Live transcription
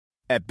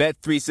At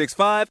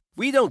Bet365,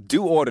 we don't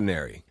do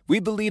ordinary. We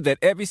believe that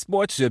every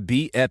sport should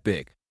be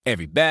epic.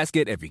 Every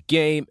basket, every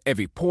game,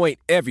 every point,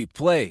 every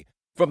play.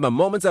 From the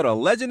moments that are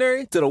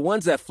legendary to the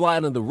ones that fly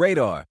under the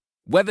radar.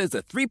 Whether it's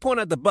a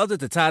three-pointer at the buzzer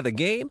to tie the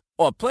game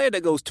or a player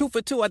that goes 2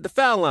 for 2 at the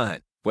foul line.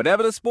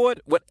 Whatever the sport,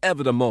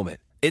 whatever the moment.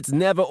 It's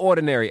never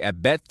ordinary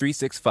at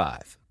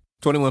Bet365.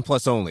 21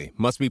 plus only.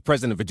 Must be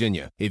present in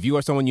Virginia. If you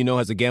or someone you know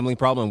has a gambling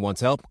problem and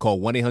wants help,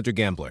 call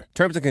 1-800-GAMBLER.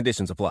 Terms and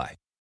conditions apply.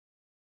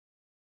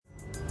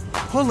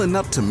 Pulling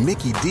up to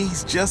Mickey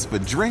D's just for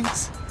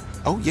drinks?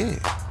 Oh yeah,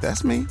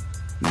 that's me.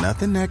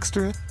 Nothing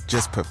extra,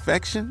 just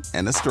perfection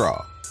and a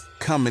straw.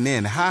 Coming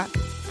in hot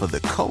for the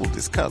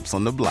coldest cups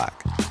on the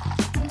block.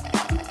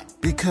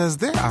 Because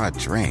there are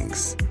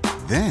drinks.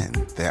 Then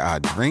there are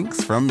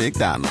drinks from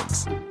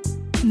McDonald's.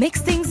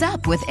 Mix things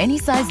up with any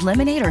size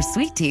lemonade or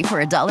sweet tea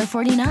for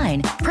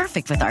 $1.49.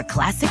 Perfect with our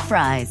classic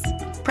fries.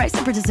 Price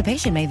and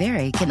participation may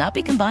vary. Cannot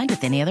be combined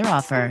with any other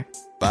offer.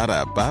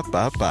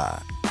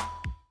 Ba-da-ba-ba-ba.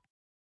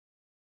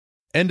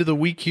 End of the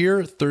week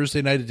here,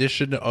 Thursday night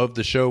edition of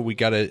the show. We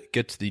got to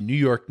get to the New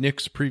York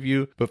Knicks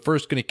preview, but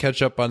first going to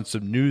catch up on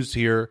some news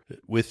here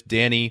with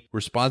Danny.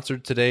 We're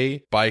sponsored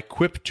today by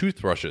Quip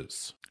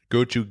toothbrushes.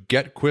 Go to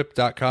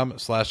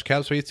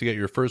getquip.com/capspace to get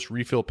your first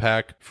refill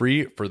pack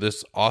free for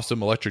this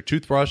awesome electric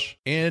toothbrush.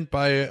 And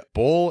by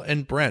Boll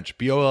and Branch,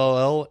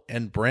 Boll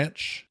and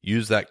Branch.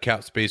 Use that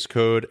Capspace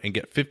code and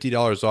get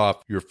 $50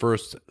 off your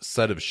first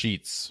set of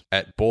sheets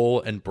at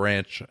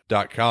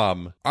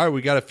bollandbranch.com. All right,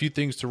 we got a few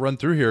things to run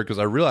through here because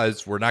I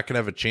realized we're not going to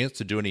have a chance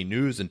to do any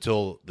news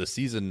until the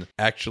season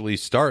actually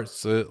starts.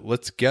 So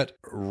let's get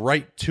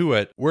right to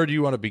it. Where do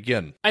you want to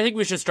begin? I think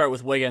we should start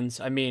with Wiggins.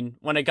 I mean,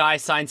 when a guy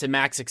signs a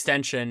max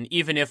extension,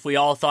 even if we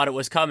all thought it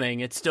was coming,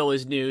 it still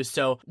is news.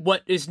 So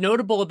what is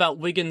notable about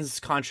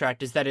Wiggins'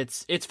 contract is that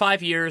it's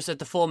 5 years at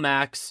the full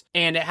max,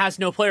 and it has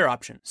no player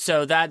option.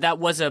 So that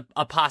was a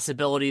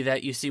possibility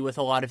that you see with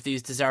a lot of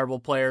these desirable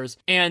players,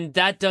 and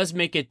that does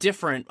make it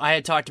different. I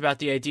had talked about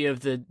the idea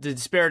of the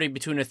disparity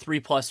between a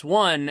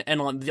 3+1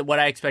 and what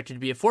I expected to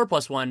be a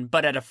 4+1,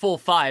 but at a full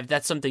 5,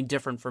 that's something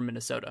different for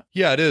Minnesota.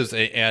 Yeah, it is.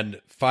 And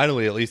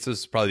finally, at least this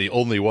is probably the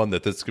only one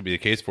that this could be the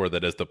case for,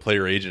 that as the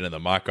player agent in the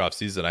mock-off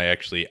season, I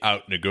actually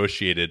out-negotiated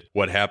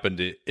what happened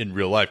in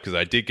real life, because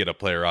I did get a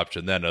player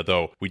option then,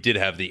 although we did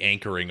have the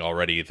anchoring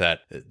already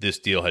that this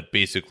deal had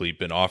basically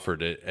been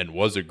offered and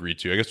was agreed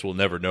to. I guess we'll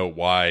never know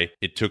why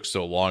it took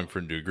so long for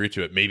him to agree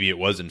to it. Maybe it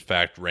was, in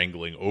fact,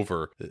 wrangling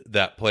over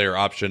that player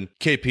option.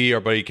 KP,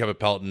 our buddy Kevin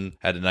Pelton,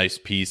 had a nice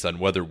piece on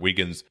whether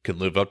Wiggins can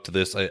live up to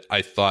this.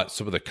 I thought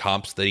some of the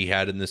comps that he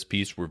had in this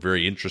piece were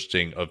very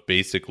interesting, of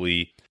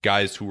basically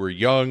guys who were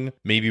young,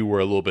 maybe were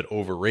a little bit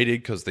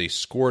overrated because they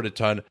scored a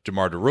ton.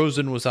 DeMar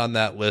DeRozan was on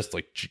that list,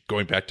 like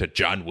going back to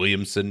John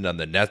Williamson on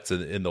the Nets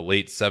in the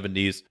late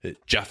 70s.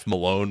 Jeff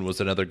Malone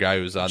was another guy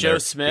who was on there. Joe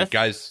Smith.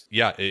 Guys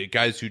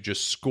who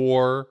just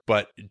score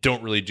but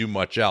don't really do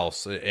much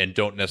else and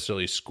don't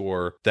necessarily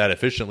score that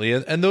efficiently.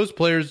 And those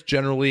players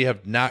generally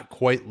have not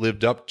quite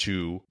lived up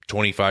to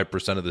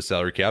 25% of the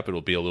salary cap.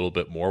 It'll be a little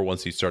bit more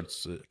once he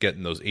starts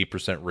getting those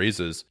 8%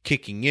 raises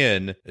kicking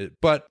in.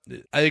 But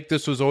I think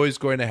this was always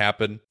going to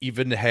happen.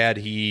 Even had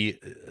he,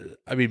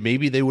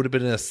 maybe they would have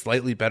been in a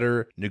slightly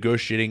better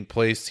negotiating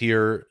place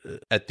here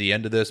at the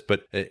end of this.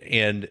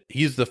 And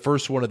he's the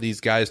first one of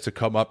these guys to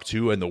come up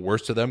to, and the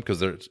worst of them,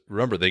 because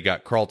remember, they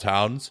got Karl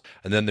Towns,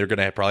 and then they're going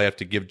to probably have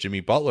to give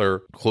Jimmy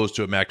Butler close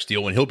to a max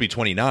deal when he'll be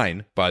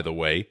 29, by the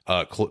way,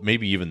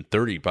 maybe even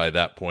 30 by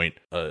that point,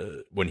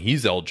 when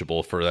he's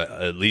eligible for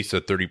at least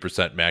a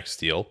 30% max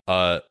deal.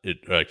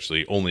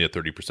 Actually only a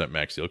 30%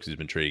 max deal because he's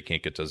been traded,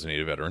 can't get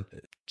designated veteran.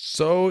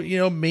 So,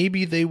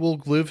 maybe they will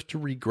live to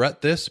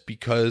regret this,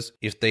 because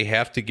if they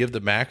have to give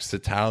the max to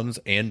Towns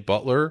and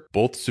Butler,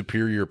 both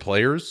superior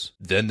players,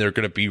 then they're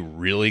going to be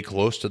really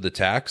close to the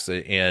tax,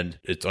 and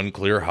it's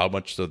unclear how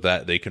much of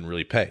that they can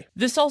really pay.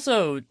 This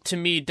also, to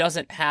me,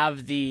 doesn't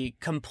have the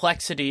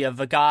complexity of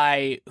a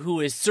guy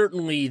who is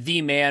certainly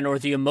the man or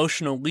the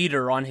emotional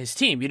leader on his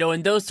team.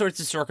 In those sorts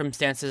of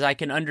circumstances, I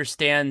can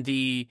understand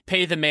the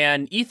pay the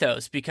man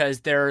ethos,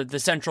 because they're the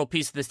central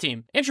piece of this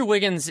team. Andrew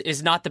Wiggins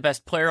is not the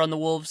best player on the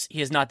Wolves.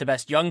 He is not the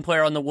best young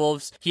player on the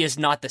Wolves. He is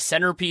not the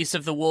centerpiece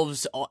of the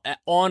Wolves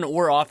on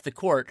or off the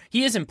court.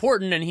 He is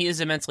important and he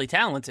is immensely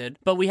talented,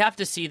 but we have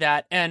to see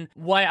that. And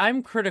why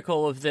I'm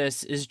critical of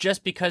this is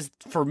just because,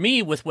 for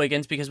me with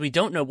Wiggins, because we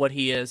don't know what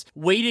he is,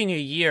 waiting a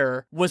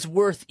year was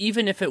worth,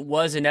 even if it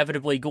was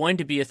inevitably going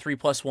to be a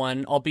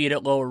 3+1, albeit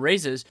at lower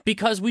raises,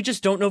 because we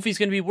just don't know if he's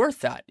going to be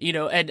worth that.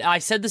 And I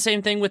said the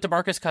same thing with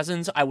DeMarcus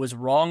Cousins. I was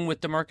wrong with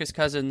DeMarcus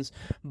Cousins,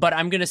 but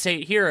I'm going to say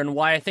it here, and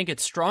why I think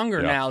it's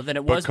stronger now than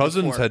it was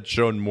Cousins Wiggins had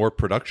shown more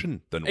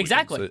production than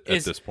exactly Wiggins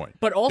at this point.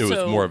 But also,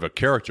 it was more of a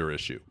character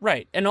issue.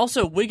 Right. And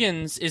also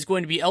Wiggins is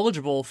going to be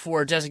eligible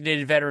for a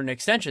designated veteran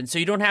extension. So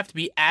you don't have to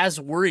be as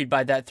worried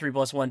by that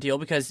 3+1 deal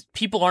because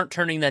people aren't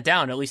turning that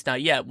down, at least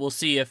not yet. We'll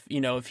see if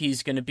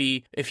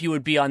he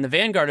would be on the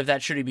vanguard of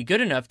that should he be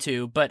good enough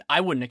to, but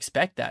I wouldn't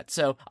expect that.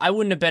 So I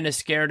wouldn't have been as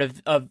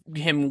scared of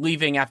him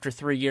leaving after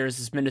 3 years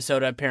as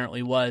Minnesota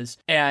apparently was.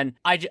 And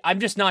I'm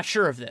just not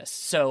sure of this.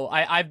 So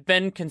I've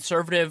been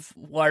conservative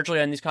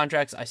largely on these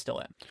contracts. I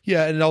still am.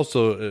 Yeah, and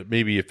also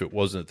maybe if it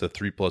wasn't the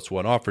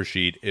 3+1 offer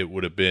sheet, it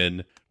would have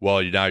been,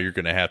 well, now you're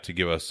going to have to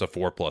give us a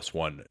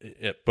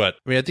 4+1. But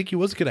I mean, I think he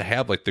wasn't going to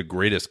have like the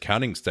greatest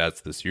counting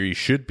stats this year. He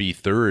should be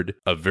third,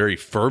 a very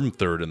firm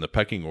third in the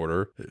pecking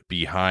order,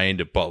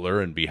 behind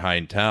Butler and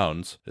behind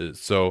Towns.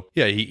 So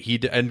yeah, he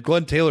and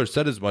Glenn Taylor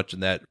said as much in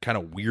that kind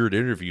of weird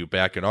interview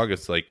back in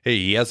August, like, hey,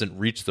 he hasn't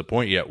reached the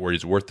point yet where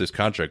he's worth this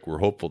contract. We're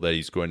hopeful that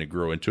he's going to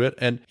grow into it,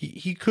 and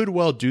he could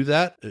well do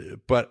that.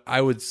 But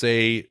I would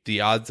say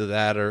the odds of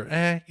that are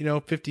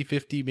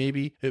 50-50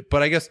 maybe.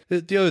 But I guess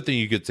the other thing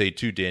you could say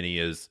too, Danny,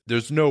 is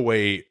there's no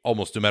way,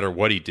 almost no matter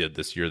what he did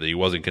this year, that he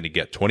wasn't going to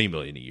get $20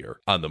 million a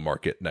year on the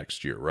market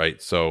next year,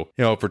 right? So,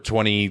 for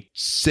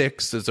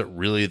 26, is it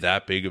really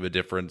that big of a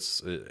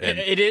difference? And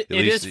it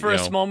is for a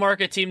small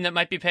market team that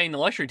might be paying the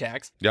luxury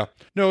tax. Yeah,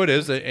 no, it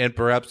is. And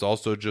perhaps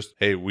also just,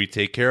 hey, we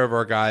take care of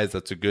our guys.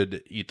 That's a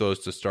good ethos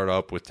to start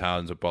up with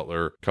Towns and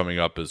Butler coming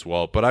up as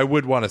well. But I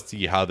would want to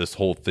see how this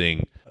whole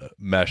thing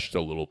meshed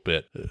a little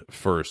bit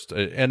first.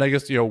 And I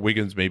guess,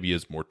 Wiggins maybe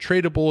is more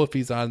tradable if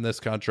he's on this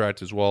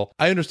contract as well.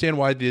 I understand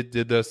why they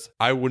did this.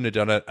 I wouldn't have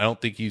done it. I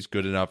don't think he's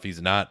good enough.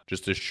 He's not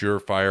just a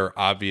surefire,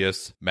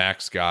 obvious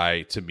max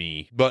guy to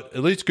me, but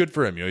at least good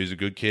for him. He's a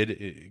good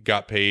kid,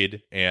 got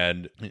paid,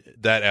 and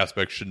that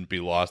aspect shouldn't be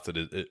lost.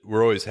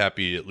 We're always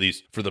happy, at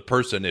least for the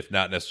person, if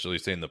not necessarily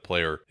saying the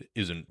player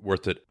isn't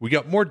worth it. We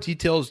got more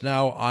details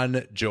now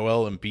on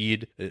Joel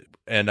Embiid,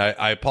 and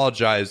I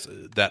apologize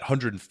that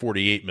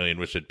 $148 million,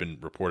 which had been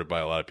reported by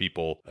a lot of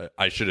people,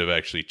 I should have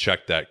actually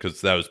checked that because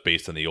that was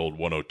based on the old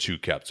 102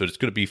 cap. So it's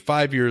going to be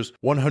 5 years,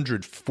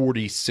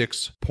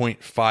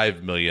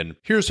 $146.5 million.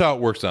 Here's how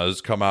it works now. This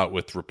has come out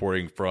with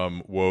reporting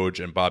from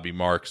Woj and Bobby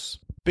Marks.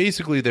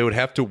 Basically, they would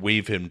have to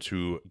waive him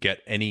to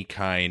get any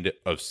kind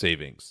of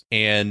savings.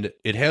 And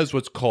it has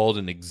what's called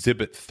an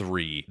Exhibit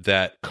 3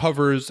 that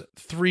covers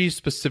 3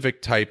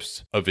 specific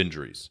types of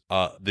injuries.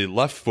 The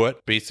left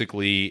foot,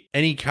 basically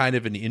any kind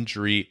of an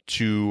injury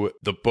to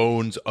the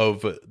bones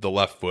of the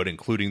left foot,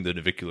 including the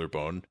navicular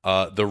bone.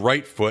 The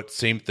right foot,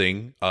 same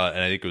thing.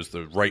 And I think it was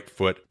the right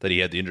foot that he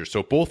had the injury.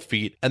 So both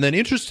feet. And then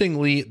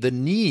interestingly, the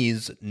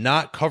knees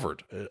not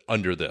covered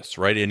under this,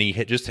 right? And he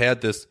just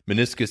had this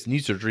meniscus knee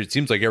surgery. It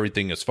seems like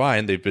everything is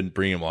fine. They've been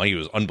bringing him along. He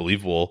was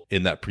unbelievable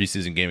in that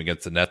preseason game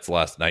against the Nets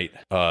last night.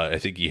 I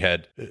think he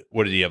had,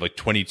 what did he have, like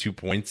 22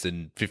 points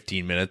in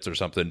 15 minutes or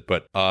something.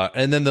 But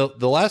and then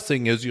the last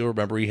thing is, you'll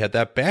remember he had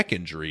that back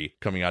injury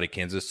coming out of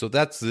Kansas. So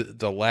that's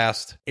the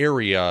last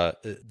area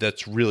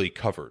that's really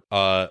covered.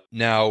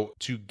 Now,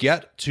 to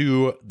get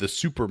to the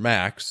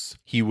Supermax,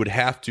 he would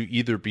have to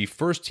either be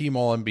first team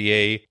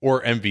All-NBA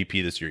or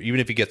MVP this year. Even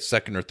if he gets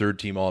second or third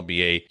team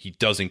All-NBA, he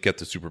doesn't get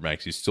the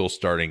Supermax. He's still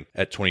starting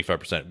at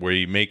 25%, where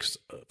he makes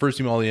first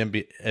team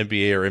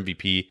All-NBA or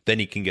MVP, then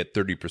he can get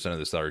 30% of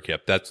the salary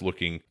cap. That's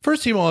looking,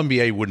 first team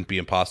All-NBA wouldn't be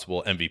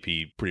impossible.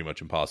 MVP, pretty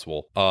much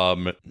impossible.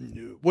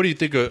 What do you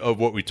think of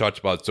what we talked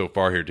about so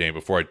far here, Dan,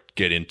 before I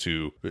get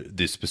into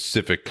the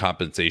specific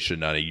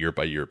compensation on a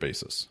year-by-year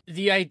basis?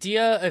 The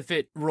idea of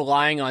it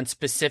relying on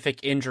specific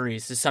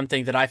injuries is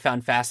something that I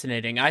found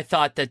fascinating. I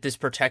thought that this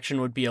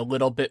protection would be a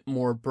little bit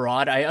more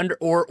broad.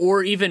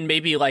 Or even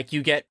maybe like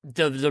you get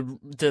the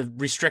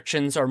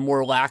restrictions are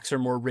more lax or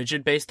more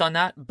rigid based on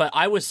that. But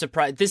I was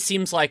surprised. This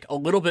seems like a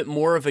little bit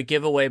more of a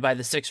giveaway by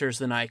the Sixers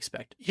than I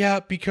expected. Yeah,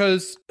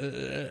 because,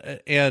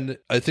 and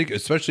I think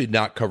especially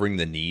not covering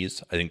the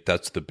knees, I think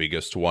that's the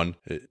biggest one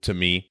to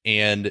me.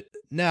 And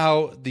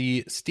now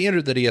the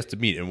standard that he has to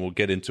meet, and we'll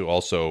get into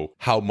also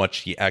how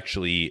much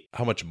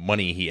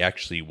money he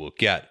actually will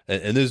get.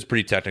 And this is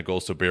pretty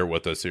technical, so bear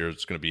with us here.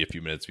 It's going to be a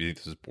few minutes. If you think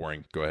this is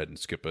boring, go ahead and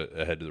skip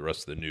ahead to the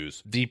rest of the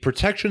news. The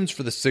protections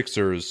for the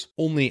Sixers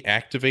only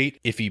activate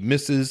if he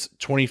misses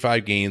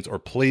 25 games or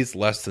plays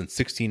less than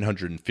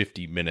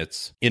 1,650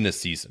 minutes in a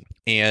season.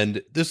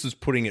 And this is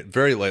putting it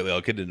very lightly. I'll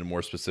get into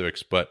more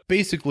specifics, but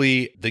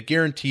basically the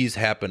guarantees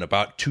happen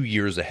about 2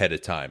 years ahead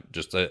of time,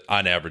 just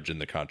on average in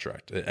the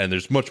contract. And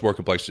there's much more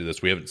complexity to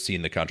this. We haven't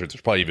seen the contract.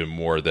 There's probably even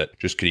more that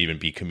just could even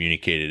be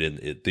communicated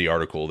in the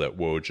article that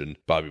Woj and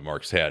Bobby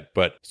Marks had.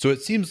 But so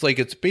it seems like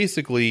it's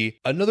basically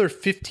another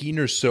 15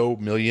 or so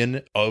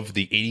million of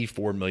the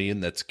 84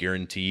 million that's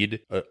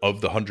guaranteed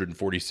of the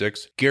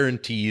 146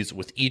 guarantees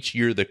with each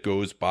year that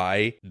goes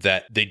by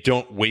that they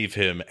don't waive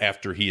him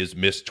after he has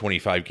missed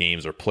 25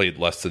 games or played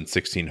less than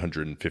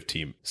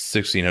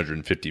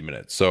 1,650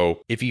 minutes.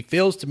 So if he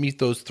fails to meet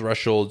those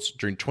thresholds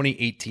during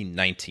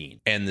 2018-19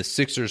 and the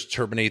Sixers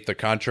terminate the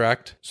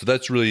contract, so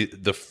that's really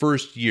the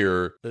first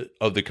year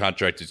of the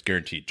contract is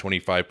guaranteed,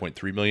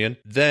 $25.3 million.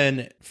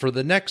 Then for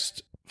the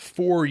next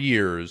 4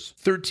 years,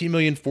 13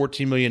 million,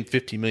 14 million,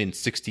 15 million,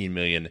 16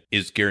 million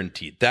is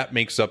guaranteed. That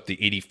makes up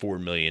the 84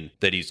 million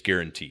that he's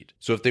guaranteed.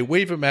 So if they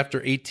waive him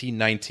after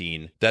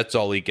 18-19, that's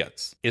all he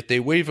gets. If they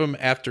waive him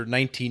after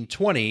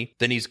 19-20,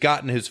 then he's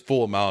gotten his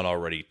full amount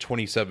already,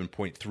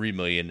 27.3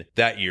 million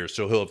that year.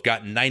 So he'll have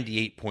gotten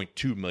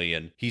 98.2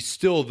 million. He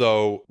still,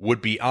 though,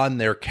 would be on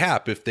their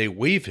cap if they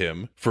waive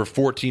him for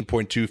 14.2,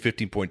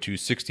 15.2,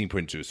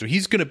 16.2. So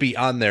he's going to be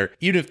on there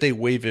even if they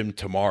waive him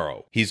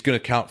tomorrow. He's going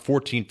to count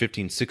 14,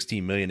 15,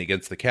 16 million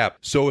against the cap.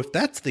 So if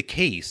that's the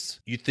case,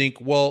 you think,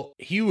 well,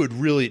 he would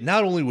really,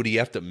 not only would he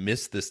have to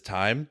miss this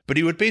time, but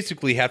he would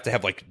basically have to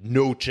have like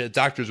no chance.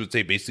 Doctors would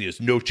say basically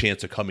there's no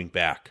chance of coming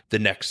back the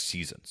next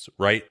seasons,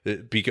 right?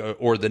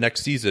 Or the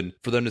next season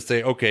for them to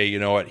say, okay, you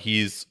know what,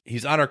 he's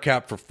on our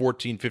cap for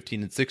 14,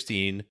 15, and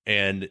 16.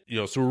 And, you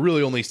know, so we're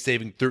really only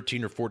saving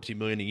 13 or 14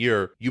 million a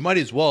year. You might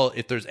as well,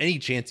 if there's any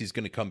chance he's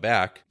going to come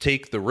back,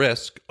 take the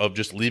risk of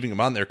just leaving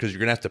him on there because you're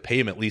going to have to pay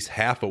him at least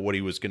half of what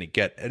he was going to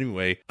get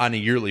anyway on a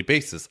yearly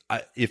basis.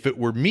 If it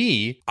were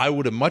me, I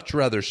would have much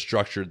rather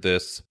structured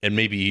this, and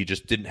maybe he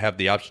just didn't have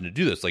the option to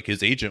do this. Like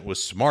his agent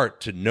was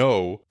smart to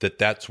know that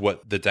that's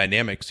what the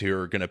dynamics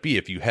here are going to be.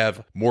 If you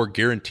have more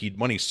guaranteed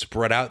money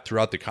spread out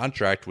throughout the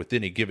contract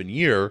within a given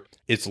year,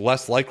 it's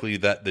less likely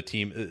that the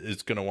team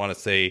is going to want to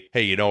say,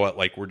 hey, you know what,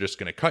 like we're just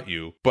going to cut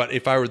you. But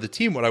if I were the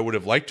team, what I would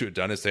have liked to have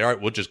done is say, all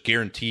right, we'll just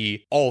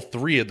guarantee all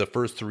 3 of the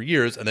first 3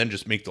 years and then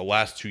just make the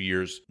last 2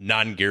 years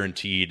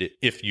non-guaranteed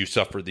if you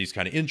suffer these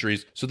kind of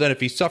injuries. So then if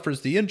he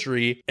suffers the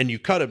injury and you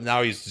cut him,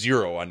 now he's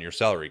 0 on your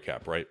salary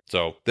cap, right?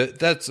 So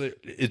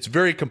it's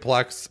very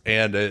complex.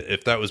 And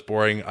if that was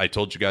boring, I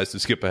told you guys to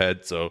skip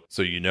ahead. So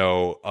you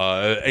know,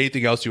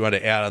 anything else you want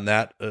to add on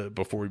that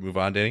before we move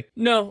on, Danny?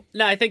 No,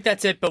 I think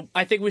that's it. But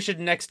I think we should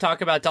next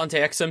talk about Dante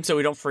Exum so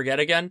we don't forget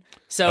again.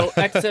 So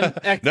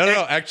Exum.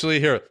 No. Actually,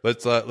 here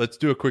let's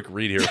do a quick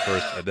read here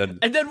first, and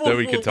then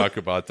we can talk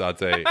about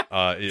Dante.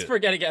 Let's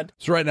forget again.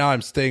 So right now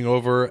I'm staying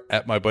over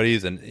at my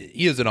buddy's, and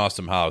he has an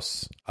awesome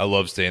house. I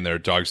love staying there,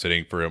 dog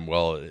sitting for him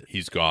while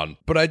he's gone.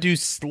 But I do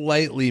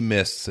slightly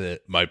miss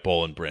my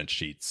Boll and Branch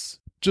sheets.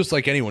 Just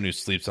like anyone who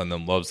sleeps on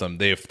them loves them,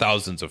 they have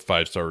thousands of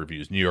 5-star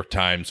reviews. New York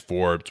Times,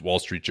 Forbes, Wall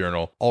Street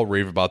Journal, all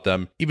rave about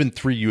them. Even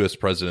 3 U.S.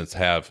 presidents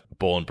have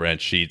Boll and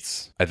Branch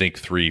sheets. I think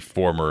 3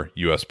 former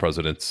U.S.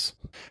 presidents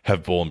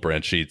have Boll and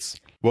Branch sheets.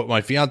 What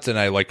my fiance and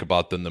I like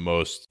about them the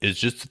most is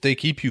just that they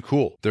keep you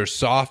cool. They're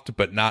soft,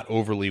 but not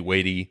overly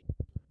weighty.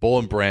 Boll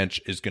and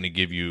Branch is going to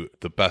give you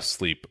the best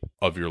sleep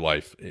of your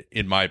life,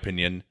 in my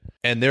opinion,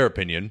 and their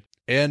opinion.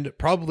 And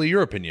probably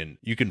your opinion.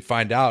 You can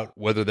find out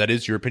whether that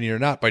is your opinion or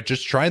not by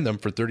just trying them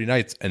for 30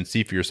 nights and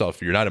see for yourself.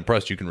 If you're not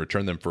impressed, you can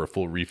return them for a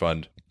full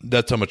refund.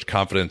 That's how much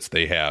confidence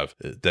they have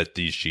that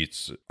these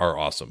sheets are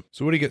awesome.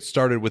 So when you get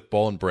started with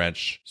Boll and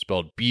Branch,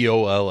 spelled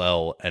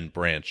Boll and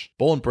Branch,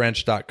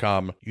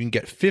 bollandbranch.com, you can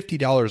get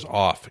 $50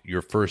 off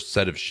your first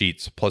set of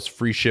sheets plus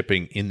free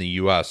shipping in the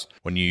US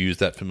when you use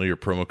that familiar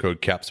promo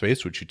code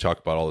CAPSPACE, which you talk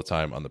about all the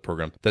time on the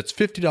program. That's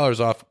 $50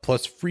 off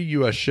plus free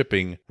US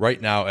shipping right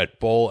now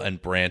at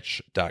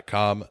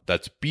bollandbranch.com.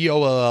 That's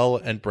Boll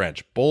and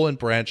Branch,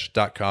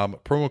 bollandbranch.com,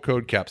 promo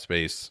code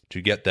CAPSPACE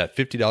to get that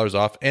 $50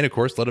 off. And of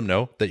course, let them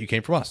know that you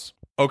came from us.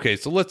 Okay,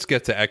 so let's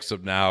get to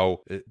Exum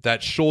now.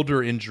 That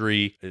shoulder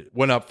injury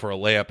went up for a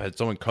layup. Had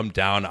someone come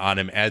down on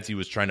him as he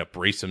was trying to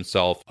brace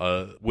himself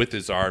with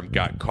his arm,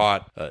 got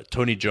caught.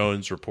 Tony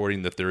Jones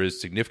reporting that there is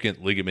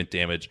significant ligament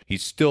damage. He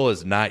still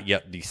has not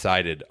yet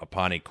decided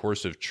upon a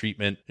course of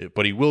treatment,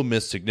 but he will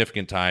miss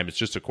significant time. It's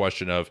just a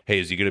question of, hey,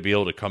 is he going to be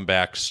able to come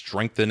back,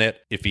 strengthen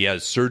it? If he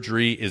has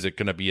surgery, is it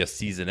going to be a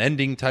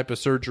season-ending type of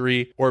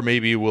surgery? Or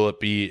maybe will it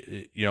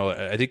be, you know,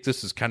 I think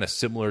this is kind of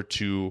similar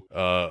to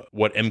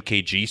what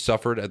MKG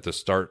suffered at the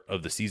start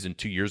of the season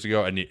 2 years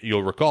ago. And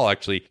you'll recall,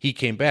 actually, he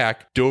came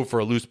back, dove for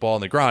a loose ball on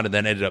the ground, and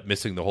then ended up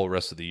missing the whole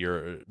rest of the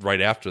year right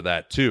after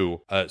that,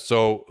 too.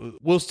 So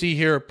we'll see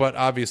here. But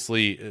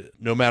obviously,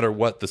 no matter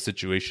what the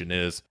situation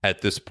is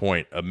at this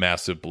point, a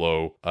massive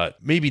blow,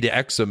 maybe to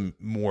Exum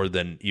more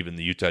than even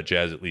the Utah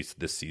Jazz, at least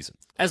this season.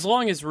 As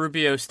long as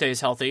Rubio stays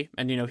healthy,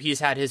 and, you know,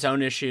 he's had his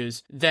own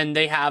issues, then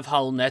they have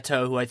Raul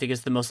Neto, who I think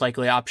is the most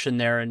likely option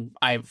there, and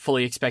I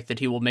fully expect that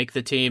he will make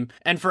the team.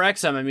 And for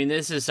Exum, I mean,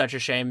 this is such a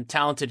shame.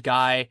 Talented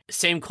guy,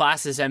 same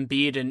class as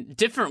Embiid, and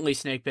differently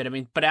Snakebit. I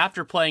mean, but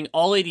after playing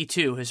all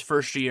 82 his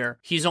first year,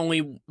 he's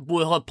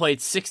will have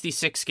played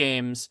 66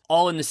 games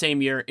all in the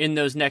same year in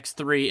those next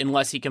 3,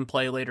 unless he can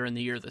play later in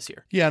the year this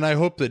year. Yeah, and I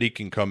hope that he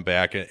can come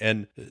back.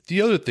 And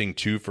the other thing,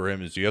 too, for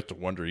him is you have to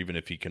wonder even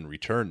if he can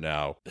return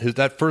now.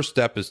 That first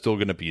step is still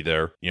going to be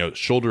there. You know,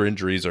 shoulder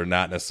injuries are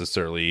not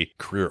necessarily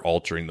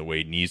career-altering the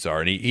way knees are.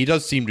 And he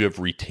does seem to have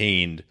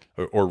retained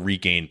or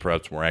regained,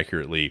 perhaps more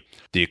accurately,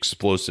 the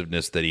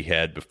explosiveness that he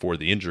had before before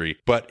the injury.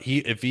 But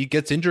if he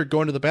gets injured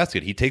going to the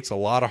basket, he takes a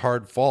lot of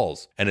hard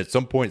falls. And at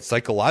some point,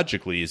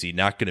 psychologically, is he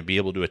not going to be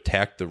able to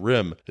attack the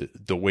rim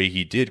the way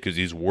he did because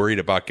he's worried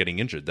about getting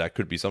injured? That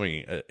could be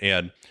something.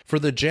 And for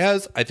the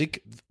Jazz, I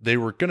think they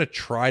were going to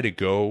try to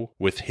go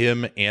with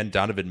him and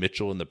Donovan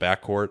Mitchell in the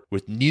backcourt,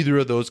 with neither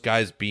of those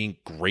guys being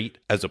great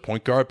as a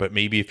point guard. But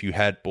maybe if you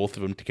had both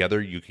of them together,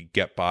 you could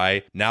get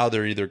by. Now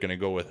they're either going to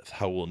go with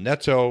Raul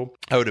Neto.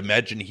 I would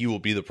imagine he will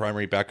be the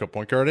primary backup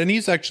point guard. And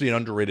he's actually an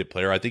underrated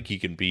player. I think he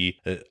can be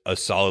a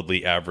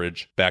solidly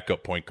average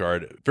backup point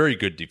guard, very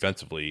good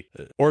defensively.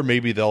 Or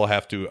maybe they'll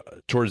have to,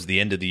 towards the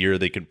end of the year,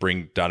 they can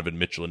bring Donovan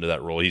Mitchell into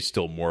that role. He's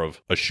still more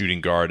of a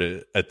shooting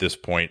guard at this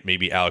point.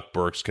 Maybe Alec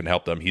Burks can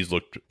help them. He's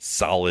looked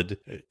solid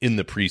in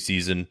the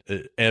preseason.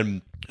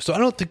 And so I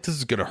don't think this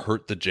is going to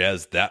hurt the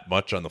Jazz that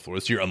much on the floor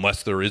this year,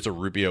 unless there is a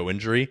Rubio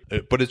injury.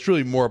 But it's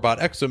really more about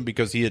Exum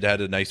because he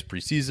had a nice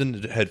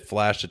preseason, had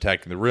flashed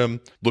attacking the rim,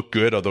 looked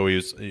good, although he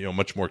was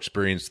much more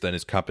experienced than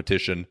his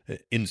competition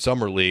in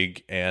Summer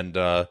League. And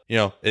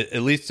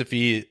at least if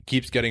he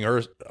keeps getting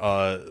hurt,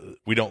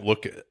 we don't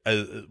look.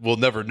 We'll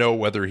never know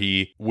whether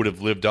he would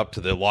have lived up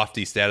to the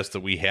lofty status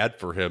that we had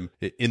for him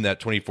in that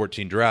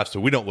 2014 draft. So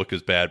we don't look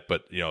as bad,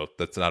 but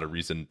that's not a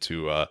reason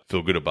to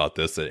feel good about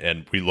this.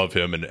 And we love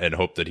him and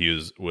hope that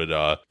he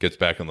gets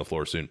back on the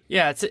floor soon.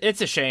 Yeah,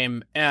 it's a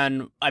shame.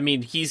 And I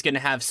mean, he's going to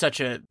have such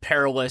a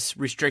perilous,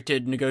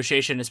 restricted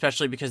negotiation,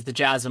 especially because the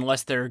Jazz,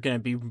 unless they're going to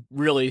be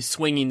really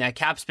swinging that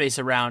cap space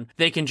around,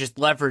 they can just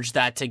leverage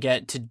that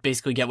to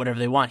basically get whatever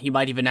they want. He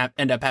might even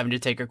end up having to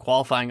take a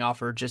qualifying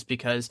offer just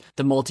because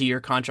the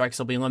multi-year contracts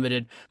will be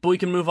limited. But we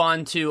can move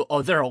on to,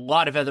 there are a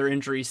lot of other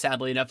injuries,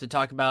 sadly enough, to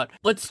talk about.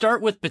 Let's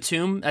start with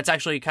Batum. That's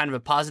actually kind of a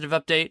positive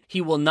update.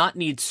 He will not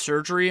need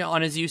surgery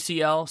on his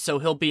UCL, so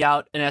he'll be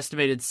out an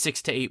estimated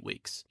 6 to 8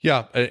 weeks.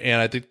 Yeah,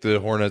 and I think the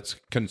Hornets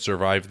can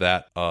survive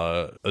that,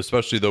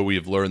 especially though we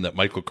have learned that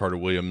Michael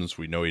Carter-Williams,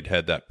 we know he'd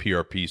had that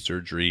PRP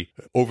surgery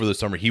over the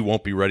summer. He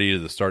won't be ready to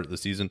the start of the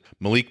season.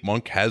 Malik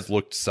Monk has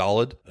looked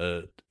solid.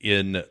 I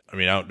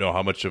don't know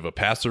how much of a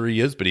passer he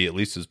is, but he at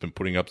least has been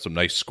putting up some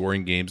nice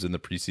scoring games in the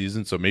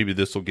preseason. So maybe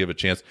this will give a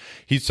chance.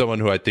 He's someone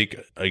who I think,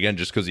 again,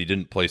 just because he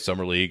didn't play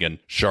Summer League and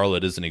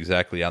Charlotte isn't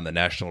exactly on the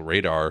national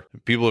radar,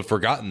 people have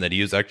forgotten that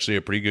he is actually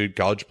a pretty good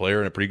college player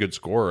and a pretty good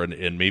scorer.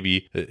 And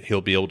maybe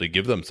he'll be able to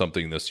give them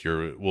something this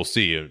year. We'll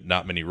see.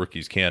 Not many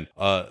rookies can.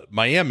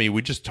 Miami,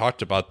 we just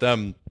talked about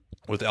them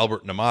with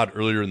Albert Namad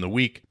earlier in the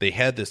week. They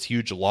had this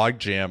huge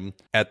logjam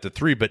at the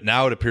 3, but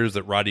now it appears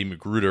that Roddy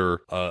McGruder,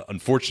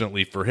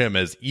 unfortunately for him,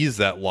 has eased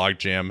that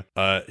logjam.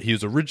 He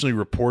was originally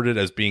reported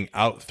as being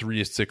out 3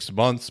 to 6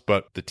 months,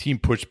 but the team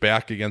pushed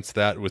back against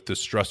that with the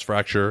stress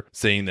fracture,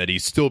 saying that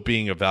he's still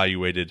being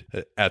evaluated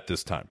at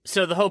this time.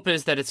 So the hope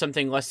is that it's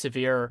something less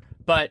severe,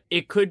 but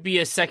it could be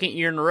a second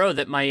year in a row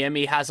that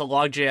Miami has a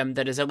logjam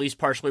that is at least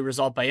partially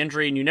resolved by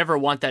injury, and you never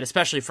want that,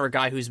 especially for a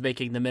guy who's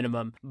making the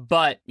minimum.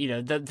 But,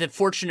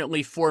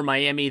 fortunately for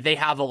Miami, they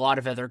have a lot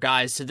of other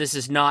guys, so this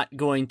is not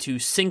going to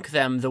sink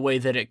them the way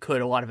that it could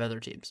a lot of other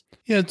teams.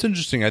 Yeah, it's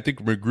interesting. I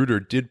think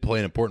Magruder did play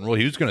an important role.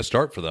 He was going to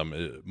start for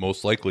them,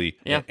 most likely.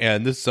 Yeah.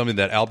 And this is something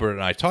that Albert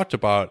and I talked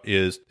about,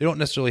 is they don't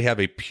necessarily have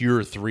a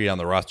pure 3 on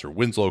the roster.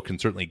 Winslow can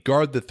certainly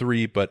guard the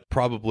 3, but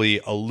probably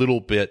a little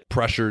bit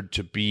pressured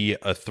to be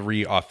a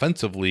 3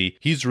 offensively.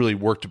 He's really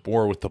worked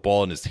more with the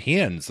ball in his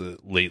hands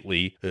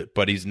lately,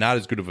 but he's not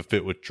as good of a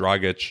fit with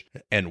Dragic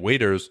and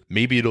Waiters.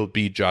 Maybe it'll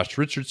be Josh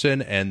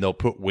Richardson, and they'll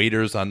put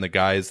Waiters on the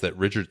guys that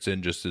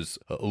Richardson just is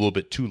a little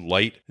bit too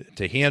light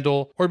to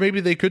handle. Or maybe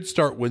they could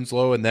start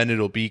Winslow, and then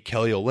it'll be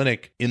Kelly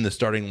Olynyk in the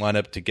starting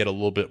lineup to get a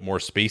little bit more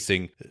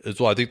spacing as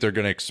well. I think they're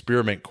going to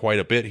experiment quite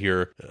a bit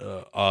here.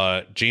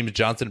 James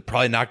Johnson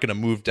probably not going to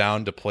move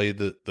down to play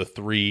the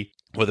 3.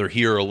 Whether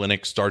he or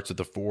Olynyk starts at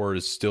the 4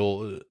 is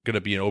still going to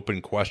be an open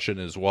question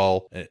as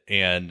well.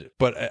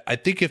 But I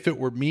think if it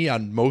were me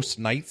on most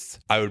nights,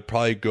 I would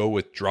probably go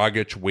with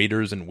Dragic,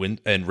 Waiters,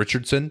 and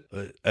Richardson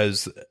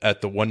as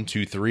at the 1,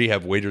 2, 3.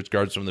 Have Waiters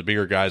guard some of the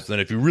bigger guys. Then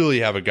if you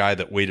really have a guy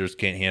that Waiters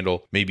can't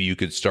handle, maybe you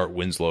could start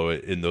Winslow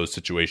in those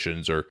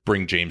situations, or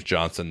bring James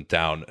Johnson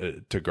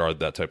down to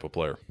guard that type of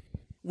player.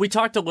 We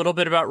talked a little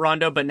bit about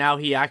Rondo, but now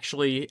he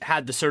actually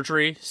had the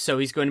surgery, so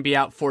he's going to be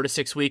out 4 to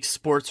 6 weeks,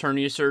 sports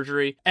hernia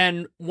surgery.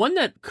 And one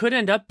that could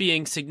end up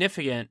being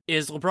significant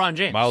is LeBron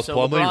James. Miles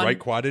Plumlee, right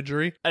quad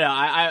injury?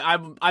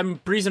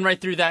 I'm breezing right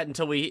through that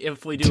until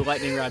if we do a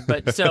lightning rod.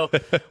 But so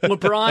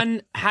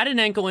LeBron had an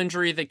ankle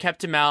injury that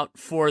kept him out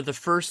for the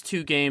first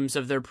 2 games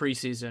of their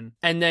preseason,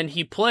 and then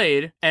he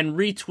played and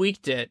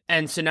retweaked it,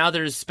 and so now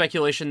there's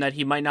speculation that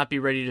he might not be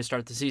ready to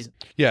start the season.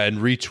 Yeah, and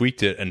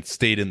retweaked it and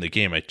stayed in the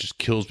game. It just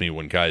kills me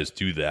when guys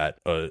do that,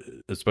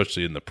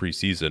 especially in the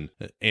preseason.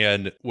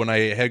 And when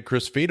I had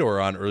Chris Fedor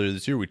on earlier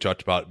this year, we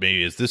talked about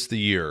maybe is this the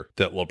year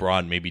that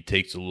LeBron maybe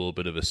takes a little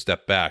bit of a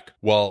step back?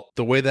 Well,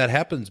 the way that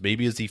happens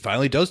maybe is he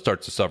finally does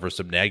start to suffer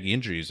some nagging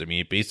injuries. I mean,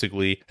 he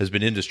basically has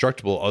been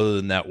indestructible other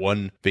than that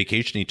one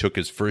vacation he took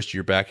his first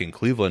year back in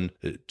Cleveland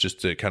just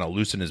to kind of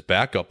loosen his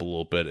back up a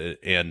little bit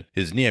and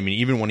his knee. I mean,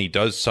 even when he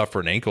does suffer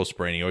an ankle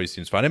sprain, he always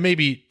seems fine. And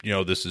maybe,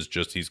 this is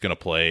just he's going to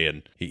play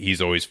and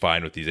he's always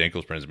fine with these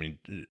ankle sprains. I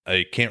mean,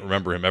 I can't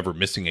remember him ever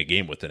missing a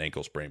game with an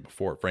ankle sprain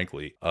before,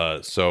 frankly.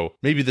 So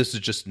maybe this is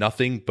just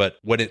nothing, but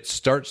when it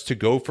starts to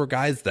go for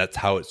guys, that's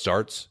how it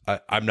starts.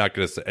 I'm not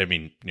going to say, I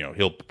mean,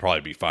 he'll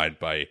probably be fine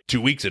by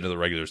 2 weeks into the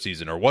regular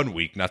season or 1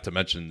 week, not to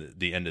mention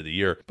the end of the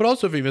year. But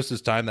also if he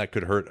misses time, that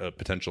could hurt a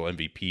potential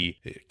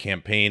MVP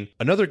campaign.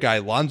 Another guy,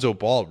 Lonzo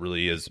Ball,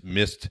 really has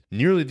missed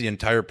nearly the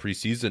entire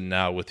preseason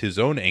now with his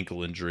own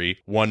ankle injury,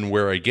 one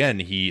where, again,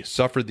 he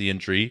suffered the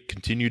injury,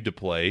 continued to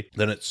play,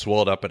 then it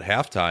swelled up at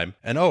halftime,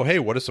 and oh, hey,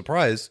 what a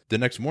surprise. The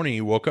next morning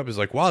he woke up, he's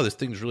like, wow, this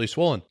thing's really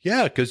swollen.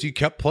 Yeah, because you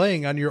kept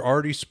playing on your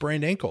already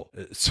sprained ankle.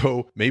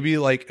 So maybe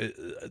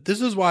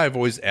this is why I've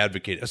always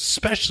advocated,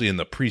 especially in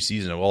the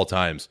preseason of all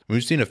times.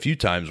 We've seen a few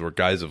times where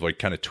guys have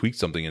kind of tweaked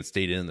something and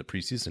stayed in the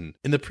preseason.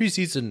 In the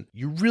preseason,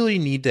 you really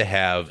need to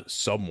have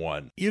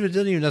someone, it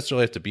doesn't even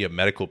necessarily have to be a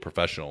medical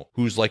professional,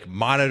 who's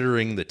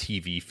monitoring the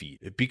TV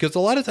feed. Because a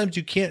lot of times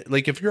you can't,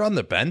 if you're on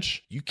the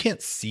bench, you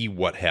can't see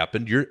what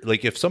happened. You're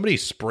if somebody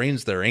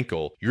sprains their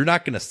ankle, you're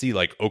not going to see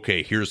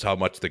okay, here's how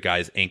much the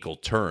guy's ankle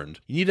turned.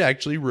 You need to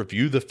actually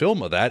review the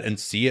film of that and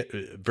see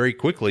it very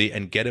quickly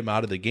and get him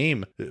out of the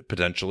game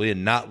potentially,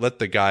 and not let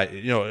the guy,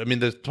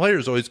 the player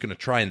is always going to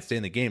try and stay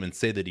in the game and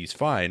say that he's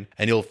fine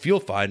and he'll feel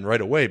fine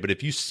right away. But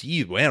if you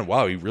see, man,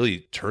 wow, he really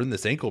turned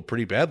this ankle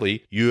pretty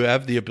badly, you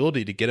have the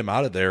ability to get him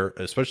out of there,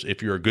 especially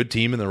if you're a good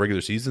team in the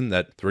regular season,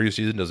 that the regular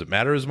season doesn't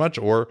matter as much,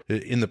 or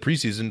in the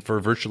preseason for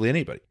virtually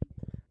anybody.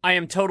 I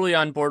am totally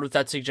on board with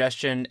that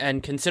suggestion,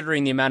 and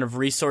considering the amount of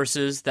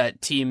resources that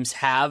teams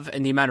have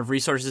and the amount of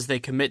resources they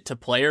commit to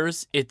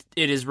players, it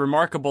is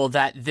remarkable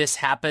that this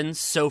happens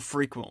so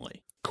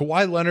frequently.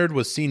 Kawhi Leonard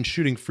was seen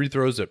shooting free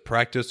throws at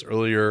practice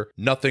earlier.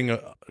 Nothing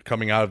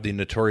coming out of the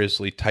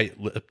notoriously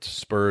tight-lipped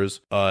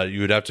Spurs. You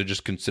would have to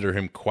just consider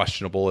him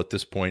questionable at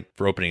this point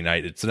for opening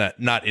night. It's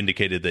not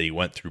indicated that he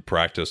went through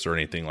practice or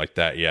anything like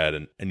that yet.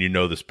 And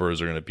the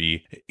Spurs are going to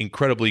be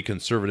incredibly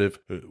conservative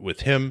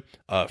with him.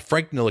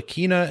 Frank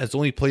Ntilikina has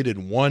only played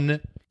in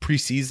one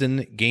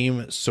preseason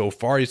game so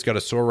far. He's got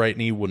a sore right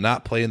knee, will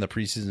not play in the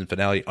preseason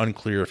finale.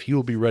 Unclear if he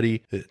will be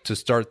ready to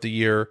start the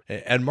year.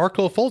 And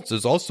Markelle Fultz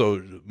is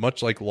also,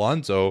 much like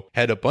Lonzo,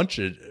 had a bunch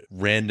of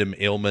random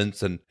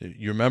ailments. And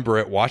you remember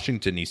at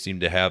Washington, he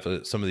seemed to have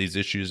some of these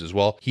issues as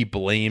well. He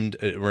blamed,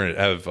 we're going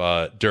to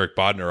have Derek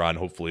Bodner on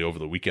hopefully over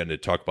the weekend to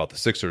talk about the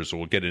Sixers, so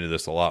we'll get into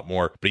this a lot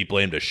more. But he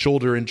blamed a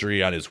shoulder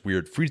injury on his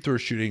weird free throw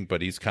shooting,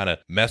 but he's kind of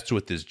messed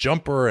with his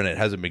jumper and it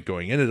hasn't been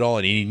going in at all.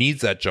 And he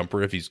needs that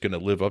jumper if he's going to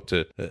live up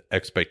to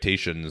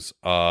expectations.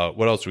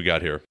 What else we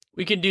got here?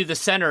 We can do the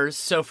centers.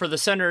 So for the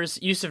centers,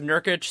 Jusuf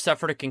Nurkic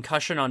suffered a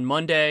concussion on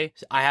Monday.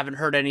 I haven't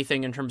heard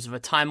anything in terms of a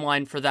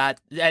timeline for that.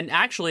 And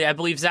actually, I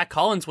believe Zach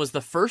Collins was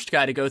the first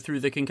guy to go through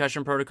the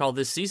concussion protocol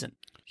this season.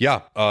 Yeah.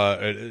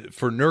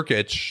 For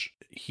Nurkic,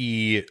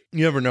 you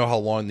never know how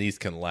long these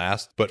can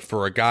last, but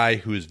for a guy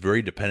who is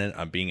very dependent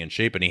on being in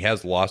shape, and he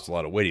has lost a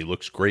lot of weight, he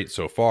looks great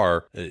so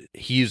far.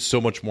 He's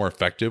so much more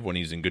effective when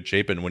he's in good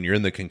shape. And when you're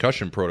in the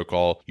concussion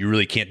protocol, you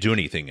really can't do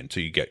anything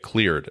until you get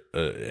cleared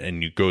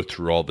and you go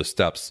through all the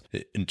steps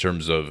in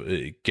terms of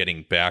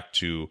getting back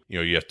to,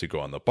 you have to go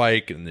on the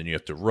bike and then you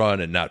have to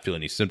run and not feel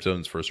any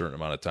symptoms for a certain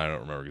amount of time. I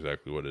don't remember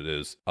exactly what it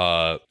is.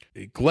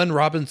 Glenn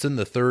Robinson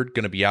III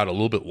going to be out a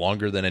little bit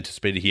longer than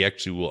anticipated. He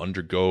actually will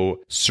undergo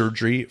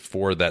surgery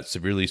for that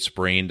severely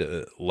sprained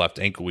left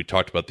ankle. We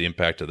talked about the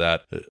impact of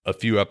that a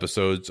few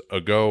episodes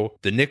ago.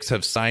 The Knicks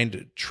have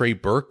signed Trey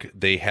Burke.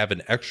 They have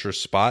an extra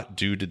spot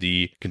due to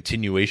the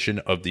continuation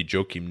of the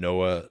Joakim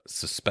Noah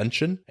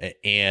suspension.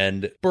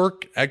 And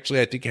Burke actually,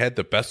 I think, had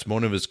the best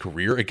moment of his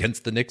career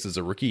against the Knicks as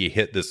a rookie. He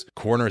hit this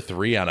corner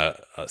three on a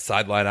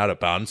sideline out of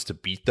bounds to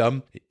beat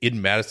them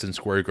in Madison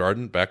Square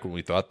Garden, back when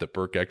we thought that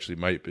Burke actually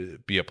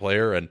might be a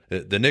player. And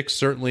the Knicks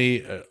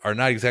certainly are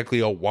not exactly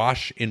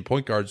awash in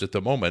point guards at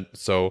the moment,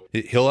 so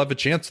he'll have a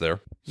chance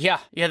there. Yeah,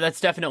 that's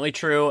definitely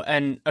true.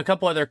 And a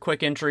couple other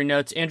quick injury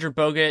notes. Andrew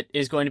Bogut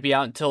is going to be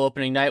out until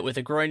opening night with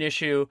a groin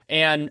issue.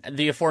 And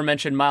the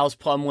aforementioned Miles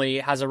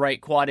Plumlee has a right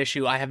quad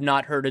issue. I have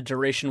not heard a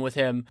duration with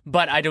him,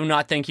 but I do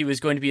not think he was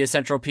going to be a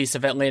central piece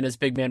of Atlanta's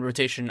big man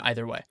rotation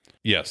either way.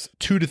 Yes,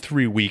 2 to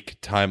 3 week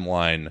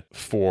timeline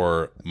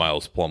for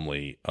Miles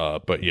Plumlee.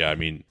 But yeah,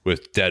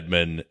 with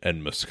Dedmon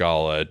and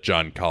Muscala,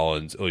 John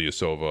Collins,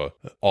 Ilyasova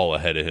all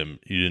ahead of him,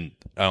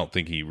 I don't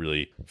think he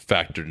really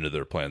factored into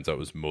their plans. That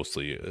was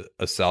mostly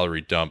a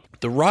salary dump.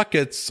 The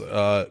Rockets,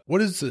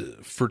 what is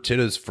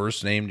Fertitta's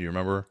first name? Do you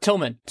remember?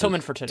 Tillman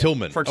Fertitta.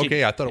 Tillman.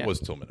 Okay, I thought it was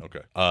Tillman.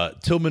 Okay.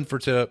 Tillman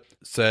Fertitta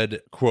said,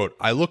 quote,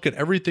 "I look at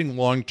everything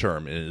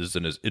long-term," is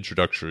in his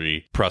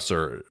introductory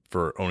presser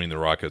for owning the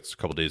Rockets a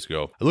couple days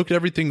ago. I look at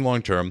everything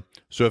long term,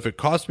 so if it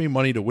costs me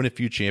money to win a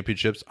few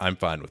championships, I'm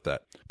fine with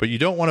that. But you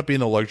don't want to be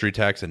in the luxury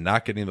tax and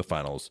not getting the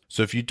finals.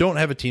 So if you don't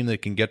have a team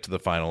that can get to the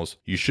finals,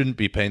 you shouldn't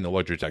be paying the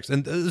luxury tax.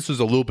 And this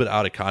is a little bit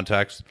out of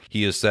context.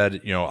 He has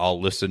said,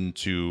 I'll listen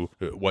to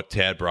what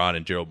Tad Braun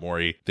and Gerald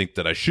Morey think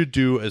that I should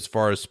do as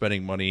far as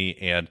spending money.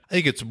 And I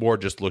think it's more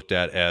just looked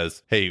at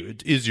as, hey,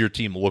 is your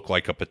team look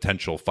like a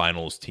potential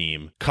finals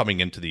team coming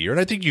into the year? And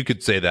I think you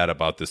could say that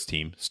about this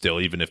team still,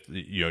 even if,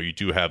 you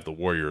do have the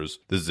Warriors.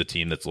 This is a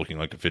team that's looking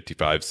like a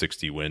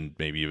 55-60 win,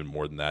 maybe even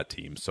more than that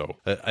team. So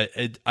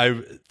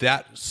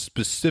that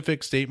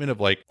specific statement of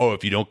like, oh,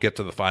 if you don't get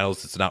to the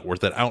finals, it's not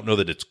worth it. I don't know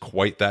that it's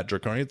quite that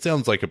draconian. It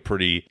sounds like a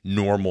pretty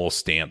normal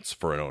stance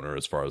for an owner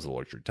as far as the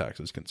luxury tax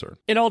is concerned.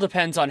 It all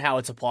depends on how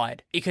it's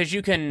applied, because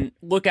you can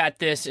look at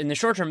this in the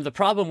short term. The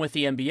problem with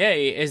the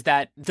NBA is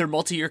that they're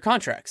multi-year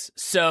contracts.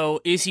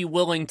 So is he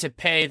willing to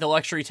pay the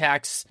luxury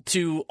tax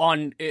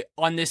on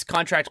this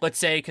contract, let's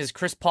say, because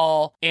Chris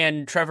Paul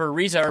and Trevor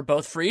Ariza are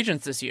both free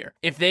agents this year.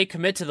 If they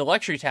commit to the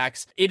luxury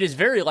tax, it is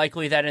very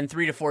likely that in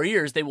 3 to 4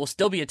 years, they will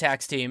still be a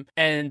tax team.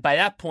 And by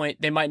that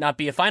point, they might not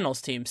be a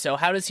finals team. So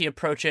how does he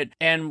approach it?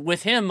 And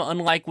with him,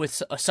 unlike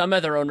with some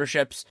other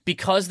ownerships,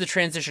 because the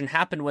transition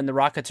happened when the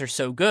Rockets are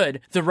so good,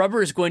 the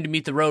rubber is going to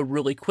meet the road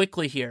really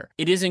quickly here.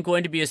 It isn't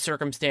going to be a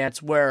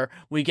circumstance where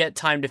we get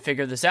time to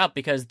figure this out,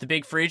 because the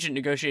big free agent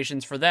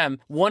negotiations for them,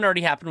 one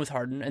already happened with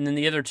Harden, and then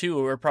the other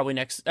two are probably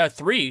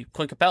three,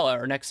 Clint Capella,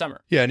 or next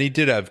summer. Yeah, and he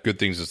did have good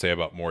things to say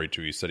about Morey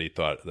too. He said he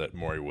thought that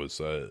Morey was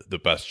the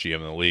best GM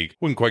in the league.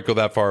 Wouldn't quite go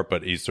that far,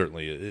 but he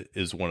certainly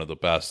is one of the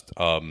best.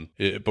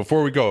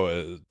 Before we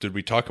go, did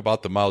we talk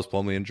about the Miles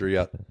Plumlee injury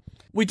yet?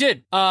 We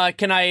did.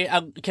 Can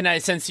I,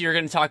 since you're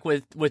going to talk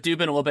with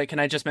Dubin a little bit, can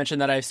I just mention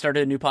that I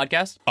started a new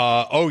podcast?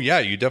 Oh yeah,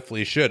 you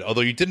definitely should.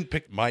 Although you didn't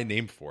pick my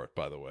name for it,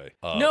 by the way.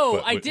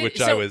 No, I did.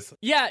 Which I was.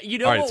 Yeah,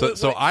 All right,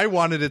 so I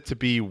wanted it to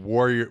be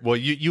Warrior. Well,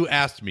 you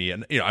asked me,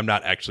 and I'm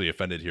not actually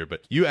offended here,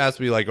 but you asked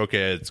me like,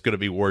 okay, it's going to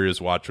be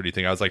Warriors Watch. What do you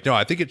think? I was like, no,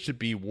 I think it should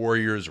be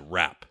Warriors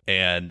Rap,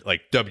 and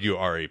like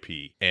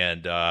WRAP.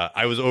 And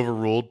I was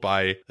overruled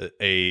by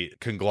a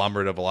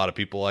conglomerate of a lot of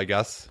people, I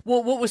guess.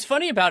 Well, what was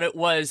funny about it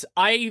was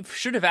I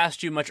should have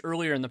asked you much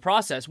earlier in the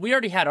process. We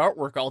already had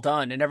artwork all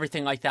done and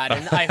everything like that.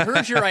 And I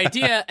heard your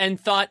idea and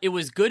thought it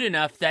was good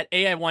enough that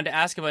A, I wanted to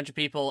ask a bunch of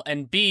people,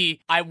 and B,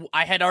 I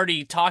had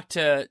already talked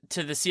to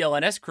the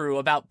CLNS crew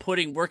about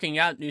working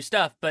out new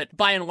stuff, but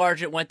by and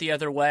large it went the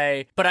other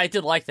way. But I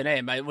did like the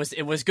name. It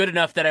was good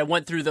enough that I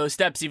went through those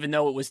steps, even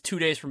though it was 2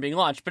 days from being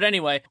launched. But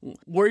anyway,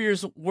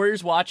 Warriors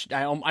Watch.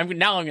 I'm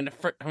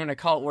gonna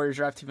call it Warriors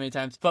Draft too many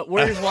times, but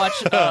Warriors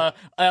Watch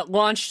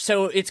launched.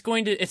 So it's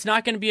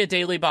not going to be a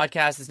daily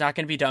podcast. It's not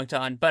going to be dunked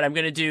on, but I'm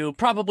going to do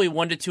probably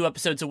 1 to 2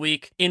 episodes a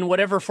week in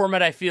whatever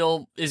format I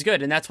feel is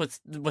good. And that's what's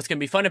going to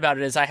be fun about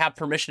it, is I have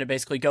permission to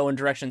basically go in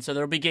direction. So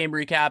there'll be game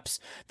recaps,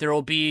 there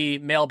will be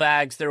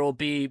mailbags, there will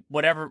be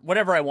whatever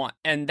I want.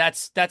 And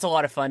that's a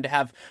lot of fun to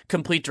have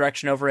complete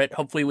direction over it.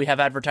 Hopefully we have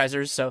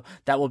advertisers, so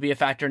that will be a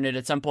factor in it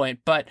at some point,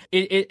 but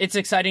it's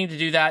exciting to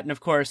do that. And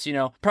of course,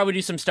 probably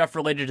do some stuff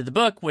related to the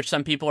book, which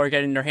some people are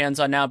getting their hands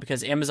on now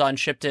because Amazon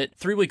shipped it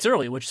 3 weeks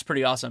early, which is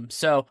pretty awesome.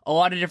 So a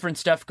lot of different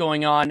stuff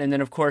going on. And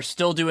then of course,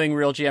 still doing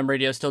Real GM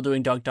Radio, still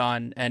doing Dunked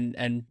On,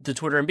 and the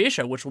Twitter NBA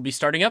show, which will be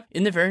starting up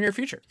in the very near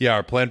future. Yeah,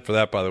 our plan for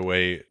that, by the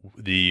way,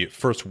 the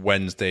first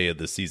Wednesday of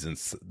the season,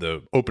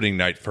 the opening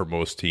night for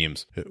most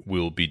teams,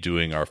 we'll be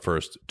doing our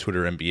first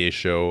Twitter NBA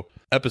show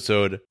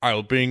episode.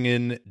 I'll bring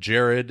in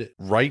Jared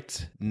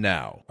right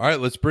now. All right,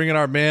 let's bring in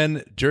our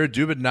man, Jared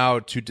Dubin, now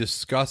to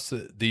discuss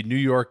the New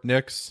York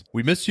Knicks.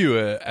 We miss you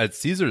at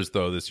Caesars,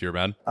 though, this year,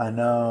 man. I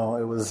know.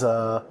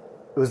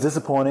 It was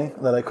disappointing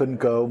that I couldn't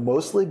go,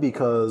 mostly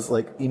because,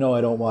 I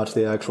don't watch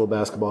the actual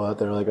basketball out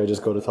there. I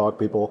just go to talk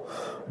people.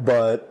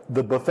 But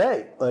the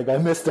buffet, I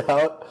missed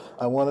out.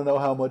 I want to know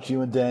how much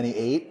you and Danny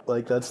ate.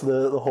 That's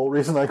the whole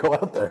reason I go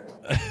out there.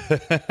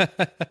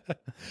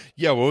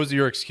 Yeah, what was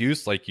your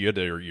excuse? You had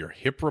your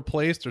hip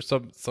replaced or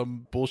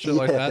some bullshit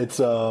like that? It's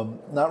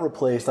not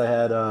replaced. I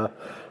had a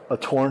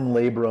torn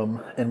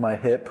labrum in my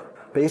hip.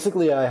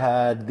 Basically, I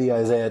had the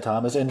Isaiah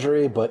Thomas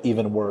injury, but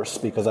even worse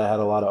because I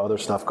had a lot of other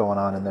stuff going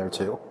on in there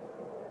too.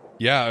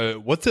 Yeah,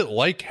 what's it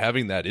like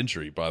having that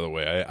injury, by the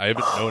way? I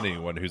haven't known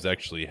anyone who's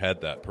actually had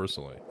that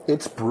personally.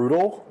 It's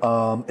brutal.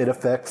 It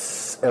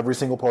affects every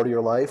single part of your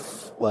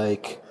life.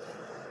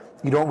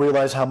 You don't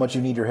realize how much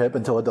you need your hip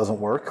until it doesn't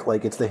work.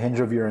 It's the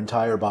hinge of your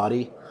entire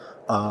body.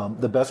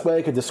 The best way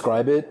I could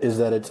describe it is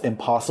that it's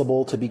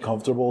impossible to be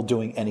comfortable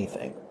doing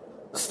anything.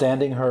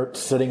 Standing hurts,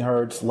 sitting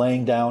hurts,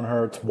 laying down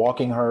hurts,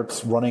 walking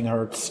hurts, running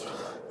hurts.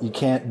 You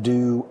can't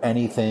do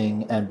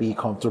anything and be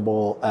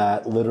comfortable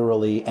at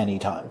literally any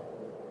time.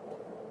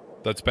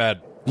 That's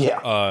bad.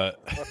 Yeah.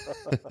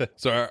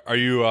 So are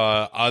you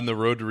on the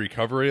road to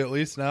recovery at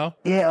least now?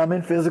 Yeah, I'm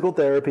in physical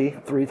therapy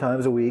 3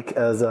 times a week,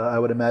 as I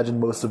would imagine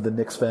most of the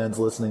Knicks fans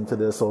listening to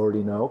this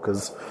already know,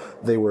 because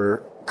they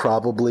were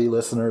probably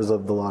listeners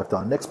of the Locked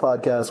On Knicks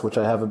podcast, which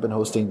I haven't been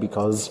hosting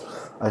because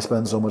I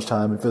spend so much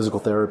time in physical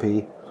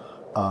therapy.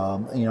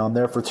 I'm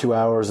there for 2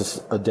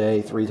 hours a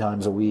day, 3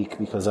 times a week,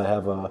 because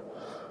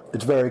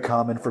it's very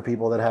common for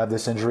people that have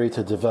this injury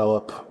to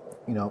develop,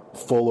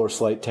 full or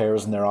slight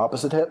tears in their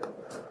opposite hip,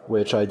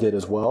 which I did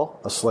as well,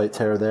 a slight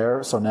tear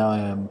there. So now I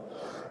am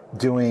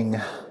doing,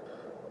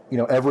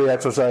 every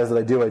exercise that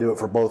I do it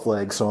for both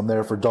legs. So I'm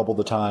there for double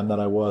the time that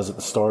I was at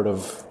the start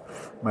of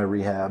my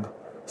rehab.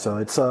 So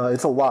it's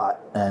a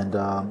lot. And,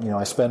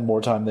 I spend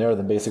more time there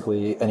than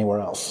basically anywhere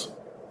else.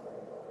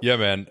 Yeah,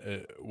 man.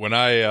 When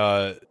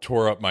I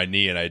tore up my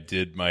knee and I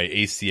did my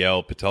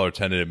ACL, patellar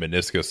tendon, and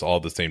meniscus all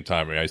at the same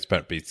time, I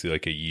spent basically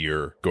like a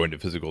year going to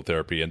physical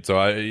therapy. And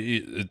so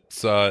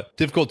it's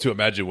difficult to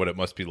imagine what it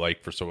must be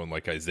like for someone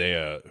like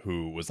Isaiah,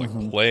 who was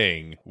like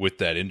playing with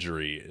that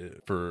injury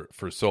for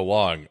so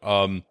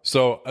long.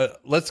 So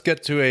let's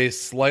get to a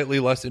slightly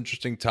less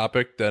interesting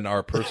topic than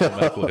our personal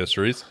medical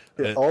histories.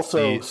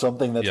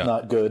 Something that's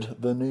not good,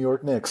 the New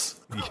York Knicks.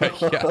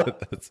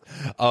 That's,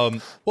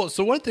 well,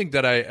 so one thing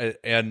that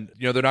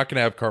they're not going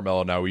to have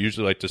Carmelo now. We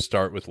usually like to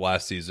start with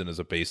last season as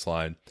a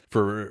baseline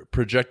for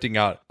projecting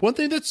out. One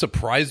thing that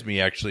surprised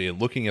me, actually, in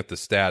looking at the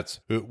stats,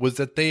 was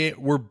that they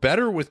were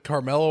better with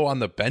Carmelo on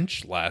the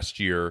bench last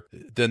year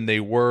than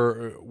they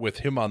were with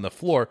him on the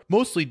floor,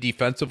 mostly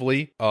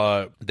defensively.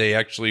 They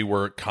actually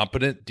were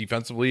competent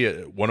defensively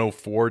at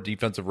 104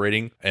 defensive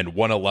rating and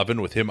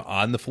 111 with him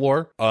on the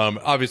floor.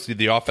 Obviously,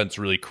 the offense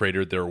really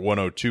cratered. They're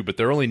 102, but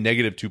they're only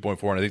negative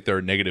 2.4, and I think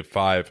they're negative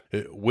 5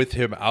 with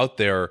him out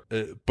there.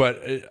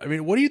 But I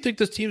mean, what do you think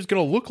this team's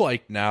going to look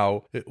like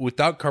now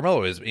without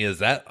Carmelo? Is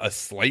that a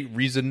slight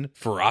reason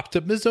for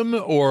optimism,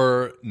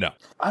 or no?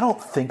 I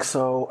don't think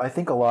so. I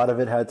think a lot of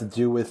it had to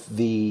do with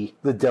the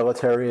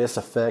deleterious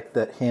effect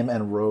that him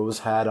and Rose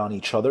had on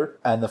each other,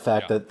 and the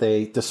fact that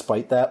they,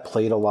 despite that,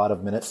 played a lot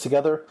of minutes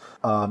together.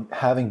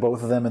 Having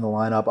both of them in the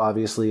lineup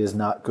obviously is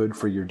not good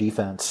for your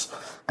defense.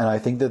 And I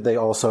think that they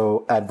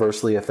also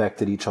adversely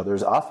affected each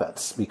other's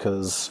offense,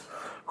 because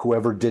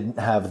whoever didn't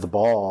have the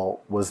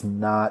ball was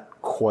not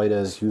quite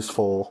as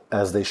useful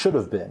as they should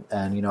have been.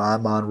 And,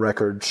 I'm on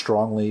record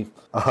strongly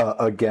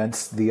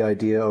against the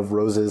idea of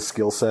Rose's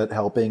skill set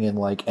helping in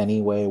like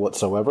any way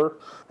whatsoever.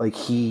 Like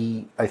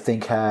he, I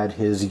think, had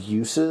his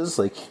uses.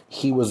 Like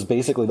he was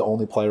basically the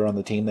only player on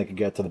the team that could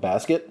get to the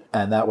basket.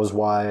 And that was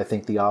why I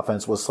think the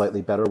offense was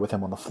slightly better with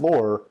him on the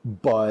floor.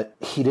 But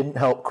he didn't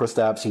help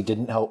Kristaps. He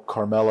didn't help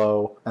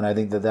Carmelo. And I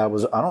think that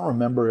was, I don't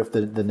remember if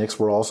the Knicks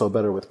were also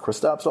better with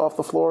Kristaps off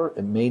the floor.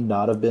 It may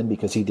not have been,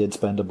 because he did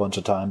spend a bunch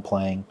of time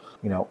playing,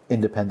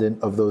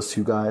 independent of those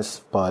two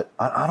guys. But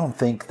I don't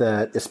think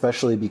that,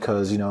 especially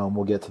because, and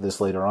we'll get to this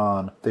later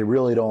on, they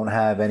really don't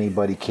have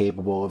anybody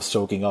capable of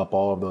soaking up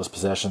all of those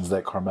possessions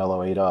that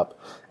Carmelo ate up.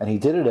 And he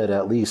did it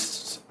at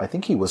least, I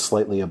think he was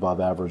slightly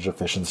above average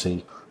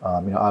efficiency.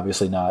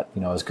 Obviously not,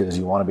 as good as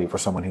you want to be for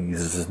someone who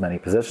uses as many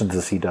possessions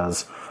as he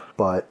does.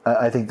 But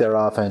I think their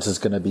offense is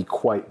going to be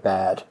quite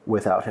bad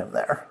without him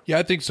there. Yeah,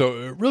 I think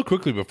so. Real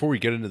quickly, before we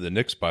get into the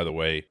Knicks, by the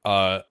way,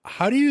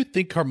 how do you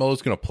think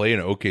Carmelo's going to play in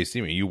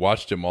OKC? I mean, you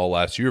watched him all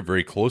last year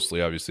very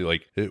closely, obviously.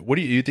 Like, what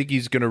do you think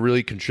he's going to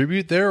really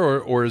contribute there,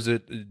 or is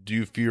it? Do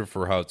you fear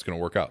for how it's going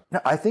to work out?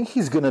 No, I think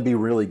he's going to be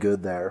really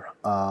good there.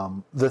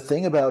 The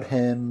thing about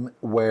him,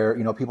 where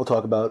people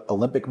talk about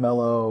Olympic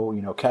Melo,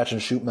 catch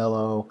and shoot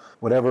Melo,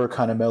 whatever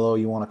kind of Melo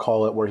you want to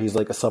call it, where he's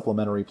like a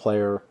supplementary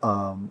player.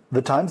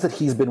 The times that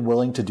he's been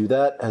willing to do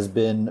that has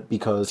been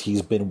because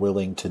he's been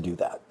willing to do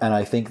that. And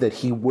I think that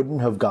he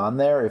wouldn't have gone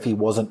there if he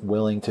wasn't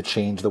willing to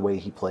change the way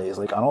he plays.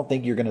 Like, I don't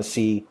think you're going to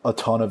see a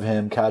ton of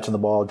him catching the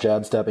ball,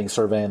 jab stepping,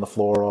 surveying the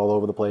floor all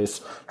over the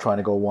place, trying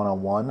to go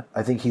one-on-one.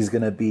 I think he's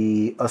going to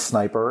be a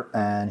sniper,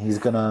 and he's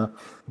going to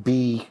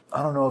be,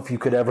 I don't know if you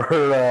could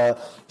ever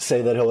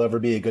say that he'll ever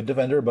be a good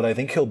defender, but I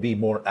think he'll be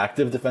more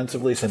active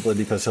defensively, simply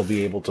because he'll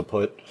be able to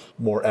put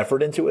more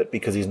effort into it,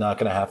 because he's not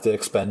going to have to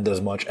expend as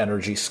much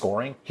energy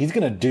scoring. He's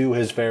going to do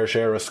his fair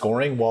share of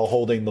scoring while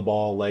holding the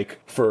ball like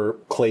for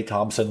Klay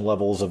Thompson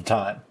levels of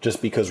time,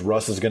 just because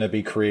Russ is going to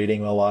be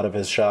creating a lot of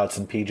his shots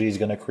and PG is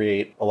going to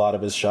create a lot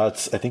of his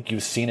shots. I think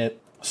you've seen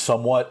it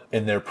somewhat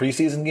in their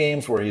preseason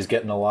games, where he's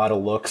getting a lot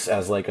of looks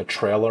as like a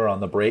trailer on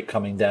the break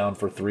coming down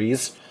for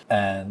threes.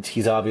 And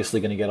he's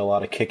obviously going to get a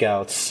lot of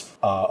kickouts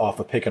off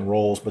of pick and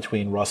rolls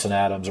between Russ and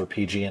Adams, or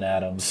PG and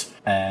Adams.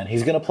 And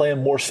he's going to play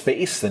in more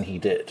space than he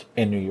did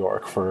in New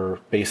York for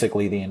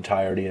basically the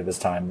entirety of his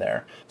time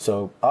there.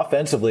 So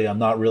offensively, I'm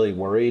not really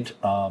worried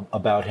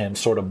about him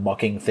sort of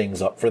mucking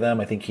things up for them.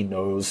 I think he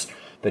knows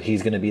that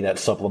he's going to be that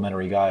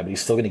supplementary guy, but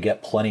he's still going to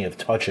get plenty of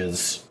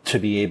touches to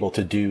be able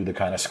to do the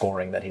kind of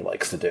scoring that he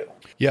likes to do.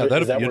 Yeah,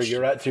 is that where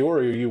you're at too, or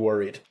are you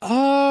worried?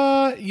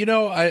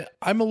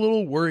 I'm a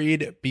little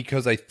worried,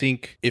 because I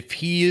think if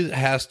he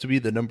has to be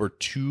the number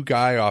 2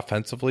 guy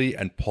offensively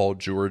and Paul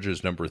George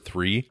is number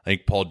 3, I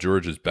think Paul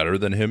George is better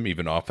than him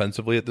even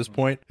offensively at this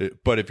point.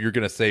 But if you're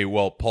going to say,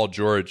 well, Paul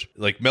George,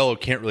 like Melo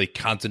can't really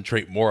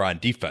concentrate more on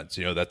defense,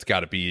 that's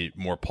got to be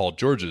more Paul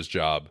George's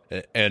job.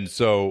 And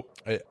so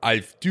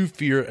I do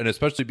fear, and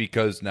especially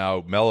because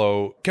now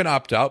Melo can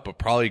opt out, but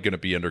probably going to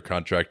be under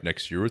contract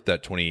next year with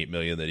that $28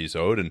 million that he's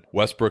owed, and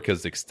Westbrook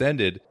has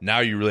extended. Now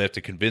you really have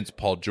to convince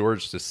Paul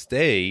George to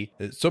stay.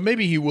 So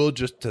maybe he will,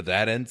 just to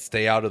that end,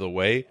 stay out of the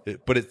way.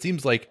 But it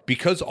seems like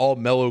because all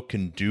Melo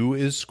can do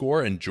is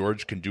score and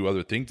George can do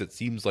other things, it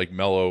seems like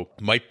Melo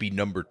might be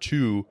number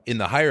 2 in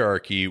the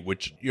hierarchy,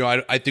 which, you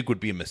know, I think would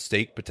be a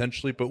mistake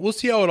potentially, but we'll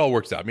see how it all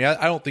works out. I mean,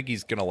 I don't think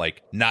he's going to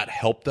like not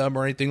help them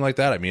or anything like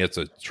that. I mean, it's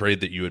a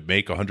trade that you would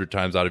make 100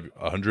 times out of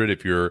 100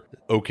 if you're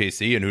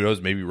OKC, and who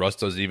knows, maybe Russ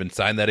doesn't even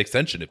sign that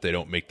extension if they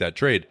don't make that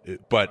trade.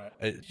 But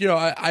you know,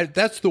 I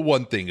that's the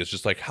one thing, is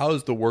just like, how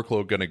is the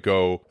workload going to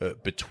go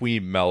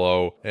between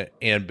Melo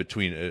and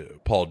between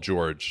Paul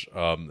George?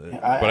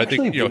 But I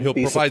think, you know, he'll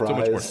provide so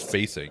much more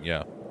spacing.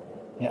 Yeah,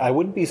 I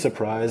wouldn't be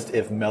surprised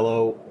if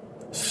Melo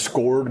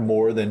scored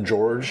more than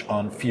George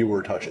on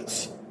fewer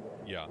touches.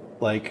 Yeah,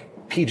 like,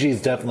 PG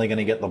is definitely going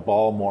to get the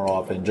ball more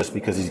often, just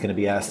because he's going to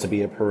be asked to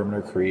be a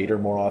perimeter creator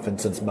more often,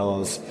 since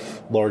Melo's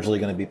largely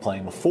going to be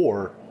playing the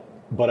 4.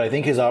 But I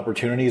think his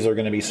opportunities are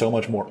going to be so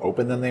much more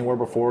open than they were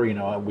before. You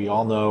know, we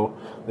all know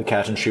the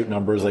catch and shoot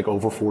numbers, like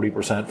over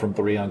 40% from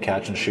 3 on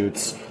catch and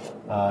shoots,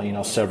 you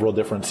know, several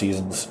different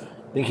seasons.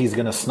 I think he's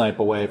going to snipe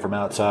away from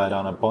outside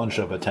on a bunch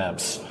of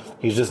attempts.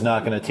 He's just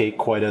not going to take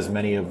quite as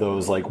many of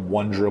those like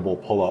one dribble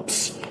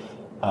pull-ups,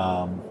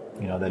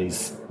 you know, that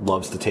he's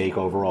loves to take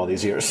over all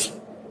these years.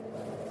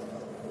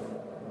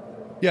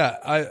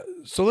 Yeah,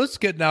 so let's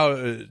get now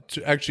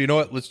to, actually, you know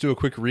what? Let's do a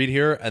quick read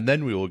here, and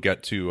then we will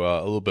get to a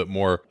little bit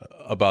more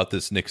about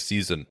this Knicks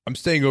season. I'm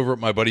staying over at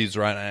my buddy's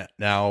right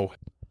now,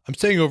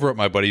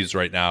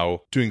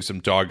 doing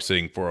some dog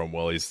sitting for him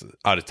while he's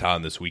out of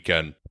town this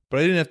weekend. But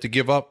I didn't have to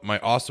give up my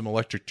awesome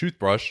electric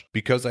toothbrush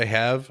because I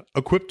have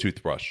a Quip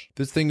toothbrush.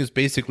 This thing is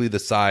basically the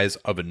size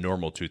of a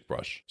normal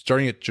toothbrush.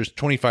 Starting at just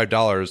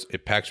 $25,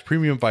 it packs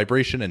premium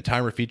vibration and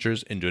timer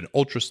features into an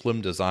ultra slim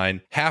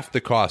design, half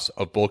the cost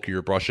of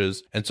bulkier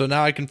brushes. And so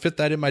now I can fit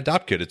that in my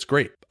Dop kit. It's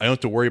great. I don't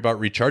have to worry about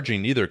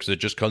recharging either, because it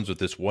just comes with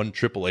this one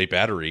AAA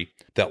battery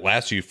that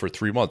lasts you for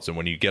 3 months. And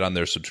when you get on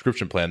their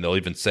subscription plan, they'll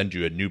even send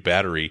you a new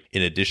battery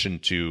in addition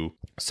to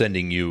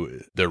sending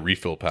you their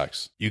refill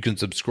packs. You can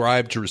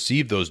subscribe to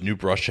receive those new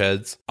brush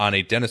heads on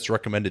a dentist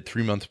recommended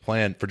 3-month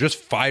plan for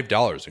just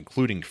 $5,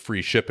 including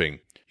free shipping.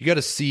 You got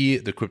to see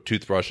the Quip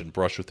toothbrush and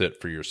brush with it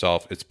for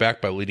yourself. It's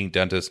backed by leading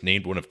dentists,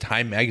 named one of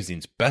Time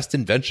Magazine's best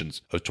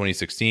inventions of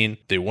 2016.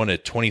 They won a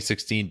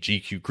 2016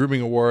 GQ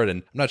Grooming Award,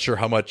 and I'm not sure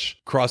how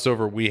much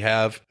crossover we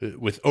have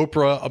with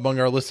Oprah among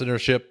our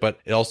listenership, but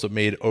it also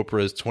made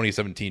Oprah's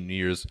 2017 New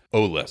Year's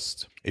O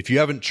list. If you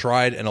haven't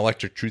tried an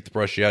electric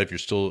toothbrush yet, if you're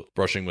still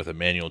brushing with a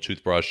manual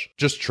toothbrush,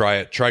 just try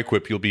it. Try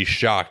Quip. You'll be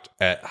shocked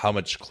at how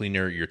much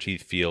cleaner your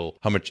teeth feel,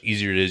 how much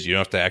easier it is. You don't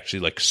have to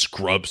actually like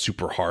scrub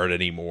super hard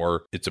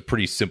anymore. It's a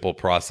pretty simple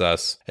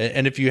process.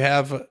 And if you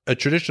have a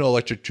traditional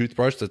electric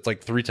toothbrush that's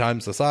like 3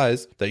 times the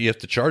size that you have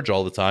to charge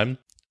all the time,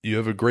 you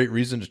have a great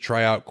reason to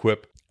try out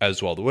Quip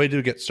as well. The way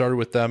to get started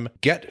with them,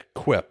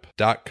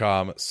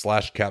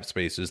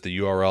 getquip.com/capspace is the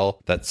URL.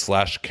 That's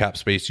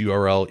 /capspace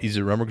URL. Easy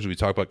to remember because we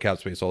talk about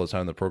Capspace all the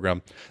time in the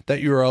program. That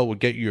URL will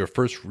get you your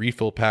first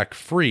refill pack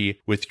free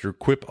with your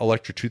Quip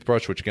electric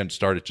toothbrush, which again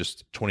start at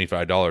just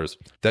 $25.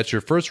 That's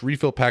your first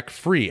refill pack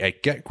free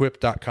at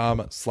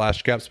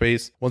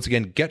getquip.com/capspace. Once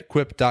again,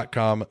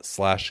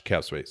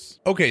 getquip.com/capspace.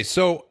 Okay,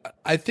 so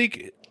I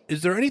think,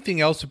 is there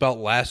anything else about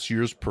last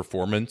year's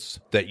performance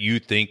that you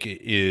think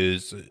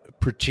is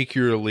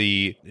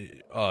particularly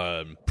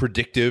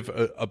predictive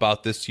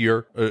about this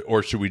year?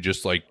 Or should we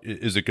just like,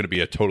 is it going to be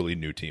a totally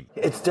new team?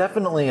 It's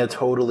definitely a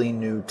totally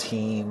new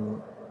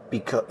team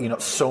because, you know,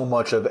 so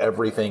much of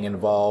everything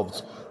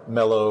involved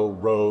Melo,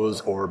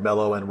 Rose, or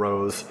Melo and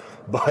Rose.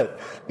 But,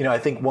 you know, I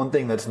think one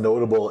thing that's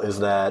notable is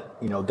that,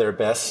 you know, their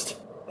best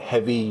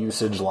heavy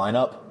usage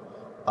lineup,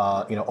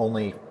 you know,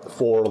 only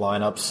 4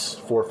 lineups,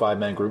 4 or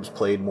 5-man groups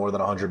played more than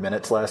 100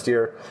 minutes last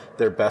year.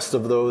 Their best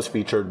of those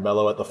featured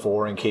Melo at the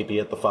 4 and KP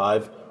at the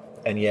 5,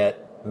 and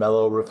yet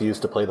Melo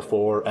refused to play the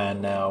 4,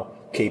 and now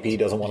KP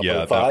doesn't want to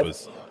play the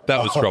 5.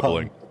 That was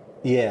troubling.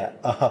 Yeah,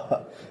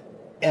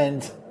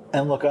 and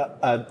look,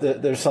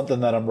 there's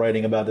something that I'm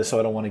writing about this, so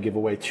I don't want to give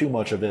away too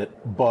much of it,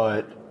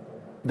 but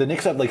the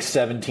Knicks have like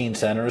 17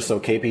 centers, so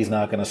KP's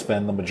not going to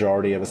spend the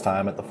majority of his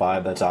time at the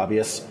 5. That's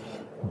obvious,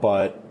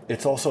 but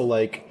it's also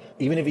like,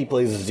 even if he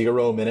plays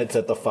 0 minutes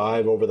at the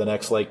 5 over the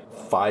next,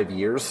 5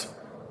 years,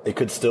 it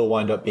could still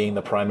wind up being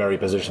the primary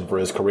position for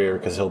his career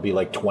because he'll be,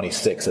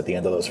 26 at the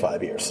end of those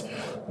 5 years,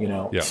 you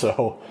know? Yeah.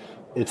 So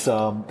it's,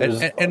 there's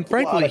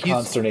frankly, a lot of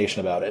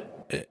consternation about it.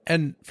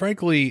 And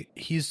frankly,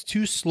 he's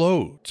too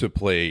slow to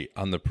play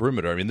on the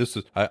perimeter. I mean, this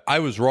is, I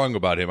was wrong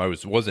about him. I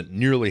wasn't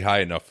nearly high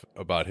enough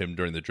about him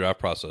during the draft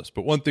process.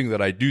 But one thing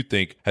that I do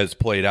think has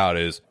played out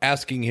is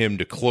asking him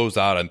to close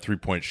out on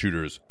 3-point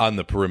shooters on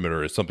the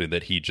perimeter is something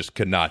that he just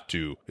cannot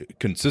do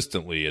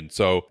consistently. And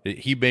so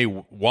he may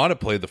want to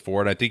play the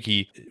 4. And I think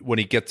when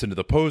he gets into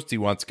the post, he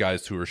wants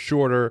guys who are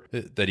shorter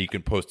that he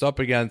can post up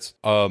against.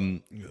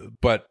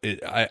 But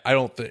I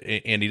don't,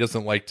 and he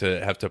doesn't like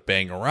to have to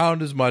bang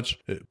around as much.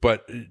 But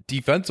but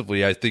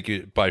defensively, I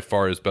think by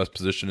far his best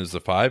position is the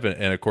 5.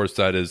 And of course,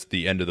 that is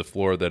the end of the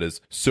floor that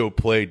has so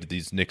plagued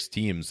these Knicks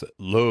teams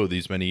low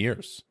these many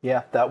years.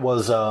 Yeah, that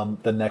was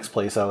the next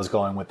place I was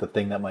going with, the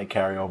thing that might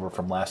carry over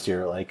from last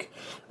year. Like,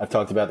 I've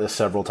talked about this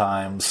several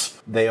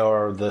times. They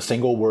are the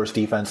single worst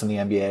defense in the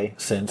NBA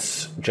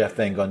since Jeff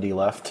Van Gundy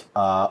left.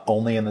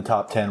 Only in the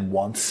top 10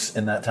 once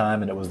in that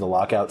time, and it was the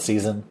lockout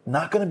season.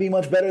 Not going to be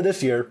much better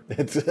this year.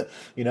 It's,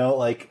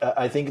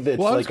 I think that's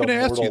well, I was like going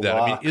to ask you that.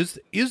 Lock. I mean,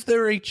 is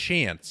there a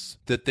chance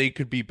that they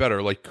could be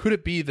better? Like, could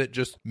it be that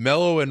just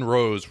Melo and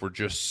Rose were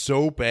just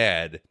so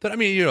bad that, I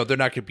mean, they're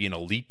not going to be an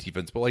elite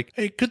defense, but like,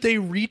 hey, could they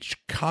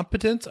reach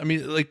competence? I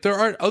mean, like, there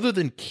aren't, other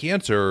than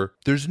Cantor,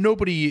 there's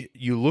nobody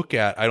you look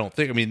at, I don't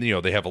think. I mean,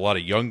 they have a lot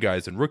of young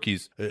guys and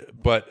rookies,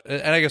 but,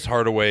 and I guess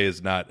Hardaway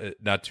is not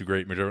too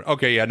great.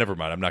 Okay, yeah, never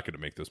mind. I'm not going to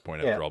make this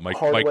point after all. Mike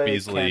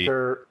Beasley,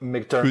 Cantor,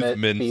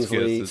 McDermott,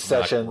 Beasley,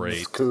 Sessions,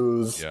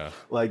 Kuz. Yeah.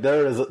 Like,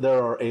 there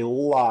are a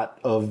lot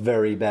of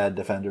very bad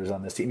defenders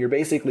on this team. You're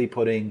basically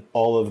putting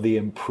all of the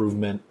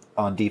improvement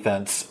on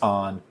defense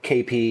on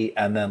KP,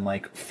 and then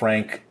like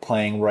Frank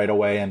playing right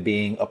away and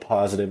being a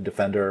positive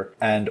defender,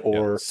 and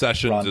or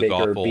Sessions Ron is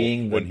Baker awful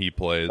being when he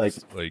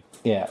plays.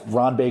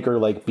 Ron Baker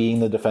like being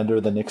the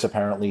defender the Knicks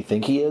apparently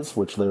think he is,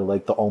 which they're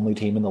like the only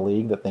team in the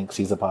league that thinks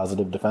he's a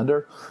positive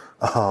defender.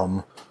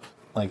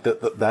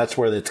 That's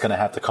where it's going to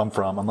have to come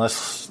from,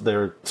 unless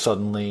they're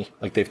suddenly,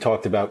 like they've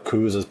talked about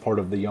Kuz as part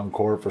of the young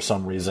core for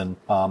some reason,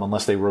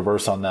 unless they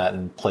reverse on that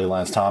and play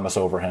Lance Thomas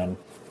over him.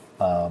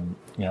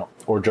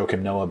 Or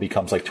Joakim Noah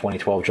becomes like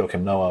 2012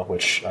 Joakim Noah,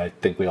 which I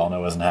think we all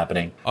know isn't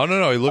happening. Oh,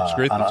 no, he looks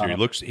great this year.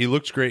 He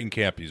looks great in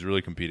camp. He's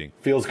really competing.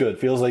 Feels good.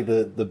 Feels like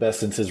the best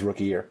since his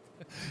rookie year.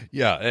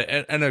 Yeah,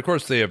 and of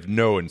course they have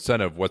no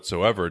incentive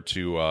whatsoever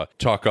to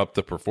talk up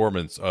the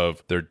performance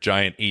of their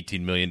giant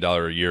 $18 million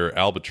a year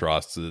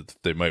albatross that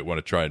they might want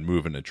to try and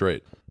move in a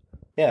trade.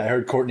 Yeah, I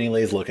heard Courtney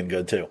Lee's looking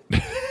good too.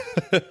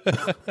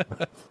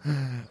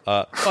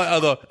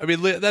 Although, I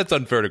mean, that's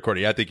unfair to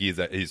Courtney. I think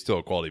he's still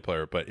a quality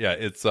player, but yeah,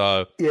 it's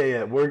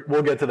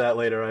we'll get to that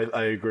later.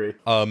 I agree.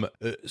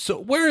 So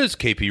where is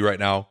KP right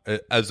now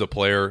as a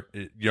player?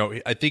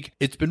 I think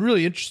it's been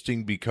really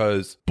interesting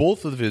because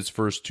both of his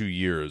first 2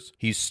 years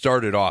he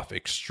started off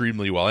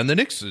extremely well, and the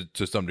Knicks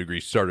to some degree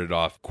started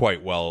off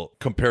quite well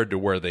compared to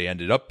where they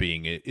ended up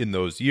being in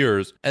those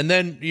years, and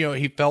then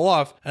he fell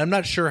off, and I'm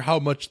not sure how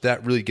much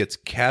that really gets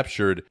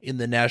captured in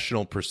the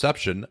national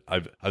perception. I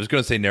was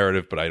going to say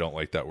narrative, but I don't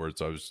like that word,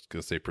 so I was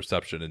going to say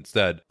perception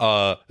instead.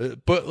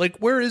 But like,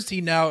 where is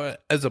he now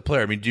as a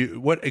player? I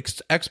mean, what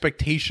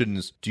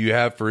expectations do you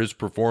have for his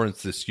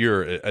performance this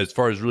year as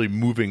far as really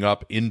moving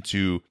up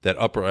into that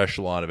upper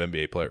echelon of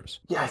NBA players?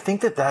 Yeah, I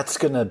think that's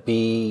going to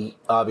be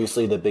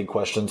obviously the big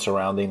question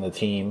surrounding the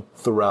team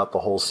throughout the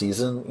whole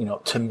season.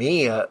 To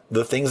me,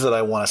 the things that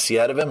I want to see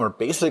out of him are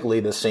basically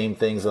the same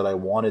things that I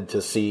wanted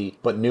to see,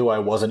 but knew I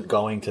wasn't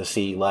going to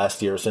see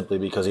last year simply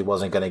because he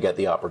wasn't going to get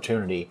the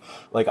opportunity.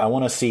 Like, I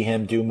want to see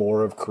him do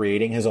more of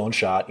creating his own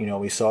shot.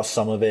 We saw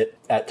some of it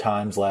at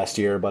times last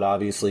year, but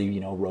obviously,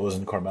 Rose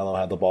and Carmelo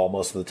had the ball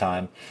most of the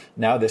time.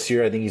 Now this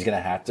year, I think he's going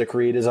to have to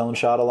create his own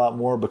shot a lot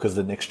more because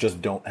the Knicks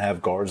just don't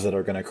have guards that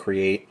are going to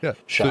create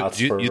shots.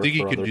 So you think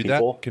he could do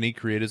people. That? Can he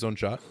create his own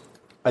shot?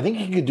 I think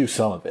he could do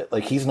some of it.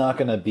 Like, he's not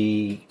going to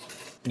be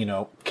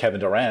Kevin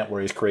Durant,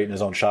 where he's creating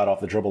his own shot off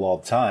the dribble all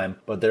the time.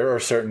 But there are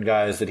certain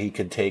guys that he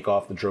could take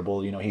off the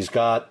dribble. He's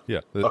got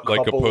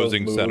like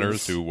opposing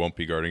centers who won't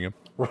be guarding him.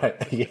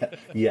 Right. Yeah.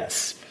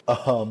 Yes.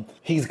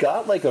 He's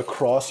got like a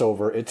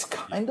crossover. It's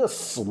kind of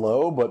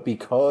slow, but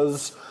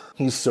because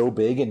he's so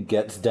big and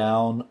gets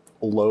down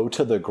low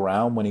to the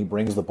ground when he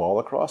brings the ball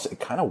across, it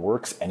kind of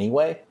works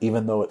anyway,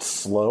 even though it's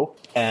slow.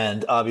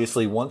 And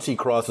obviously, once he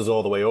crosses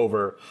all the way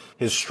over,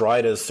 his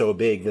stride is so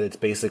big that it's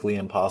basically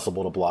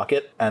impossible to block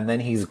it. And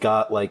then he's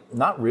got like,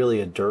 not really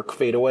a Dirk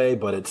fadeaway,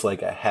 but it's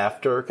like a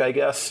half Dirk, I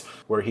guess,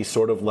 where he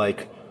sort of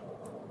like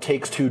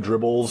takes 2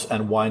 dribbles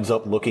and winds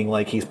up looking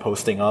like he's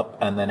posting up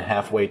and then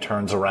halfway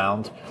turns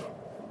around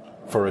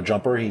for a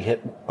jumper. He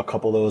hit a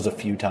couple of those a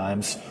few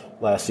times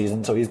last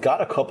season. So he's got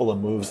a couple of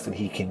moves that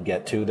he can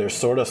get to. They're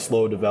sort of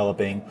slow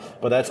developing,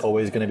 but that's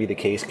always going to be the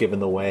case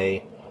given the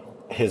way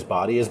his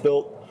body is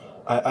built.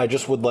 I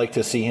just would like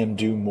to see him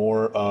do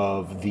more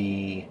of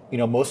the,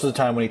 most of the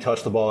time when he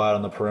touched the ball out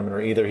on the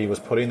perimeter, either he was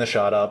putting the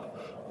shot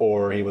up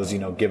or he was,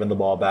 giving the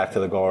ball back to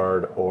the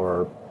guard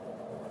or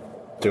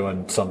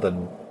doing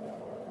something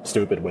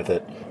stupid with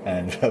it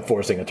and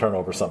forcing a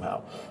turnover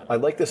somehow.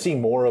 I'd like to see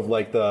more of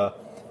like the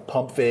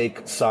pump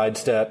fake,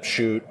 sidestep,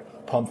 shoot,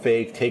 pump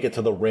fake, take it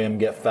to the rim,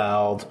 get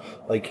fouled.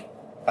 Like,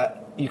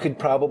 you could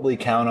probably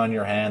count on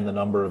your hand the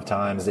number of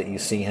times that you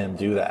see him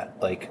do that.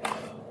 Like,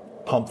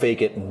 pump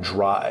fake it and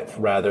drive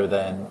rather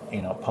than,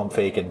 pump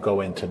fake and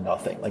go into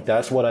nothing. Like,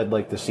 that's what I'd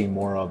like to see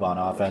more of on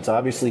offense.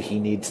 Obviously, he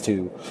needs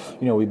to,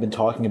 we've been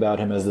talking about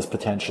him as this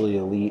potentially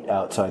elite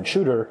outside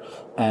shooter,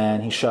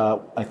 and he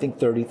shot, I think,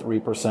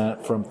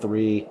 33% from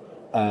 3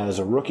 as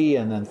a rookie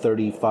and then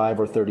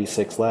 35 or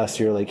 36 last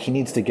year. Like, he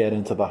needs to get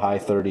into the high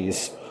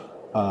 30s,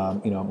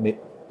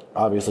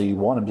 Obviously, you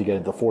want him to get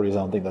into the 40s. I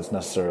don't think that's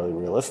necessarily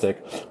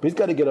realistic. But he's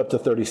got to get up to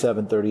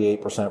 37,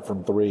 38%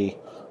 from three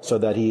so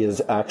that he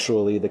is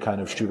actually the kind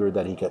of shooter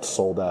that he gets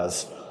sold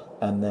as.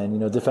 And then,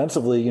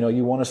 defensively,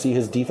 you want to see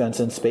his defense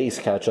in space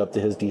catch up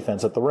to his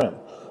defense at the rim.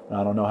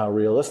 I don't know how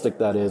realistic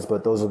that is,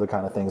 but those are the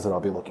kind of things that I'll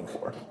be looking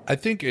for. I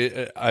think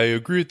I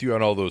agree with you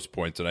on all those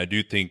points, and I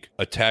do think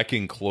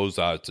attacking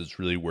closeouts is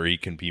really where he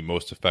can be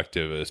most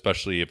effective,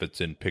 especially if it's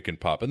in pick and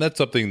pop. And that's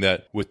something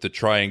that with the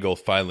triangle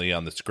finally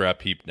on the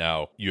scrap heap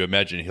now, you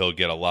imagine he'll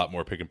get a lot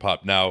more pick and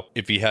pop. Now,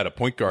 if he had a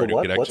point guard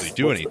who could actually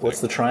do anything.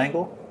 What's the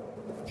triangle?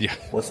 Yeah.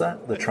 What's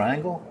that? The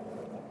triangle?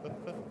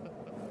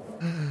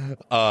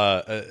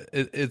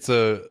 It's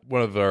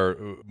one of our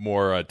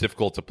more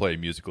difficult to play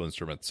musical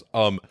instruments.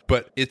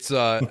 But it's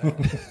I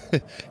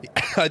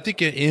think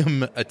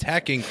him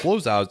attacking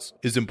closeouts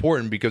is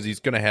important because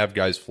he's going to have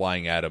guys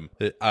flying at him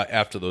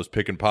after those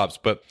pick and pops.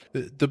 But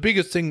the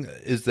biggest thing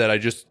is that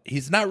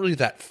he's not really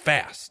that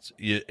fast,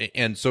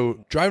 and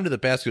so driving to the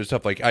basket is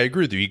tough. Like, I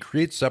agree with you. He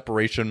creates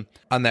separation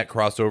on that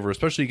crossover,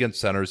 especially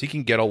against centers. He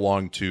can get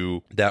along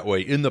to that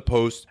way in the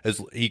post, as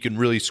he can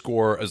really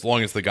score as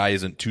long as the guy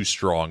isn't too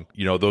strong.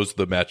 Those are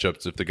the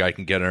matchups. If the guy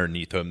can get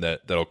underneath him,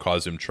 that'll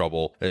cause him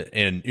trouble.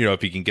 And,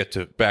 if he can get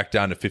to back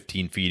down to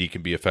 15 feet, he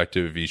can be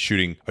effective. If he's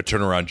shooting a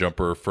turnaround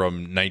jumper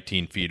from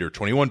 19 feet or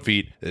 21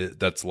 feet,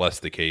 that's less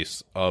the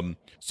case.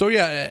 So,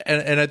 yeah,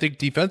 and I think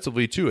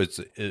defensively, too,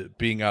 it's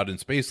being out in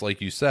space,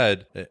 like you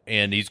said,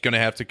 and he's going to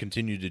have to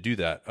continue to do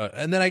that.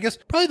 And then I guess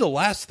probably the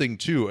last thing,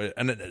 too,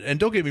 and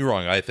don't get me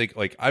wrong, I think,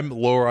 I'm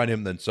lower on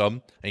him than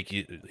some. I think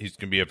he's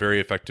going to be a very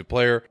effective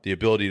player. The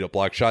ability to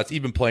block shots,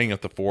 even playing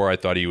at the 4, I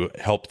thought he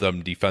helped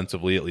them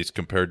defensively, at least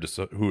compared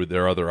to who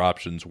their other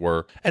options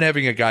were. And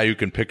having a guy who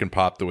can pick and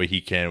pop the way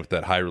he can with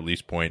that high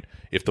release point,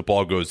 if the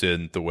ball goes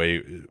in the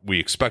way we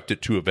expect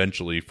it to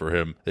eventually for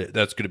him,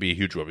 that's going to be a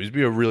huge weapon. He's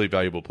going to be a really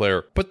valuable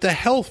player. But the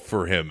health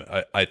for him,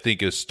 I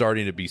think, is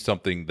starting to be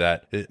something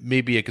that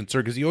may be a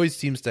concern because he always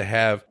seems to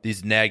have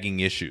these nagging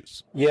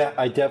issues. Yeah,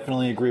 I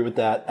definitely agree with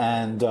that.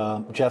 And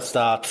Jeff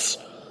Stotts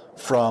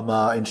from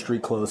In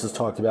Street Clothes has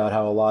talked about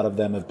how a lot of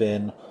them have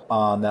been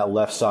on that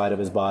left side of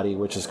his body,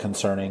 which is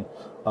concerning.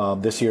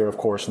 This year, of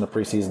course, in the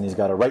preseason, he's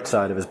got a right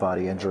side of his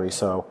body injury,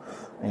 so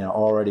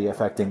already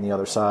affecting the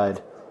other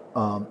side.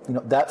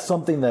 That's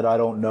something that I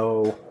don't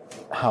know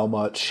how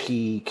much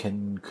he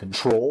can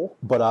control,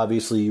 but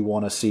obviously you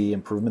want to see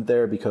improvement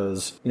there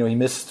because, he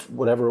missed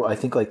I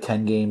think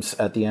 10 games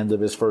at the end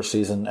of his first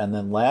season. And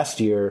then last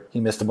year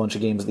he missed a bunch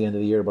of games at the end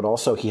of the year, but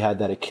also he had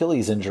that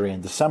Achilles injury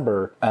in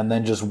December and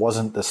then just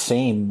wasn't the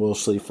same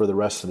mostly for the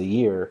rest of the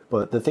year.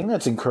 But the thing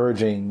that's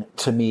encouraging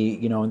to me,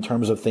 in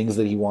terms of things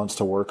that he wants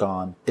to work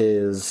on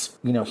is,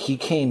 he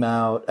came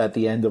out at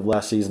the end of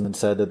last season and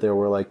said that there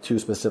were 2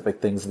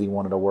 specific things that he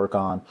wanted to work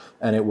on.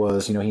 And it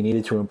was, he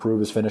needed to improve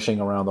his finishing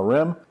around the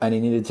rim, and he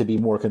needed to be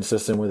more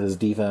consistent with his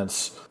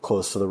defense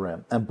close to the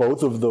rim. And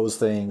both of those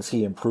things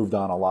he improved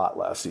on a lot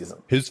last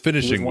season. His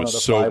finishing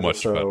was so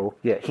much better.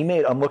 Yeah,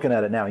 I'm looking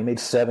at it now, he made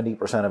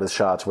 70% of his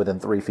shots within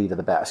 3 feet of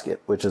the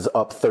basket, which is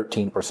up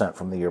 13%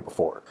 from the year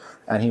before.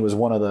 And he was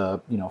one of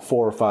the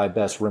 4 or 5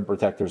 best rim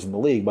protectors in the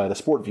league by the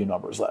SportView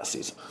numbers last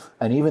season.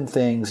 And even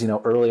things,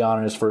 early on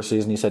in his first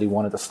season, he said he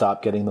wanted to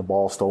stop getting the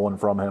ball stolen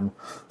from him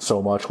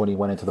so much when he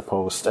went into the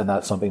post, and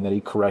that's something that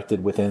he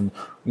corrected within,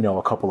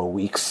 a couple of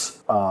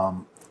weeks.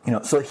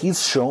 So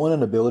he's shown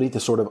an ability to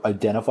sort of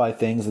identify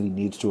things that he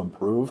needs to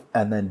improve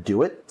and then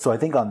do it. So I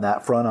think on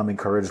that front, I'm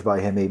encouraged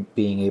by him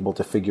being able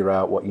to figure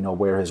out what,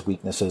 where his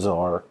weaknesses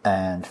are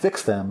and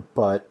fix them.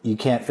 But you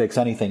can't fix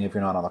anything if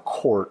you're not on the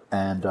court.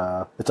 And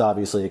it's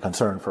obviously a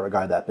concern for a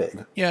guy that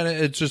big. Yeah, and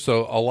it's just a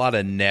lot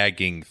of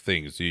nagging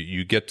things.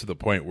 You get to the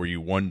point where you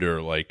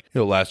wonder,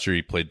 last year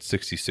he played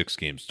 66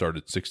 games,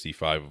 started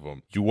 65 of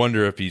them. You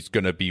wonder if he's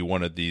going to be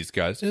one of these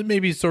guys. And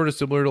maybe sort of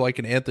similar to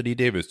an Anthony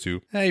Davis,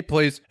 who he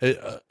plays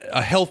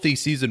a healthy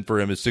season for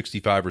him is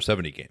 65 or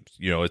 70 games.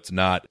 It's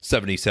not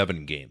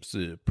 77 games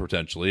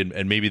potentially.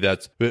 And maybe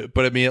that's, but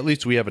I mean, at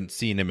least we haven't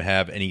seen him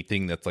have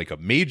anything that's a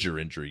major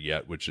injury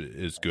yet, which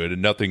is good.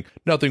 And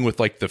nothing with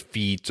the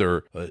feet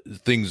or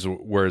things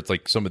where it's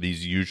some of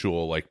these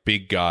usual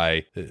big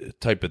guy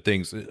type of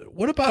things.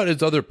 What about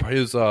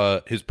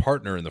his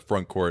partner in the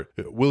front court,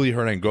 Willy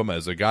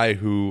Hernangomez, a guy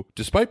who,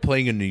 despite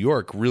playing in New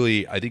York,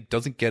 really, I think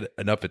doesn't get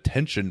enough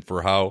attention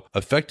for how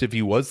effective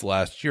he was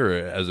last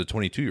year as a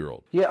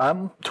 22-year-old. Yeah,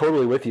 I'm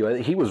totally with you.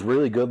 He was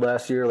really good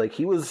last year.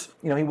 He was,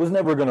 he was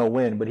never going to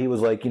win, but he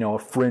was a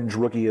fringe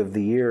rookie of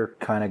the year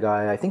kind of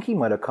guy. I think he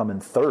might have come in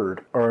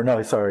third, or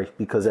no, sorry,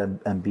 because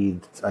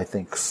Embiid, I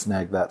think,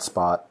 snagged that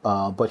spot.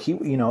 But he,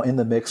 in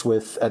the mix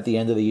with at the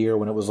end of the year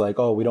when it was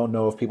we don't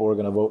know if people are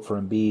going to vote for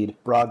Embiid.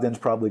 Brogdon's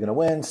probably going to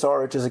win.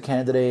 Saric is a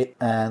candidate,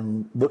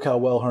 and look how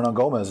well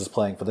Hernangomez is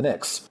playing for the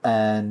Knicks.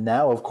 And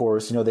now, of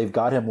course, they've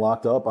got him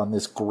locked up on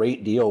this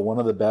great deal, one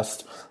of the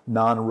best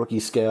non-rookie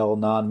scale,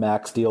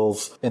 non-max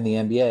deals in the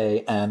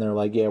NBA, and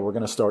they're yeah, we're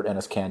going to start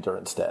Enes Kanter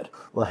instead.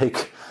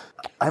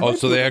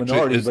 So they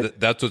actually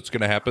that's what's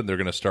going to happen. They're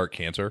going to start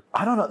Kanter.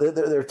 I don't know.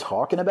 They're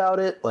talking about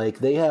it. Like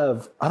they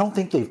have. I don't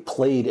think they've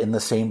played in the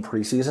same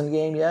preseason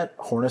game yet.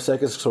 Hornacek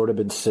has sort of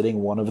been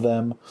sitting one of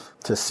them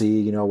to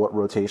see, what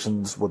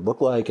rotations would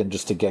look like, and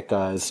just to get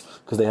guys,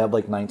 because they have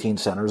like 19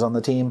 centers on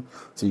the team,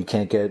 so you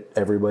can't get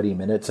everybody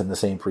minutes in the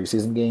same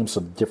preseason game. So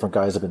different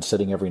guys have been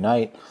sitting every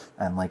night,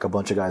 and like a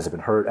bunch of guys have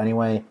been hurt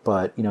anyway.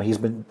 But he's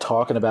been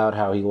talking about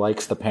how he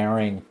likes the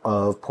pairing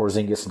of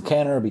Porzingis and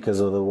Kanter because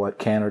of what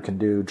Kanter can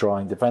do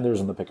drawing defenders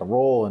in the pick and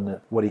roll and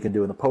what he can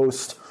do in the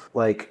post.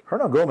 Like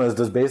Hernangomez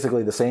does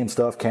basically the same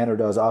stuff Kanter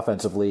does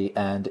offensively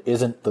and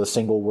isn't the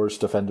single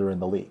worst defender in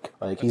the league.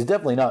 Like he's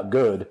definitely not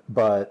good,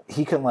 but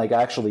he can like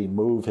actually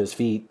move his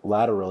feet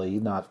laterally,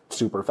 not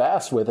super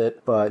fast with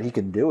it, but he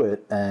can do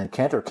it, and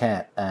Kanter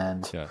can't.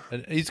 And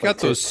he's got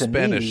those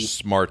Spanish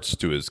smarts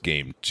to his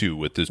game too,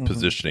 with his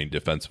positioning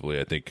defensively,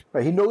 I think.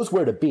 Right, he knows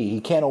where to be.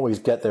 He can't always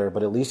get there,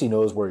 but at least he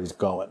knows where he's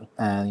going.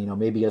 And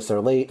maybe gets there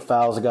late,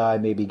 fouls a guy,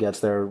 maybe gets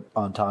there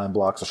on time,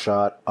 blocks a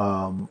shot.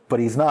 But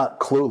he's not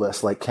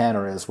clueless like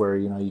Kanter is, where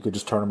you could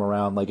just turn him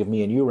around. Like if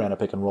me and you ran a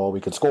pick and roll,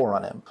 we could score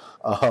on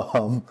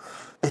him.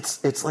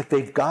 It's like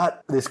they've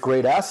got this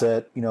great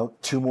asset,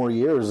 2 more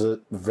years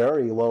at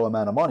very low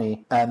amount of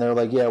money, and they're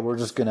like, yeah, we're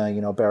just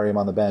gonna, bury him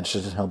on the bench,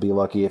 and he'll be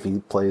lucky if he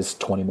plays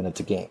 20 minutes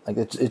a game. Like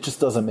it just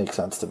doesn't make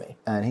sense to me.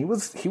 And he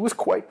was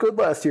quite good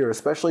last year,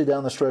 especially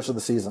down the stretch of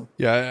the season.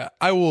 Yeah,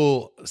 I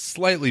will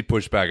slightly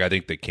push back. I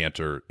think that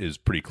Kanter is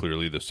pretty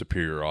clearly the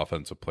superior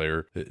offensive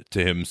player to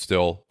him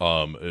still.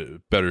 A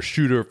better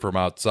shooter from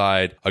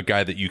outside, a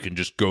guy that you can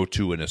just go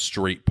to in a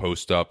straight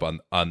post up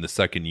on the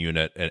second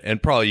unit,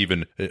 and probably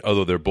even,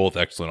 although they're both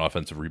excellent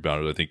offensive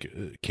rebounders, I think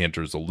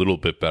Kanter is a little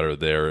bit better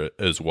there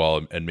as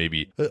well, and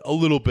maybe a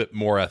little bit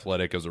more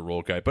athletic as a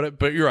role guy.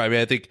 But you're right. I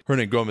mean, I think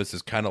Hernangomez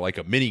is kind of like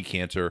a mini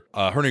Kanter.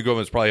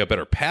 Hernangomez is probably a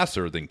better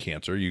passer than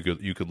Kanter.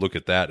 You could look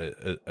at that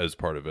as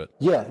part of it.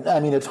 Yeah, I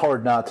mean, it's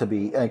hard not to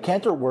be.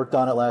 Kanter worked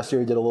on it last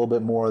year. He did a little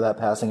bit more of that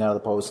passing out of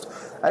the post.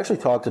 I actually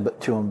talked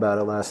to him about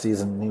it last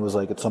season, and he was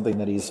like, it's something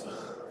that he's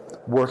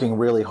working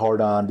really hard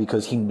on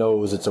because he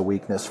knows it's a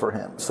weakness for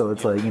him. So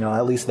it's like,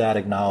 at least that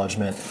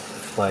acknowledgement,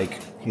 like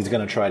he's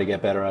going to try to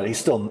get better at it. He's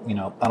still,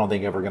 I don't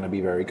think ever going to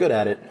be very good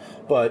at it.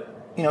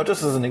 But,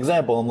 just as an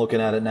example, I'm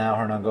looking at it now,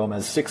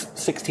 Hernangomez,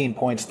 16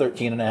 points,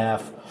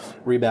 13.5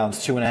 rebounds,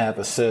 2.5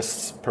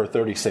 assists per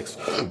 36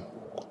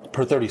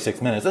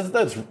 minutes.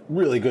 That's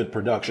really good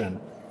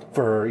production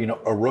for,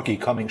 a rookie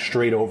coming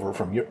straight over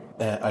from Europe.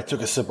 I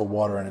took a sip of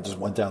water and it just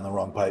went down the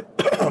wrong pipe.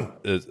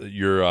 Is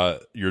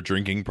your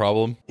drinking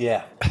problem?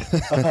 Yeah.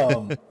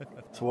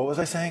 So what was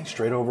I saying?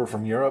 Straight over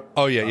from Europe?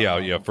 Oh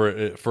yeah.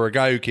 For a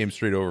guy who came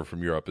straight over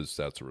from Europe, his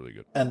stats are really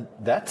good. And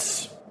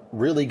that's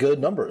really good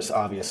numbers,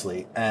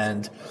 obviously.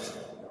 And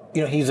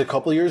he's a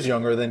couple years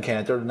younger than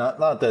Kanter. Not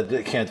that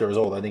Kanter is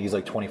old. I think he's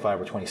like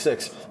 25 or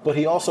 26. But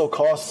he also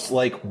costs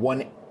like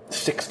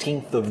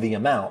 1/16 of the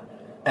amount.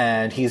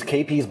 And he's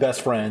KP's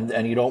best friend,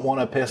 and you don't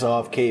want to piss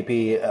off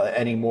KP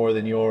any more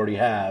than you already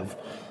have.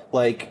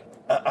 Like,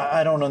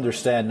 I don't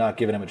understand not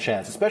giving him a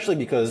chance, especially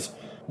because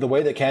the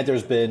way that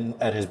Kanter's been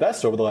at his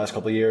best over the last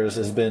couple of years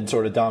has been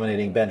sort of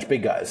dominating bench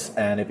big guys.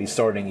 And if he's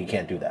starting, he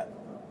can't do that.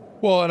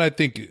 Well, and I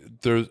think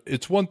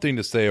it's one thing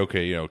to say,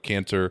 okay,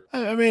 Kanter,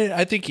 I mean,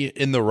 I think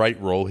in the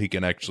right role, he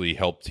can actually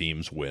help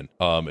teams win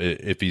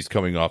if he's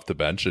coming off the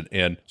bench.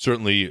 And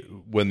certainly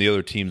when the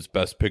other team's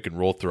best pick and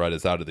roll threat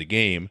is out of the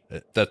game,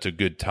 that's a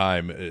good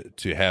time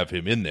to have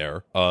him in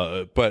there.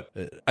 But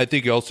I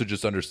think also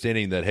just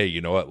understanding that, hey,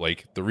 you know what,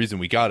 like the reason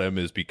we got him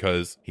is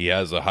because he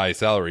has a high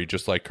salary,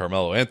 just like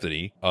Carmelo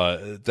Anthony.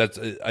 That's,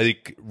 I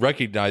think,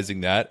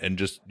 recognizing that and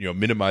just,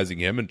 minimizing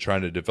him and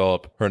trying to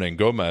develop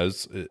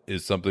Hernangomez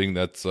is something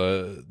that's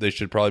they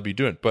should probably be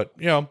doing. But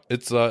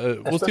it's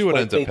we'll see what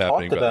ends up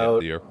happening by the end of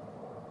the year.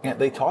 Yeah,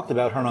 they talked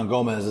about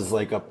Hernangomez as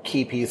like a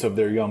key piece of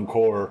their young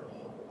core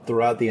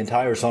throughout the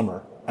entire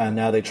summer, and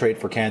now they trade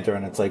for Kanter,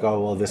 and it's like,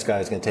 oh well, this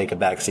guy's going to take a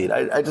backseat.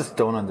 I just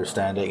don't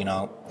understand it.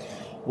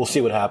 We'll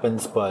see what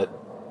happens,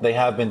 but they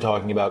have been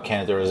talking about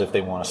Kanter as if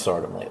they want to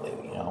start him lately.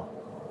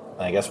 And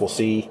I guess we'll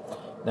see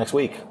next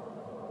week.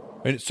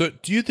 And so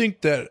do you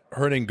think that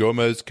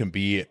Hernangomez can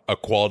be a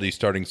quality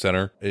starting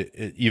center,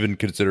 even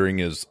considering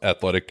his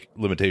athletic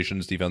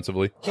limitations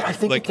defensively? Yeah, I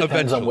think it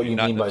depends on what you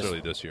mean by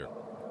this year.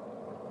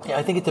 Yeah,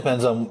 I think it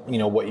depends on,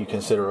 what you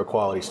consider a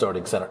quality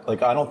starting center.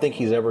 Like, I don't think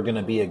he's ever going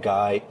to be a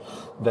guy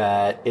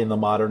that in the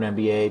modern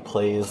NBA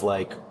plays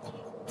like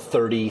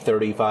 30,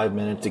 35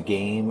 minutes a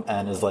game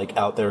and is like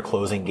out there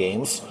closing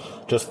games.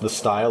 Just the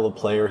style of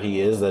player he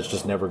is, that's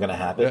just never going to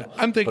happen. Yeah,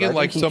 I'm thinking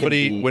like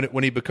somebody,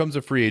 when he becomes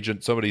a free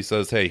agent, somebody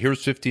says, hey,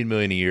 here's $15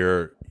 million a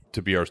year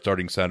to be our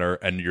starting center,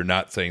 and you're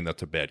not saying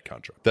that's a bad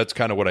contract. That's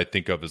kind of what I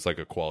think of as like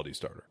a quality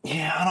starter.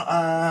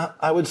 Yeah,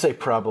 I would say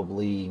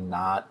probably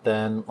not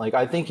then. Like,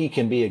 I think he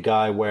can be a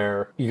guy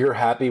where you're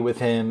happy with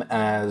him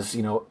as,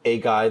 a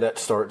guy that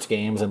starts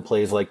games and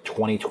plays like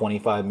 20,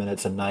 25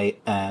 minutes a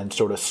night and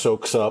sort of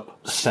soaks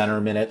up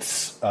center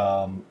minutes,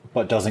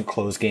 but doesn't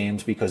close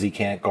games because he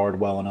can't guard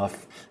well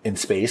enough in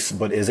space,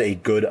 but is a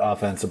good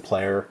offensive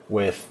player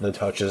with the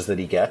touches that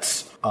he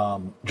gets.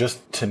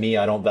 Just to me,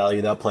 I don't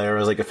value that player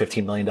as like a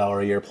 $15 million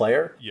a year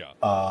player. Yeah.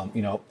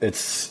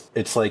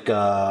 It's like,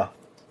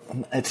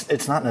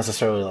 it's not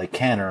necessarily like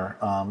Canner.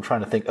 I'm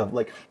trying to think of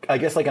I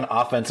guess like an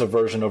offensive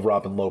version of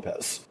Robin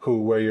Lopez,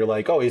 where you're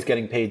like, oh, he's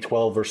getting paid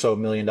 $12 or so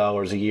million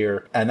a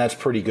year, and that's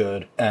pretty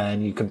good.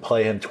 And you can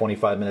play him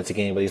 25 minutes a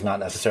game, but he's not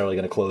necessarily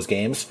going to close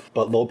games.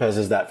 But Lopez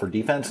is that for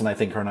defense, and I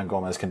think Hernan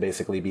Gomez can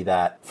basically be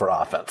that for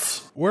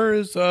offense.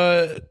 Whereas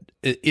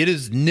it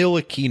is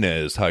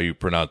Ntilikina is how you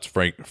pronounce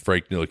Frank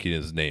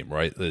Ntilikina's name,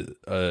 right?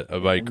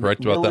 Am I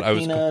correct about that?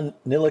 Ntilikina.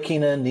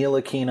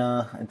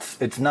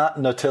 It's not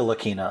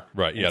Ntilikina.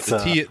 Right. Yeah.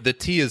 The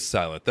T is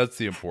silent. That's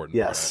the important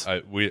yes.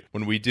 part.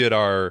 When we did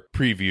our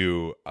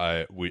preview,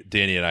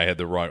 Danny and I had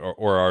the wrong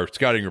or our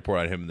scouting report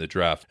on him in the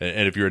draft.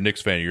 And if you're a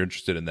Knicks fan, you're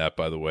interested in that.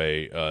 By the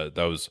way, that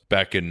was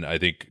back in I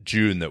think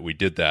June that we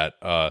did that.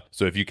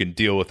 So if you can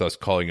deal with us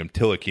calling him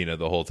Ntilikina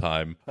the whole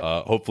time,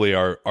 hopefully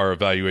our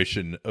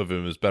evaluation of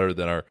him is better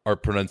than our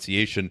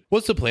pronunciation.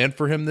 What's the plan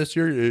for him this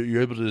year? Are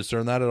you able to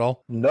discern that at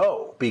all?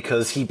 No,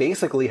 because he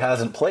basically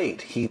hasn't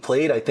played. He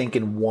played, I think,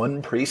 in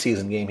one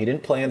preseason game. He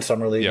didn't play in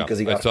summer league because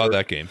he got hurt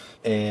that game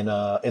in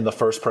the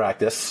first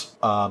practice.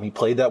 He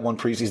played that one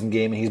preseason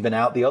game, and he's been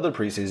out the other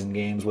preseason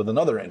games with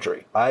another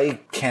injury. I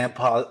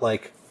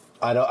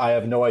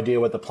have no idea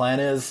what the plan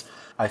is.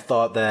 I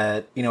thought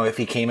that, if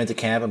he came into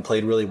camp and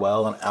played really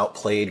well and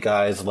outplayed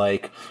guys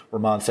like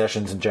Ramon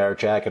Sessions and Jarrett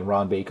Jack and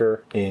Ron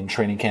Baker in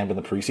training camp in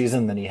the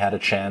preseason, then he had a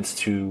chance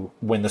to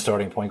win the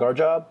starting point guard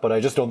job. But I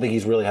just don't think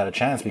he's really had a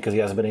chance because he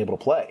hasn't been able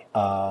to play.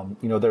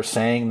 They're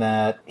saying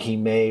that he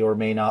may or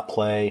may not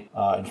play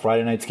in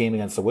Friday night's game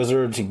against the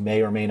Wizards. He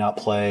may or may not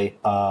play.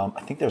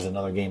 I think there's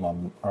another game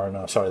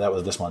that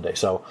was this Monday.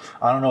 So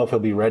I don't know if he'll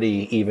be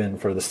ready even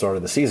for the start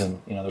of the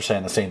season. They're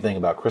saying the same thing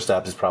about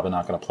Kristaps. He's probably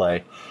not going to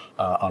play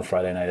on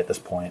Friday night at this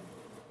point.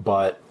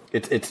 But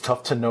it's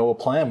tough to know a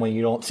plan when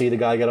you don't see the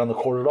guy get on the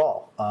court at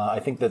all. I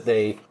think that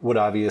they would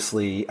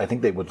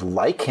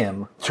like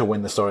him to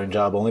win the starting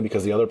job only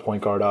because the other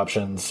point guard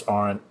options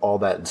aren't all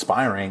that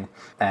inspiring.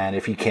 And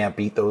if he can't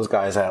beat those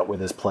guys out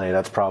with his play,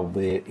 that's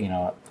probably,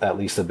 at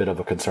least a bit of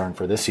a concern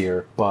for this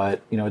year.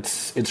 But,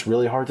 it's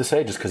really hard to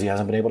say just because he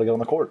hasn't been able to get on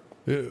the court.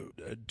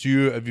 Have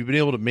you been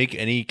able to make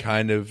any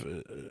kind of,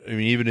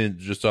 even in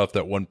just off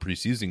that one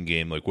preseason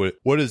game, like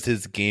what is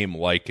his game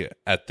like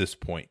at this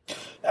point?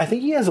 I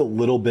think he has a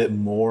little bit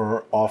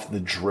more off the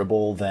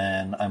dribble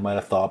than I might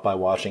have thought by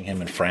watching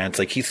him in France.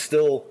 Like, he's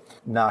still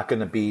not going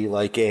to be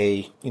like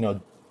a,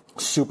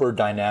 super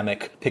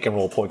dynamic pick and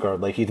roll point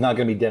guard. Like, he's not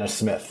going to be Dennis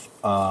Smith,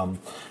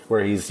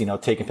 where he's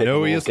taking pick and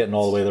rolls, getting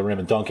all the way to the rim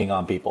and dunking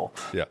on people.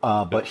 Yeah.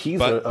 But he's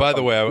by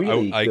the way,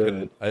 really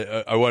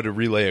I wanted to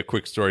relay a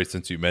quick story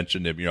since you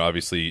mentioned him.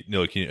 Obviously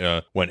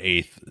Ntilikina went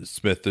 8th,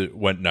 Smith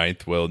went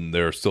 9th. Well, and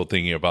they're still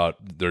thinking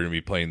about they're going to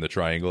be playing the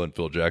triangle, and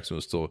Phil Jackson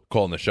was still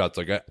calling the shots.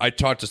 Like I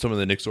talked to some of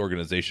the Knicks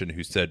organization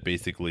who said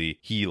basically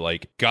he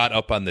got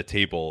up on the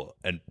table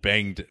and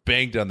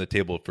banged on the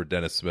table for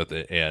Dennis Smith,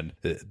 and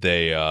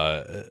they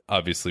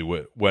obviously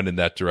went in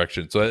that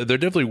direction. So there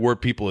definitely were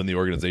people in the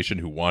organization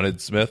who wanted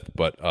Smith,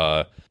 but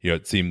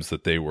it seems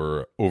that they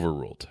were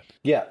overruled.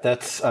 Yeah,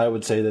 I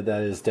would say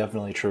that is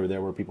definitely true.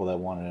 There were people that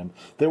wanted him.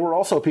 There were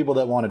also people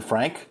that wanted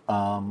Frank.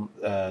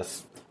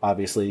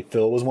 Obviously,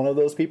 Phil was one of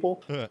those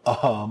people.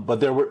 But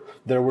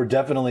there were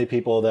definitely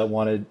people that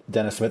wanted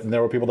Dennis Smith, and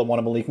there were people that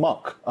wanted Malik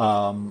Monk.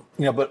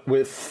 But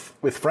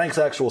with Frank's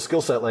actual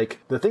skill set, like,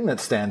 the thing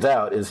that stands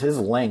out is his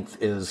length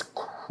is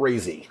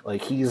crazy.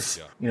 Like, he's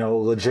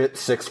legit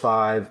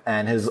 6'5",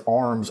 and his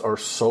arms are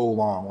so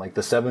long. Like,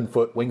 the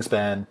 7-foot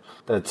wingspan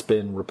that's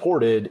been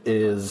reported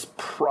is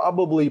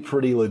probably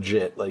pretty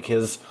legit. Like,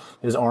 his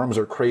arms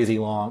are crazy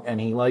long,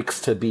 and he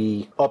likes to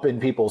be up in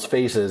people's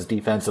faces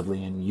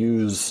defensively and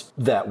use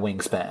that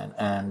wingspan.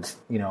 And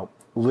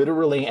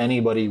literally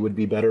anybody would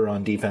be better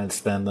on defense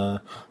than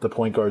the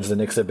point guards the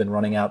Knicks have been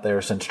running out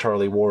there since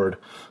Charlie Ward.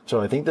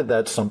 So I think that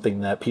that's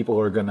something that people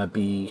are going to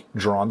be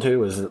drawn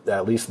to, is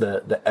at least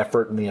the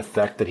effort and the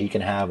effect that he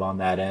can have on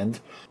that end.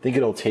 I think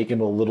it'll take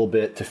him a little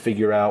bit to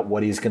figure out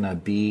what he's going to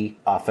be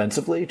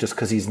offensively, just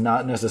because he's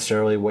not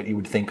necessarily what you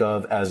would think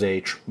of as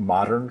a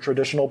modern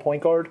traditional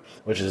point guard,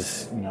 which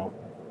is, a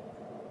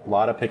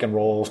lot of pick and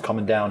rolls,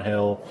 coming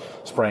downhill,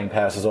 spraying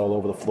passes all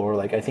over the floor.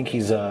 Like, I think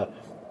he's a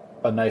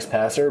nice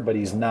passer, but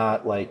he's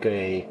not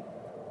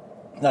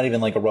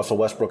even like a Russell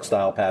Westbrook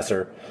style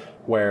passer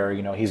where,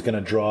 he's going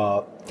to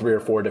draw 3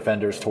 or 4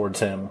 defenders towards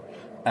him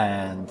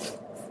and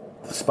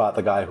spot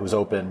the guy who's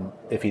open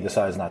if he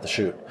decides not to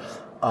shoot.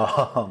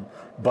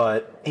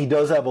 But he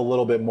does have a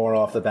little bit more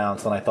off the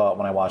bounce than I thought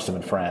when I watched him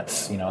in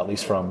France, at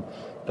least from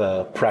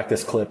the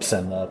practice clips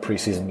and the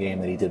preseason game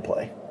that he did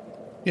play.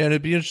 Yeah, and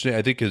it'd be interesting.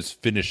 I think his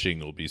finishing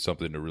will be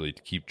something to really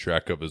keep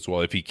track of as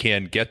well. If he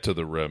can get to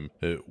the rim,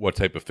 what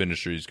type of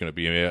finisher he's going to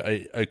be. I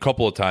mean, a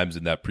couple of times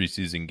in that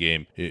preseason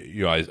game,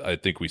 I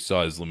think we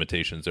saw his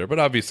limitations there. But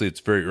obviously,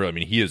 it's very early. I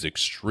mean, he is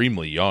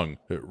extremely young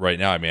right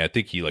now. I mean, I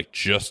think he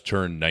just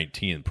turned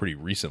 19 pretty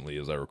recently,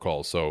 as I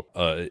recall. So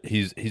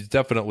he's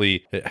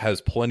definitely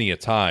has plenty of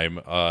time.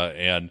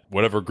 And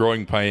whatever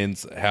growing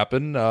pains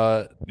happen,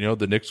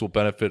 the Knicks will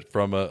benefit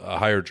from a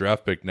higher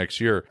draft pick next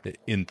year,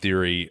 in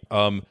theory.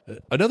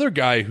 Another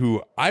guy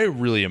who I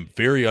really am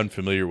very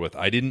unfamiliar with,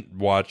 I didn't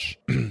watch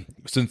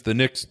since the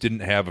Knicks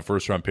didn't have a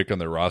first round pick on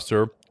their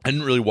roster. I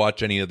didn't really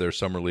watch any of their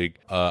summer league.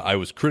 I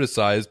was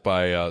criticized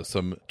by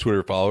some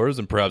Twitter followers,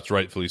 and perhaps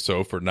rightfully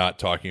so, for not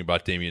talking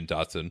about Damian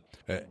Dotson.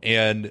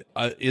 And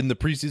in the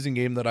preseason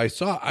game that I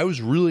saw, I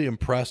was really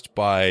impressed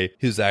by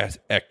his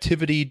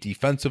activity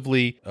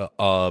defensively.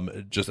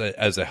 Just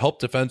as a help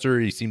defender,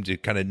 he seemed to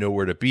kind of know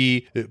where to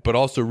be, but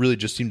also really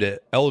just seemed to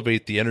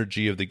elevate the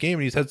energy of the game.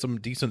 And he's had some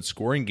decent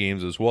scoring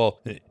games as well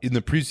in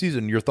the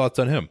preseason. Your thoughts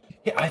on him?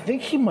 Yeah, I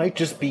think he might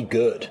just be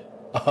good.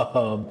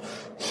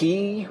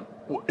 He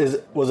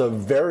was a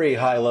very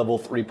high-level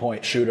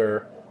three-point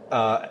shooter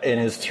in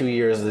his 2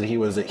 years that he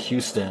was at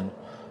Houston.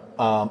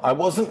 I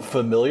wasn't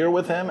familiar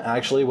with him,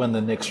 actually, when the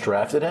Knicks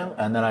drafted him,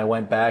 and then I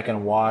went back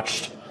and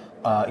watched,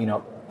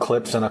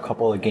 clips in a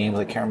couple of games.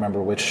 I can't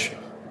remember which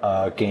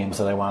games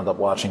that I wound up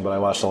watching, but I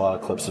watched a lot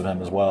of clips of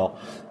him as well.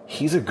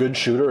 He's a good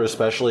shooter,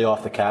 especially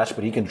off the catch,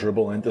 but he can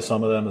dribble into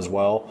some of them as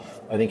well.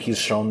 I think he's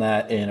shown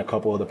that in a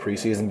couple of the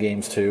preseason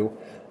games, too.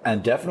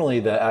 And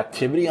definitely the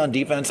activity on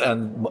defense,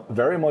 and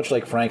very much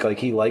like Frank,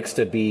 he likes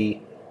to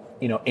be,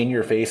 in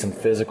your face and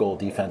physical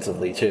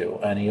defensively too.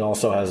 And he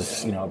also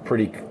has,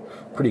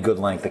 pretty good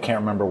length. I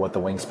can't remember what the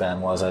wingspan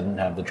was. I didn't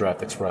have the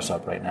Draft Express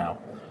up right now.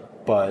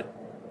 But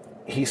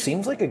he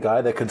seems like a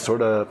guy that could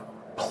sort of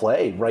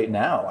play right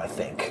now, I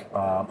think.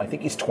 I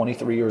think he's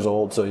 23 years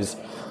old, so he's,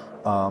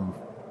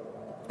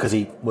 because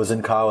he was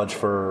in college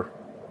for,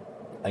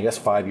 I guess,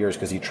 5 years,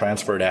 because he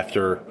transferred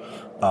after,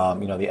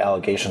 the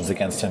allegations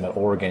against him at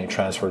Oregon. He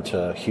transferred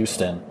to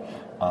Houston,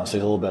 so he's a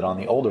little bit on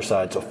the older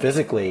side. So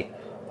physically,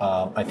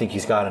 I think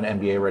he's got an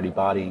NBA-ready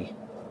body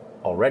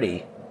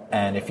already.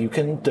 And if you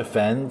can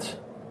defend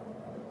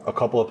a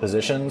couple of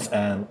positions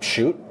and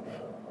shoot,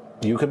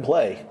 you can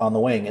play on the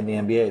wing in the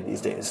NBA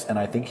these days. And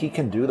I think he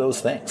can do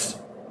those things.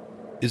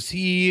 Is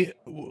he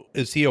a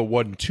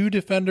 1-2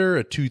 defender,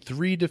 a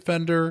 2-3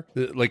 defender?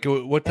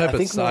 What type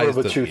of size? I think more of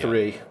a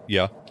 2-3.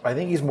 Yeah. I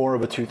think he's more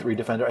of a 2-3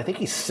 defender. I think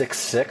he's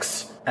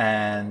 6'6",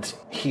 and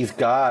he's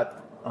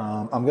got.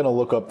 I'm going to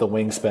look up the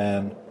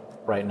wingspan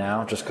right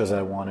now, just because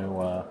I want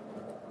to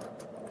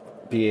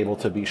be able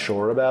to be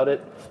sure about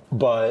it.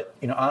 But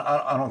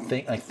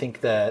I think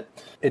that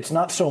it's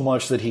not so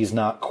much that he's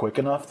not quick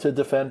enough to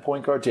defend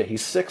point guards. Yeah,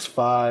 he's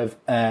 6'5",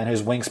 and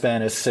his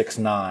wingspan is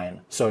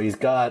 6'9". So he's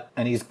got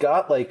he's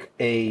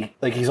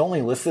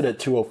only listed at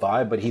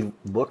 205, but he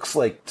looks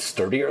like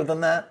sturdier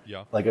than that.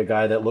 Yeah, like a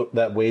guy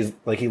that weighs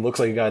he looks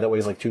like a guy that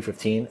weighs like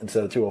 215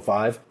 instead of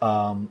 205.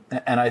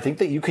 And I think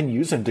that you can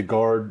use him to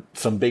guard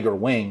some bigger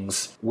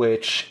wings,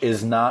 which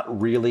is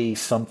not really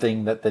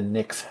something that the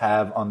Knicks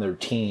have on their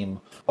team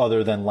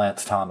other than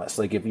Lance Thomas.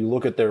 Like, if you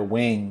look at their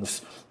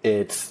wings,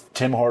 it's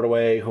Tim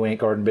Hardaway, who ain't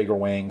guarding bigger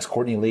wings,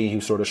 Courtney Lee,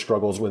 who sort of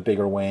struggles with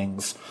bigger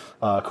wings,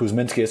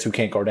 Kuzminskis, who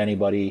can't guard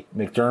anybody,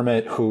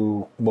 McDermott,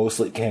 who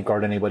mostly can't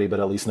guard anybody but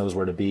at least knows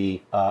where to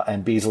be,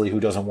 and Beasley, who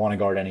doesn't want to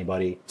guard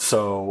anybody.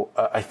 So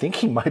I think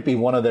he might be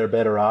one of their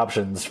better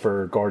options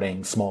for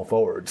guarding small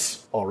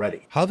forwards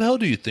already. How the hell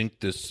do you think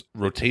this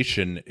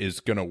rotation is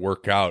going to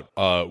work out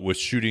with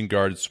shooting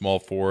guard, small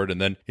forward, and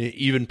then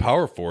even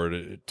power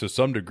forward? To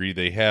some degree,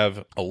 they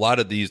have a lot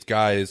of these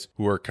guys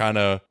who are kind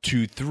of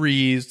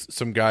 2-3s,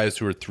 some guys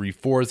who are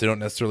 3-4s. They don't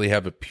necessarily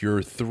have a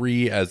pure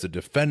 3 as a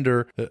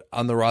defender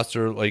on the roster.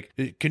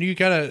 Can you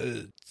kind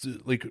of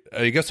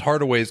I guess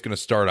Hardaway is going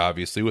to start,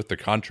 obviously, with the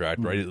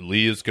contract, right?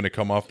 Lee is going to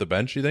come off the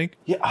bench, you think?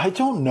 Yeah, I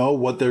don't know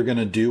what they're going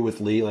to do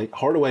with Lee.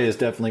 Hardaway is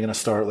definitely going to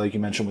start, like you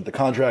mentioned, with the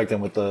contract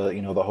and with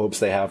the the hopes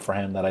they have for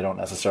him that I don't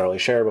necessarily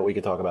share, but we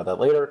could talk about that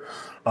later.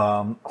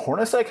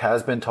 Hornacek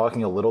has been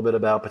talking a little bit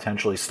about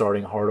potentially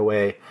starting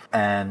Hardaway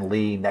and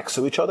Lee next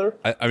to each other.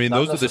 I mean,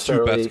 those are the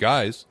two best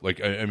guys.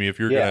 If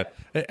you're going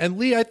to... And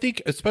Lee, I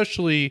think,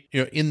 especially,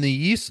 in the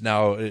East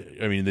now,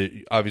 I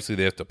mean, obviously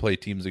they have to play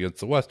teams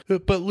against the West,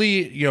 but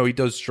Lee... he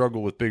does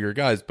struggle with bigger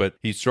guys, but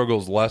he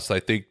struggles less, I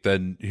think,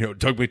 than,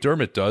 Doug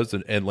McDermott does.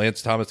 And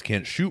Lance Thomas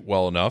can't shoot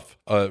well enough,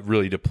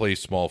 really, to play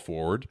small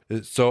forward.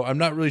 So I'm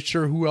not really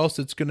sure who else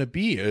it's going to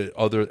be and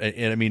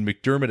I mean,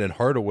 McDermott and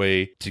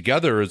Hardaway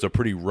together is a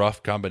pretty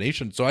rough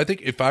combination. So I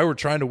think if I were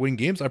trying to win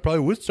games, I probably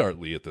would start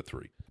Lee at the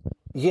 3.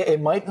 Yeah,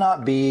 it might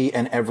not be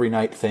an every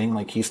night thing.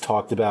 Like, he's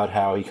talked about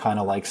how he kind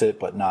of likes it,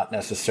 but not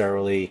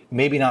necessarily,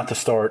 maybe not to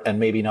start and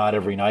maybe not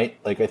every night.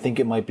 I think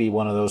it might be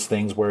one of those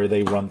things where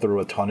they run through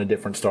a ton of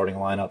different starting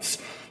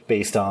lineups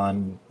based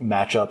on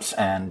matchups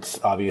and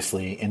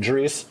obviously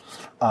injuries.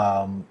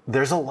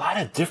 There's a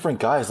lot of different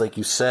guys, like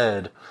you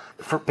said,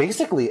 for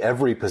basically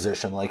every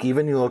position. Like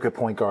even you look at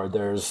point guard,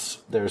 there's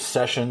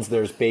Sessions,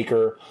 there's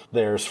Baker,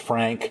 there's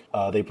Frank.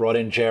 They brought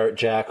in Jarrett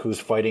Jack, who's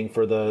fighting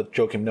for the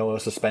Joakim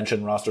Noah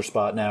suspension roster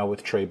spot now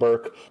with Trey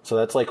Burke. So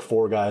that's like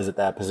 4 guys at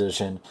that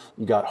position.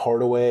 You got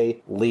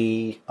Hardaway,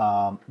 Lee,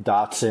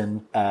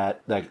 Dotson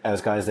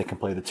as guys that can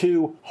play the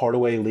 2.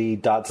 Hardaway, Lee,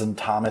 Dotson,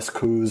 Thomas,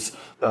 Kuz,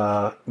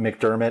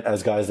 McDermott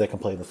as guys that can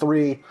play the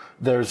 3.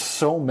 There's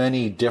so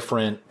many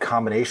different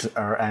combinations,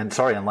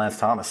 and Lance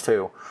Thomas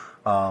too.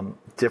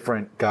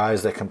 Different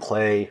guys that can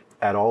play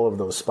at all of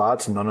those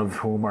spots, none of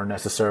whom are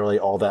necessarily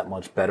all that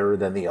much better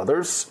than the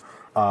others.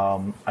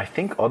 I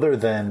think other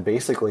than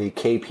basically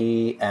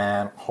KP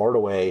and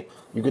Hardaway,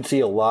 you could see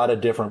a lot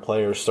of different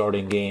players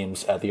starting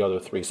games at the other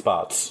 3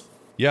 spots.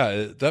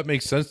 Yeah, that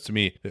makes sense to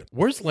me.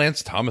 Where's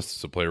Lance Thomas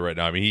as a player right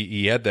now? I mean,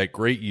 he had that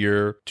great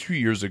year 2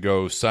 years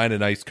ago, signed a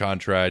nice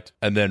contract,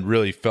 and then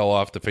really fell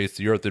off the face of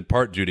the earth in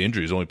part due to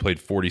injuries. Only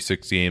played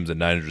 46 games and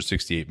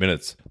 968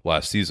 minutes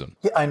last season.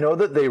 Yeah, I know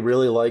that they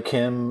really like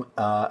him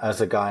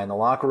as a guy in the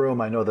locker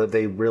room. I know that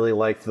they really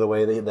liked the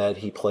way that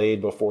he played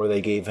before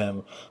they gave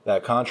him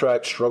that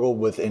contract. Struggled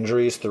with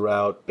injuries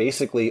throughout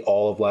basically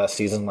all of last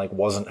season, like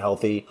wasn't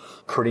healthy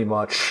pretty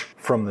much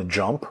from the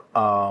jump.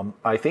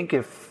 I think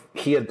if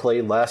he had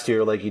played last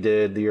year like he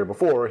did the year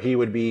before, he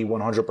would be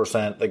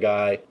 100% the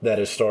guy that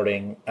is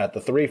starting at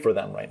the 3 for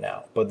them right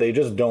now. But they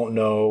just don't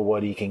know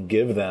what he can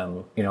give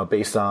them,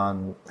 based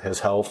on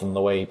his health and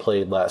the way he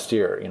played last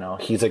year.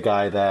 He's a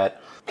guy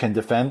that can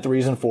defend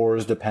 3s and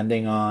 4s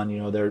depending on,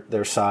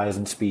 their size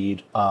and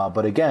speed.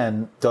 But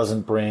again,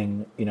 doesn't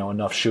bring,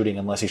 enough shooting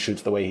unless he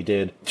shoots the way he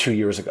did 2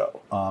 years ago.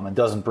 And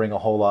doesn't bring a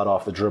whole lot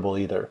off the dribble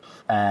either.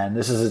 And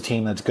this is a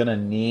team that's going to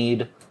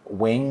need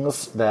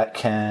wings that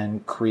can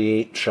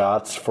create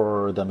shots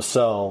for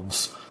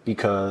themselves,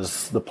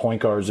 because the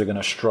point guards are going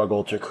to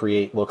struggle to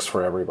create looks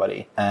for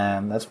everybody.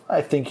 And that's why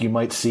I think you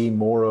might see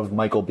more of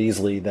Michael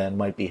Beasley than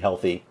might be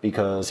healthy,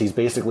 because he's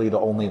basically the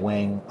only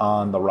wing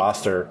on the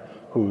roster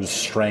whose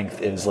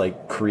strength is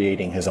like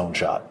creating his own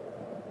shot.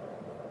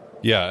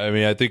 Yeah, I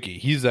mean, I think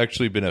he's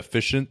actually been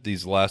efficient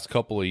these last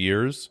couple of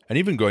years, and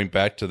even going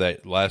back to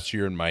that last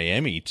year in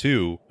Miami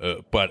too,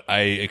 but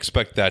I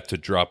expect that to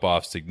drop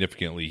off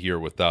significantly here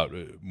without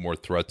more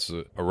threats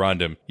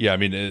around him. Yeah, I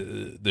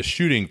mean, the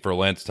shooting for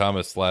Lance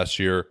Thomas last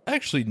year,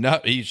 actually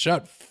he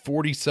shot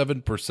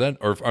 47%,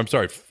 or I'm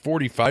sorry,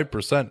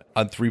 45%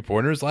 on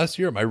 3-pointers last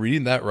year. Am I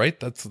reading that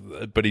right?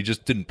 But he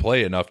just didn't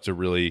play enough to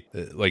really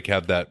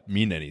have that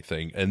mean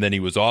anything. And then he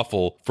was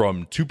awful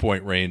from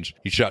 2-point range.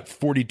 He shot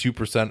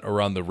 42%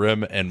 around the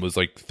rim and was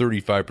like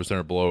 35%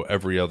 or below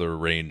every other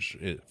range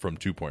from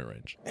 2-point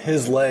range.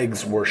 His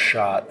legs were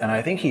shot, and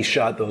I think he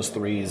shot those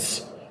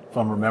 3s, if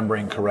I'm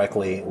remembering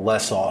correctly,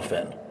 less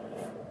often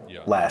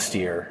last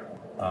year.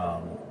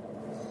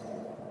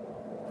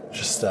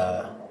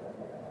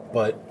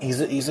 But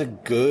he's a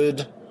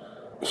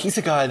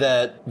guy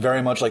that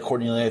very much like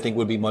Courtney Lee, I think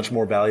would be much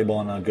more valuable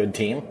on a good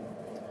team,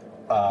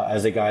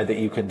 as a guy that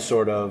you can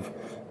sort of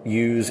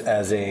use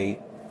as a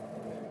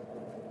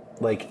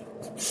 70%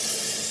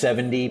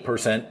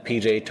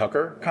 PJ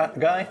Tucker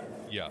guy.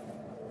 Yeah.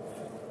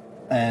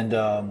 And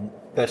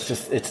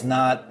it's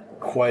not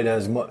quite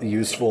as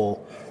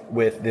useful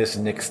with this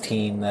Knicks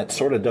team that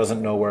sort of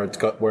doesn't know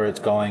where it's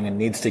going and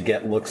needs to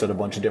get looks at a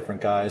bunch of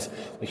different guys.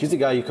 He's a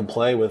guy you can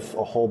play with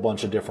a whole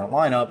bunch of different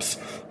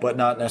lineups, but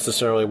not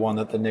necessarily one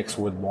that the Knicks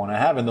would want to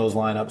have in those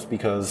lineups,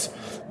 because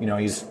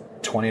he's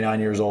 29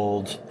 years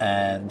old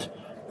and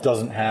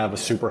doesn't have a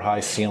super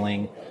high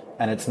ceiling,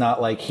 and it's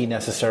not like he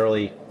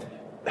necessarily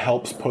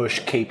helps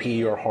push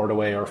KP or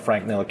Hardaway or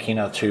Frank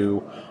Ntilikina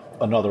to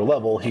another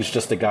level. He's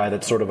just a guy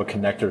that's sort of a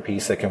connector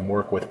piece that can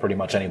work with pretty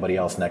much anybody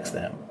else next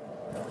to him.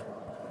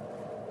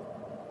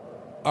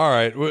 All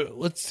right, well,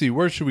 let's see.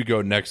 Where should we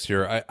go next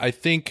here? I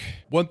think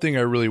one thing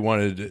I really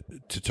wanted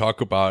to talk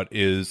about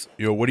is,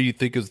 what do you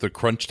think is the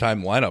crunch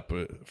time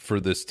lineup for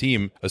this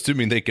team,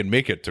 assuming they can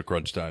make it to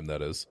crunch time,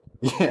 that is?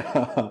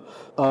 Yeah,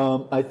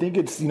 I think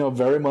it's,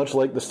 very much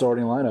like the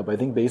starting lineup. I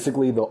think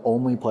basically the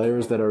only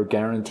players that are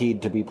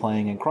guaranteed to be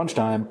playing in crunch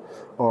time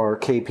are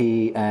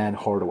KP and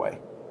Hardaway.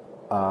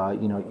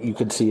 You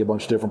could see a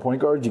bunch of different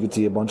point guards. You could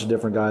see a bunch of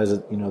different guys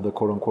at, the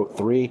quote-unquote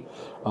 3.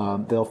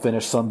 They'll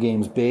finish some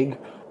games big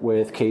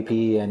with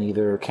KP and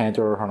either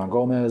Cantor or Hernan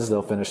Gomez.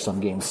 They'll finish some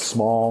games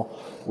small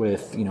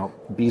with,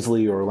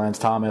 Beasley or Lance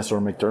Thomas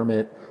or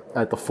McDermott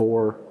at the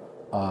 4.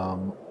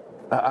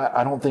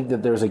 I don't think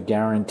that there's a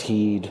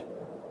guaranteed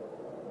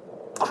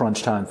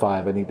crunch time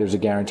 5. I think there's a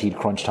guaranteed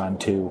crunch time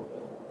 2.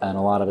 And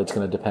a lot of it's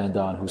going to depend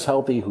on who's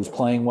healthy, who's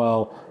playing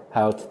well,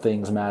 how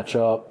things match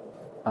up.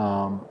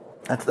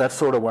 That's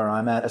sort of where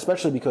I'm at,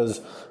 especially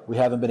because we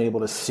haven't been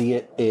able to see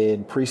it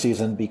in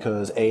preseason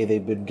because, A,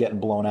 they've been getting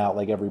blown out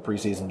like every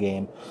preseason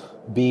game.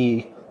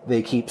 B,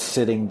 they keep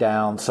sitting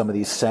down some of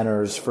these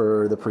centers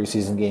for the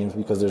preseason games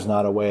because there's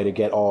not a way to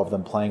get all of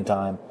them playing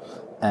time.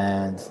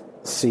 And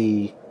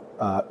C,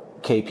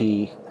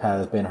 KP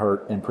has been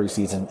hurt in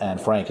preseason and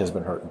Frank has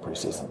been hurt in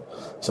preseason.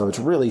 So it's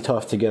really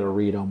tough to get a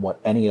read on what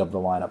any of the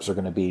lineups are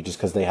going to be just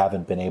because they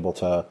haven't been able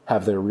to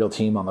have their real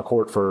team on the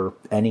court for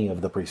any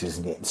of the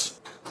preseason games.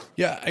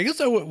 Yeah, I guess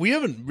we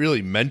haven't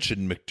really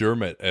mentioned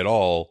McDermott at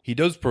all. He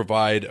does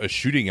provide a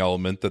shooting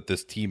element that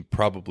this team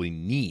probably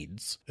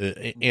needs.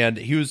 And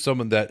he was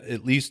someone that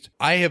at least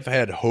I have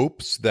had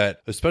hopes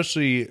that,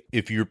 especially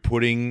if you're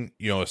putting,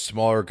 a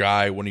smaller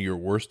guy, one of your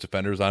worst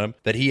defenders on him,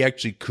 that he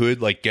actually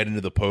could like get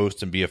into the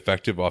post and be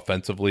effective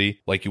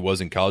offensively like he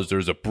was in college. There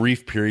was a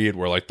brief period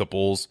where like the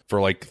Bulls for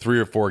like 3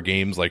 or 4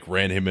 games like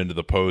ran him into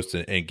the post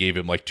and gave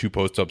him like 2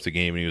 post-ups a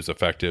game and he was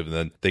effective. And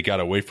then they got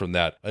away from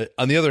that.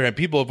 On the other hand,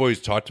 people have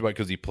always talked about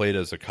because he played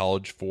as a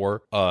college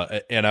 4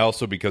 and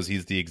also because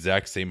he's the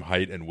exact same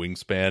height and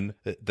wingspan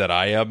that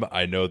I am.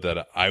 I know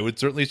that I would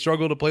certainly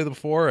struggle to play the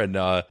 4, and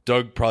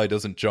Doug probably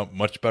doesn't jump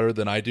much better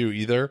than I do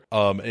either.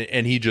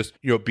 And he just,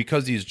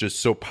 because he's just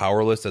so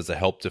powerless as a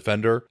help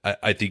defender,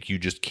 I think you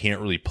just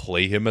can't really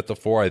play him at the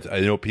 4. I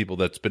know people,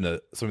 that's been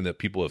something that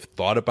people have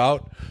thought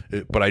about,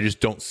 but I just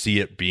don't see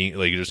it being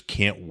like, it just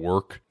can't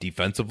work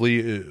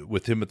defensively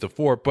with him at the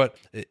 4. But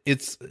I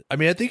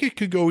think it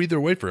could go either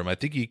way for him. I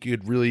think he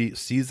could really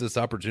seize this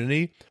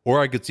opportunity, or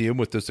I could see him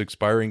with this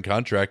expiring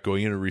contract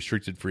going into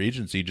restricted free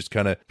agency, just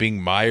kind of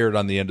being mired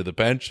on the end of the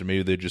bench, and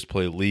maybe they just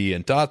play Lee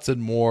and Dotson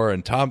more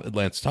and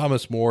Lance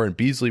Thomas more and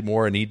Beasley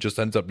more, and he just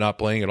ends up not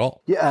playing at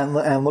all. Yeah,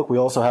 and look, we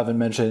also haven't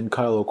mentioned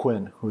Kyle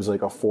O'Quinn, who's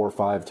like a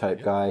 4-5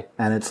 type guy,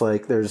 and it's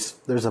like there's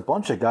a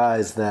bunch of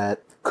guys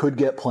that could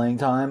get playing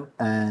time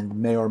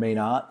and may or may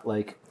not.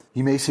 Like,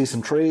 you may see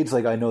some trades.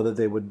 Like, I know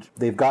that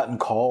they've gotten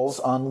calls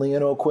on Lee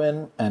and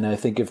O'Quinn, and I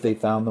think if they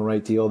found the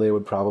right deal, they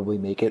would probably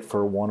make it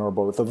for one or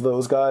both of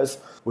those guys,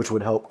 which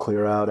would help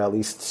clear out at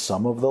least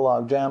some of the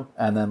logjam.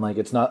 And then, like,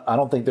 I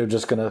don't think they're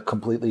just going to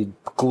completely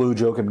glue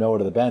Joakim Noah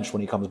to the bench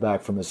when he comes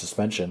back from his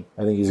suspension.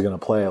 I think he's going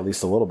to play at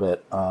least a little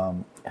bit.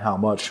 How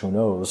much, who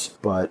knows?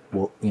 But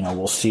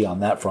we'll see on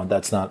that front.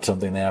 That's not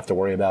something they have to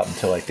worry about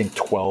until I think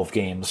 12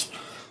 games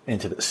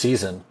into the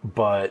season.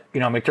 But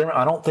McDermott,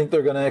 I don't think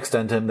they're going to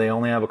extend him. They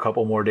only have a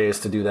couple more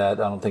days to do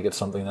that. I don't think it's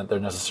something that they're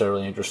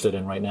necessarily interested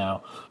in right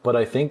now, but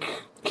I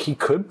think he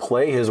could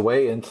play his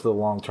way into the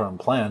long-term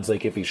plans.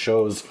 Like, if he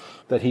shows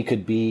that he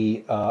could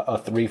be a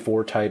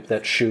 3-4 type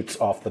that shoots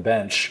off the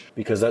bench,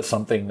 because that's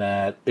something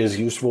that is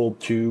useful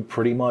to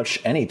pretty much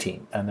any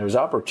team. And there's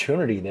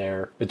opportunity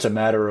there. It's a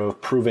matter of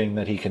proving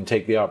that he can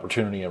take the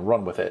opportunity and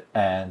run with it.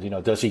 And,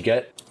 does he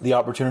get the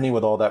opportunity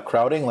with all that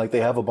crowding? Like, they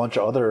have a bunch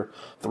of other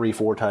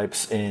 3-4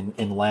 types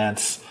in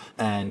Lance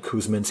and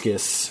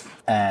Kuzminskis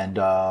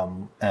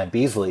and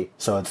Beasley.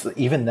 So it's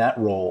even that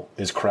role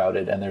is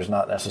crowded, and there's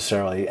not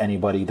necessarily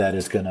anybody that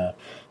is going to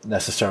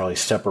necessarily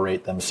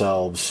separate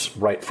themselves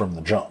right from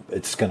the jump.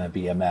 It's going to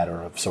be a matter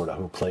of sort of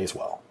who plays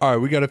well. All right,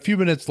 we got a few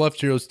minutes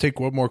left here. Let's take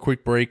one more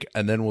quick break,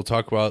 and then we'll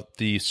talk about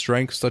the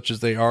strengths, such as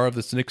they are, of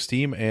this Knicks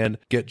team, and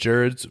get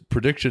Jared's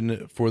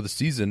prediction for the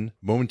season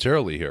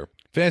momentarily here.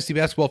 Fantasy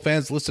basketball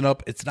fans, listen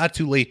up. It's not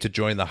too late to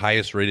join the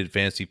highest rated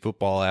fantasy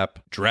football app,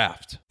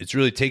 Draft. It's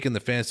really taken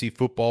the fantasy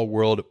football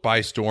world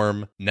by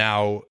storm.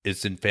 Now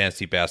it's in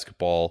fantasy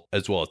basketball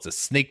as well. It's a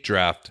snake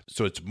draft,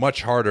 so it's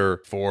much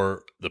harder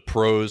for the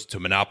pros to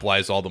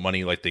monopolize all the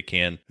money like they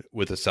can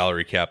with a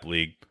salary cap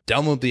league.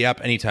 Download the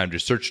app anytime.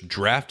 Just search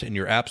Draft in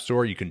your app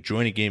store. You can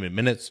join a game in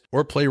minutes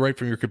or play right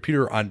from your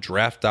computer on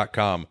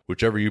draft.com,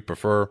 whichever you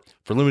prefer.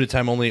 For limited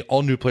time only,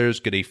 all new players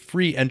get a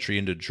free entry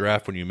into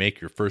Draft when you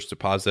make your first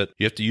deposit.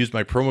 You have to use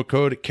my promo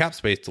code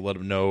CAPSPACE to let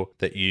them know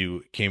that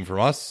you came from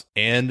us,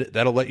 and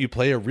that'll let you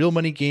play a real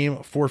money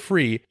game for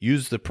free.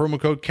 Use the promo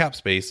code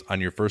CAPSPACE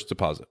on your first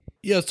deposit.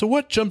 Yeah, so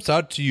what jumps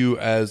out to you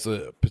as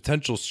a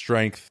potential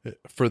strength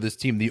for this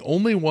team? The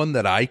only one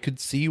that I could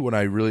see when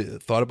I really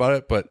thought about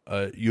it, but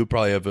you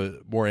probably have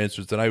more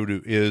answers than I would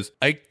do, is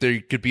there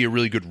could be a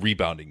really good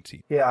rebounding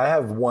team. Yeah, I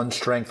have one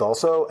strength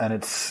also, and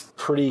it's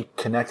pretty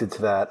connected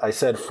to that. I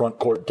said front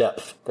court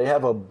depth. They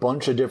have a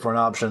bunch of different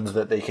options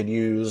that they can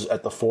use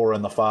at the 4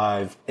 and the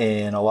 5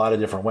 in a lot of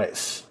different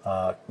ways.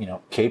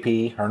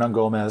 KP, Hernan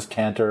Gomez,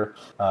 Cantor,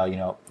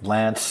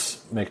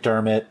 Lance,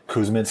 McDermott,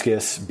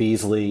 Kuzminskis,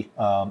 Beasley,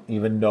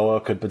 even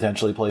Noah could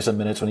potentially play some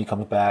minutes when he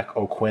comes back.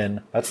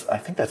 O'Quinn. I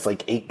think that's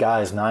like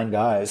 9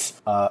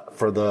 guys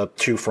for the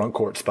 2 front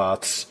court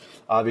spots.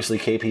 Obviously,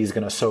 KP is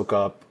going to soak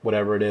up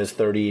whatever it is,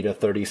 30 to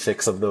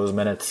 36 of those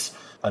minutes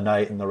a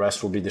night, and the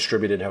rest will be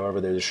distributed however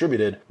they're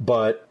distributed.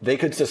 But they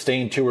could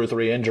sustain 2 or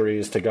 3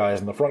 injuries to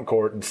guys in the front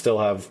court and still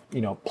have,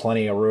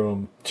 plenty of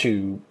room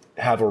to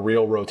have a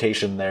real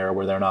rotation there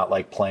where they're not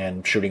like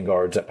playing shooting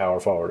guards at power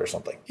forward or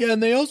something. Yeah,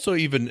 and they also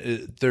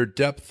even their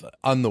depth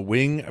on the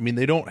wing. I mean,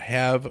 they don't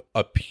have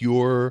a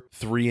pure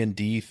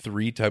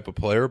 3-and-D3 type of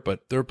player,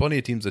 but there are plenty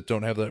of teams that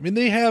don't have that. I mean,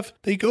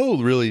 they go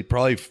really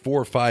probably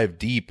 4 or 5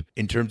 deep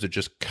in terms of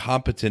just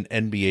competent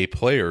NBA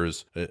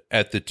players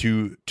at the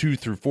 2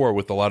 through 4,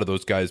 with a lot of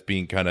those guys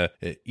being kind of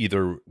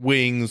either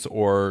wings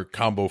or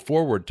combo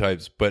forward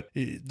types. But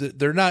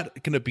they're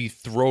not going to be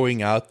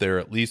throwing out there,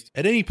 at least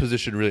at any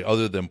position really,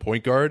 other than point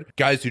point guard,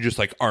 guys who just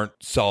like aren't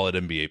solid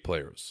NBA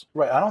players.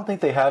 Right. I don't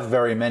think they have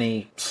very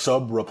many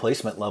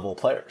sub-replacement level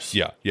players.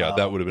 Yeah,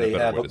 that would have been a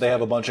better way to say it. They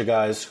have a bunch of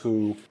guys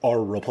who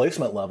are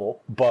replacement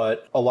level,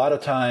 but a lot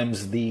of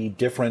times the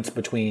difference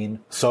between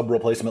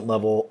sub-replacement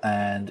level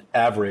and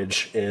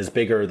average is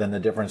bigger than the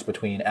difference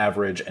between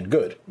average and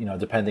good,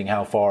 depending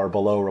how far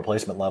below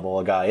replacement level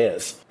a guy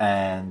is.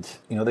 And,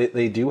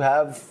 they do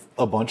have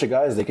a bunch of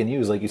guys they can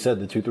use, like you said,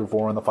 the 2 through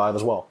 4 and the 5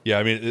 as well. Yeah,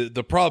 I mean,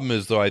 the problem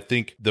is, though, I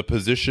think the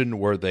position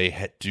where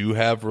they do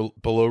have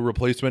below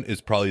replacement is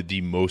probably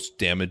the most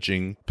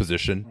damaging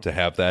position to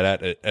have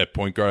that at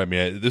point guard. I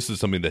mean, this is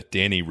something that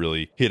Danny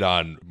really hit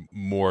on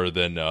more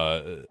than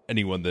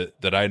anyone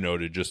that I know,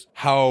 to just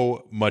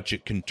how much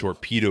it can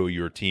torpedo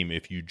your team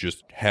if you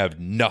just have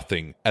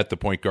nothing at the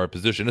point guard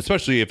position,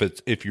 especially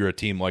if you're a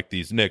team like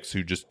these Knicks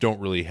who just don't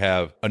really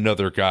have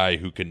another guy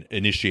who can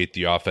initiate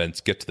the offense,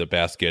 get to the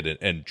basket,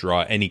 and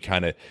draw any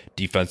kind of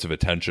defensive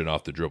attention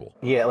off the dribble.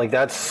 Yeah, like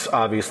that's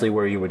obviously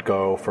where you would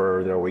go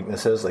for their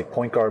weaknesses. Like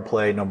point guard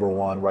play, number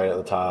one, right at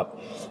the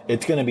top.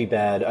 It's going to be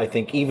bad. I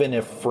think even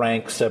if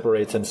Frank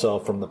separates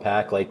himself from the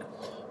pack, like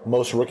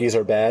most rookies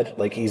are bad.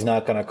 Like he's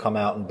not going to come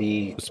out and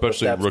be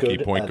especially rookie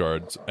point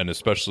guards, and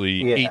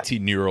especially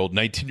 18-year-old,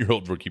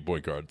 19-year-old rookie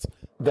point guards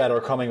that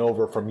are coming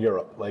over from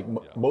Europe. Like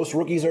most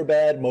rookies are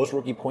bad. Most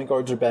rookie point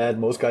guards are bad.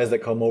 Most guys that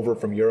come over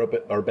from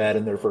Europe are bad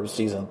in their first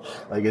season.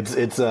 Like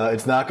it's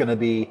not going to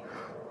be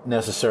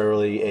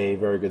necessarily a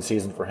very good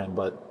season for him.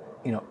 But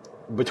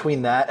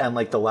between that and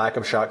like the lack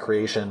of shot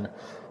creation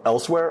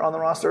elsewhere on the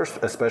roster,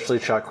 especially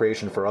shot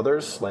creation for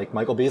others, like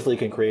Michael Beasley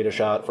can create a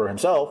shot for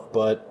himself,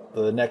 but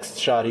the next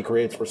shot he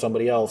creates for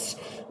somebody else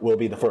will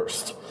be the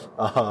first.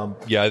 I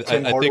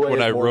think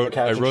when I wrote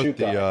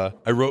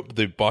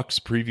the Bucks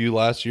preview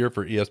last year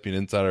for ESPN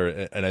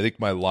Insider, and I think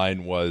my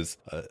line was,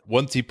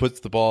 once he puts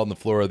the ball on the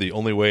floor, the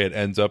only way it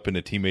ends up in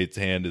a teammate's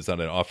hand is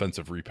on an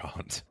offensive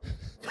rebound.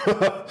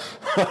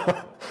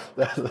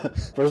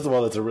 First of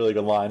all, that's a really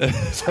good line.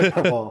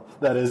 Second of all,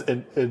 that is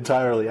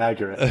entirely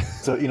accurate.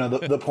 So,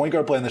 the point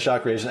guard play and the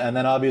shot creation, and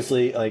then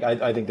obviously, like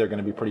I think they're going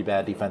to be pretty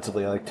bad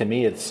defensively. Like to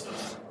me, it's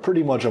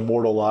pretty much a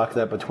mortal lock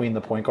that between the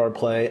point guard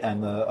play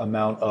and the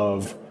amount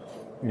of,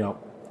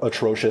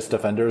 atrocious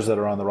defenders that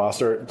are on the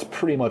roster, it's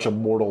pretty much a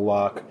mortal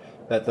lock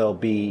that they'll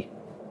be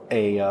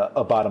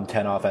a bottom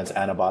 10 offense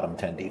and a bottom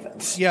 10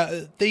 defense.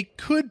 Yeah, they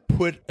could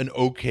put an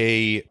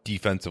okay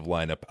defensive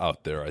lineup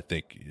out there. I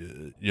think,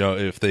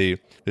 if they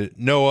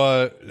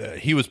Noah,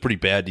 he was pretty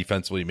bad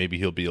defensively. Maybe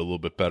he'll be a little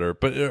bit better.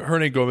 But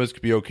Hernangomez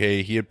could be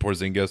okay. He and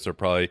Porzingis are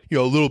probably a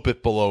little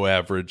bit below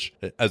average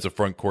as a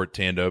front court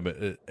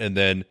tandem. And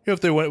then if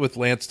they went with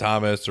Lance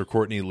Thomas or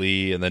Courtney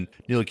Lee, and then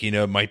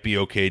Ntilikina might be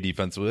okay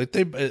defensively.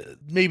 Like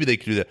maybe they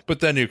could do that. But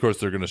then of course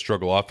they're going to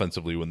struggle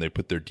offensively when they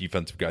put their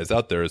defensive guys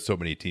out there, as so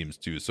many teams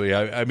do. So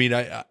yeah, I mean,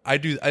 I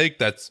think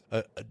that's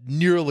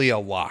nearly a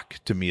lock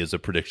to me as a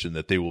prediction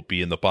that they will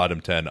be in the bottom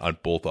 10 on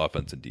both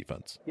offense and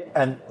defense.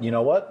 And you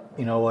know what?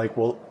 Like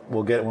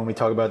we'll get when we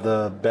talk about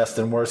the best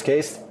and worst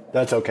case.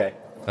 That's okay.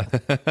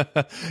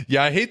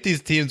 Yeah, I hate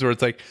these teams where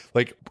it's like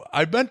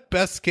I meant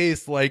best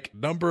case, like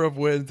number of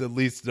wins and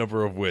least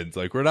number of wins.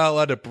 Like we're not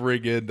allowed to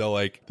bring into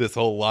like this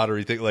whole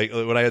lottery thing. Like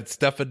when I had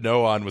Stefan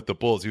Noah on with the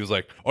Bulls, he was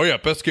like, "Oh yeah,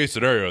 best case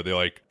scenario, they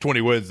like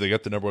 20 wins, they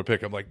get the number one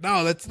pick." I'm like,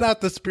 no, that's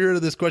not the spirit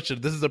of this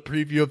question. This is a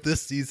preview of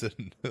this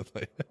season.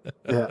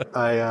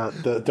 Yeah,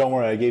 don't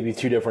worry, I gave you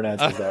two different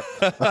answers there.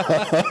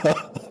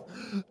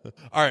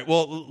 All right,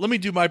 well, let me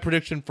do my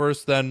prediction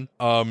first then.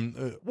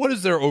 What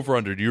is their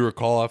over-under? Do you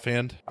recall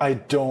offhand? I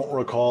don't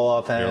recall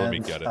offhand. Here, let me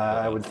get it.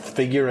 I would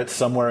figure it's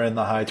somewhere in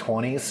the high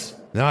 20s.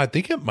 No, I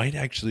think it might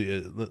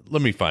actually.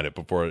 Let me find it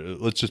before.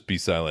 Let's just be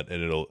silent,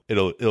 and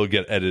it'll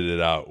get edited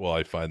out while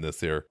I find this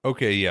here.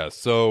 Okay, yeah.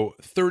 So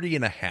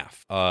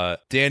 30.5.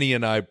 Danny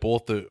and I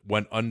both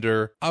went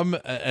under.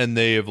 And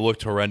they have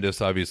looked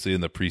horrendous, obviously,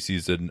 in the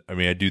preseason. I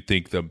mean, I do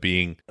think them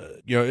being,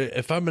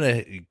 if I'm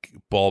gonna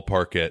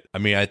ballpark it, I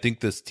mean, I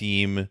think this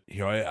team,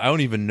 I don't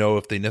even know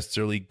if they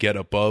necessarily get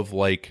above.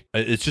 Like,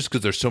 it's just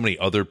because there's so many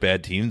other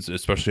bad teams,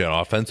 especially on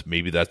offense.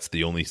 Maybe that's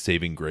the only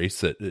saving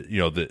grace that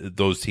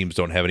those teams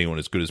don't have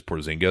anyone as good as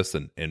Porzingis,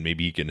 and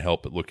maybe he can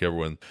help make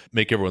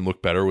everyone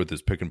look better with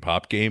his pick and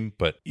pop game.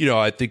 But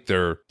I think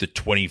they're the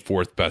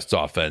 24th best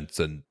offense,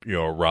 and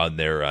around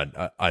there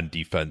on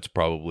defense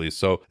probably.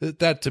 So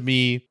that to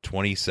me,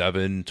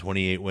 27,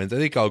 28 wins. I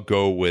think I'll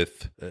go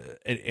with,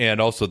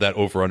 and also that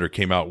over under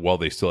came out while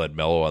they still had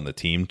Melo on the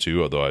team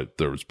too. Although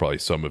there was probably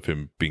some of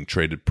him being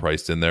traded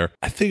priced in there.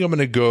 I think I'm going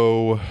to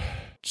go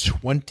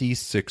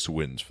 26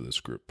 wins for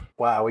this group.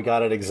 Wow, we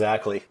got it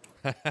exactly.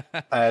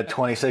 I had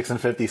 26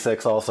 and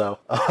 56 also.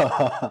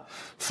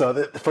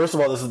 So first of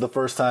all, this is the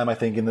first time I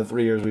think in the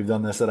 3 years we've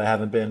done this that I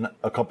haven't been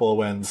a couple of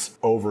wins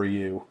over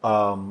you.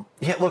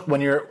 Yeah, look, when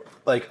you're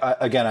like,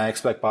 again, I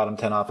expect bottom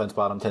 10 offense,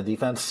 bottom 10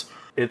 defense.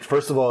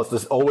 First of all,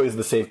 it's always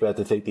the safe bet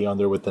to take the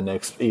under with the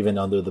Knicks, even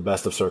under the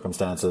best of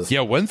circumstances.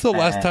 Yeah, when's the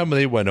last time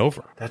they went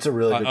over? That's a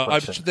really good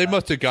question. They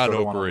must have gone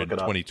over in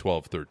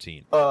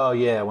 2012-13. Oh,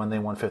 yeah, when they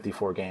won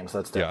 54 games.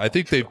 That's definitely I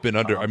think true. they've been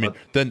under. I mean,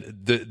 then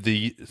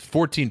the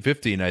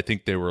 14-15, I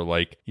think they were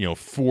like,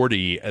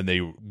 40 and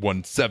they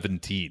won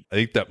 17. I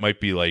think that might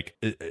be like,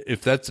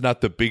 if that's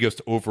not the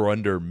biggest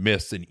over-under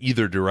miss in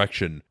either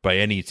direction by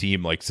any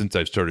team, like since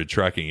I've started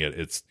tracking it,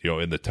 it's,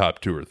 in the top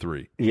 2 or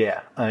 3.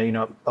 Yeah,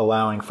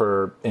 allowing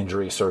for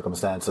injury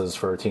circumstances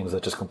for teams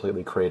that just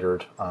completely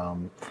cratered,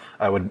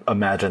 I would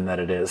imagine that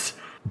it is.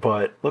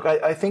 But look,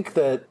 I think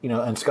that,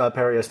 and Scott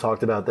Perry has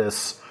talked about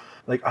this,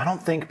 like, I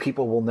don't think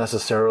people will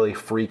necessarily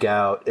freak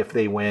out if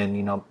they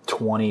win,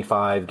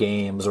 25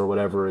 games or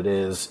whatever it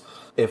is,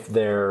 if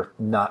they're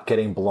not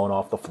getting blown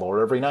off the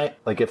floor every night.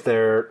 Like, if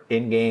they're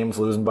in games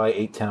losing by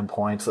 8-10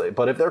 points,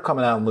 but if they're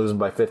coming out and losing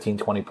by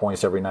 15-20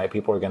 points every night,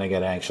 people are going to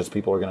get anxious.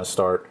 People are going to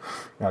start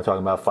talking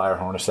about Fire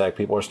Hornacek.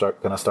 People are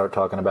going to start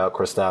talking about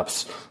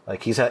Kristaps.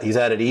 Like, he's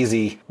had it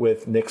easy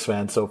with Knicks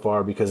fans so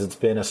far because it's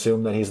been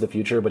assumed that he's the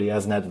future, but he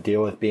hasn't had to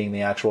deal with being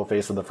the actual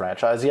face of the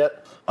franchise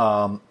yet.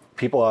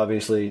 People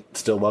obviously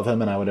still love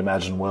him, and I would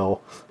imagine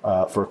will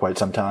for quite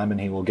some time,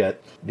 and he will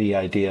get the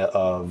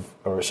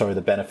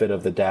the benefit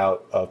of the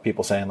doubt of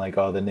people saying like,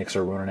 oh, the Knicks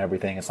are ruining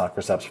everything. It's not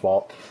Kristaps'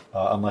 fault,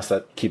 unless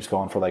that keeps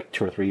going for like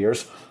 2 or 3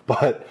 years.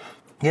 But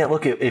yeah,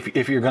 look,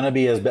 if you're going to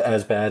be as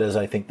bad as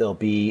I think they'll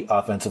be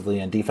offensively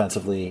and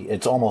defensively,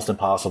 it's almost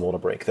impossible to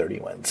break 30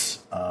 wins.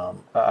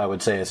 I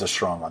would say it's a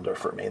strong under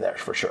for me there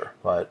for sure.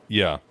 But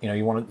yeah,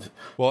 you want to.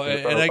 Well,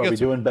 I guess we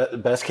doing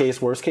best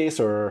case, worst case,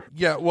 or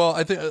yeah. Well,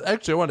 I think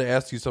actually I wanted to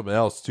ask you something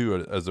else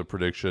too as a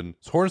prediction.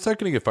 Is Hornacek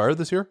going to get fired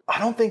this year? I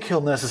don't think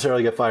he'll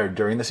necessarily get fired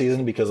during the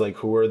season because like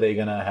who are they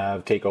going to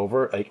have take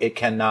over? Like it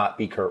cannot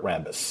be Kurt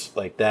Rambis.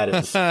 Like that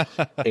is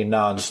a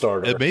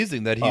non-starter.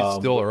 Amazing that he's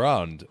still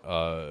around.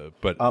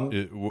 But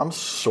I'm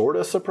sort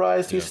of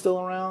surprised he's still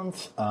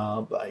around.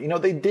 But,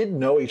 they did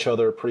know each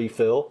other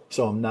pre-Phil,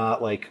 so I'm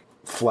not like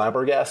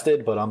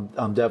flabbergasted, but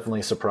I'm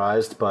definitely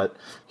surprised. But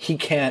he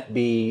can't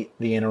be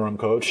the interim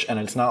coach, and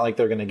it's not like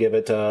they're going to give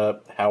it to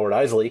Howard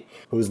Eisley,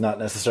 who's not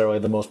necessarily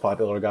the most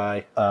popular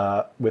guy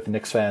with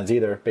Knicks fans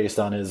either, based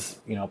on his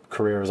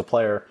career as a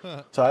player.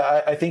 So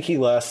I think he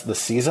lasts the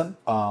season.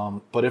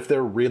 But if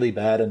they're really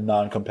bad and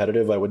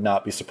non-competitive, I would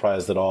not be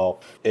surprised at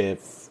all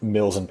if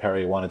Mills and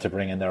Perry wanted to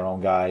bring in their own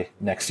guy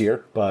next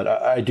year. But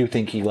I do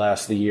think he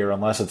lasts the year,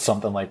 unless it's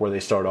something like where they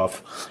start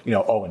off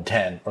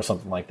 0-10 or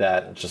something like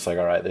that. It's just like,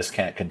 all right, this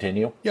can't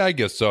continue. Yeah, I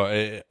guess so.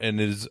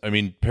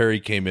 And Perry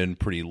came in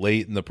pretty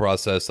late in the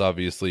process.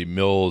 Obviously,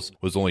 Mills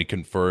was only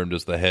confirmed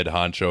as the head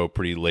honcho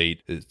pretty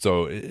late.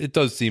 So it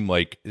does seem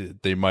like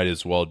they might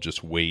as well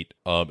just wait.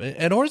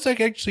 And Hornacek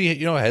actually,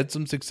 had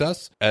some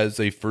success as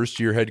a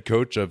first-year head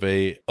coach of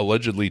a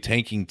allegedly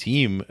tanking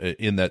team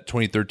in that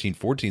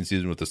 2013-14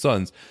 season with the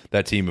Suns.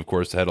 That team, of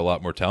course, had a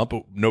lot more talent,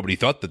 but nobody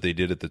thought that they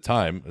did at the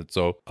time. And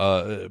so,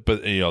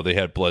 but they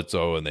had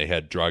Bledsoe and they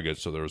had Dragic,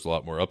 so there was a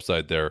lot more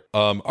upside there.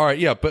 All right,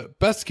 yeah, but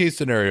best case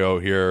scenario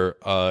here,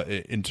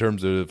 in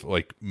terms of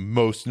like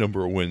most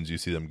number of wins you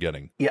see them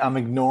getting. Yeah, I'm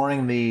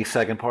ignoring the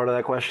second part of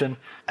that question,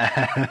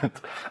 and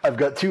I've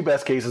got 2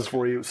 best cases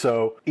for you.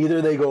 So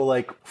either they go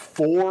like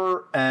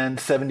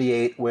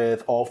 4-78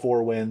 with all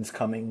 4 wins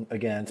coming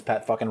against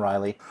Pat fucking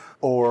Riley,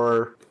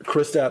 or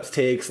Kristaps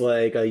takes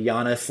like a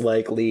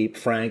Giannis-like leap.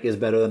 Frank is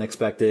better than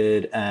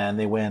expected, and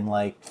they win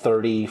like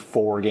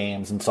 34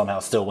 games and somehow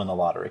still win the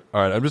lottery.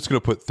 All right, I'm just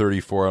going to put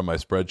 34 on my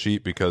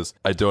spreadsheet because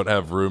I don't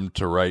have room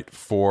to write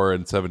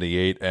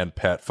 4-78 and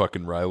Pat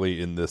fucking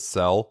Riley in this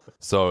cell.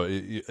 So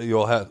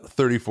you'll have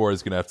 34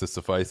 is going to have to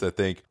suffice, I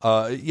think.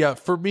 Yeah,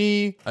 for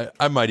me,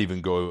 I might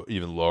even go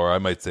even lower. I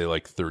might say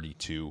like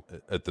 32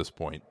 at this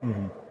point.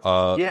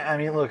 Mm-hmm. Yeah, I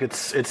mean, look,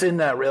 it's in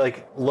that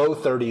like low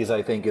 30s.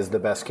 I think is the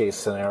best case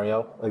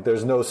scenario. Like,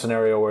 there's no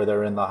scenario where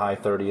they're in the high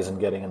 30s and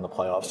getting in the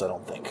playoffs, I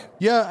don't think.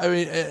 Yeah, I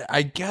mean,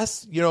 I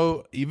guess,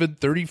 even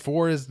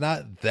 34 is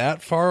not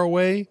that far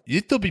away.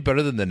 You'd still be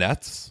better than the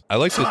Nets. I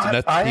like this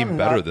Nets team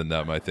better than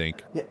them, I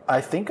think. Yeah,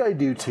 I think I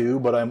do too,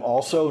 but I'm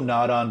also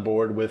not on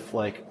board with,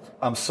 like,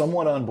 I'm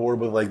somewhat on board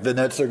with, like, the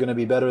Nets are going to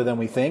be better than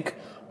we think,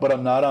 but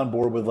I'm not on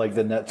board with, like,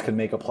 the Nets can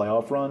make a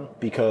playoff run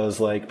because,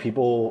 like,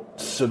 people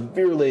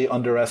severely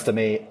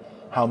underestimate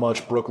how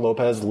much Brook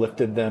Lopez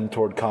lifted them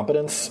toward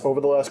competence over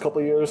the last couple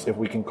of years, if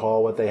we can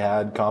call what they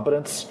had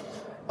competence.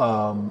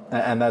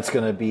 And that's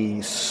going to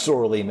be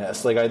sorely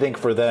missed. Like, I think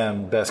for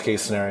them, best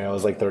case scenario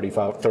is like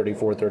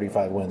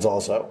 35 wins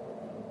also.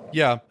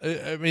 Yeah,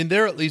 I mean,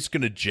 they're at least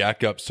going to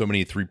jack up so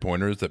many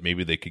three-pointers that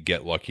maybe they could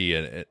get lucky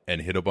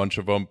and hit a bunch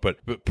of them.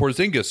 But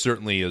Porzingis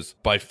certainly is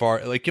by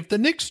far, like, if the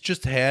Knicks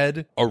just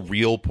had a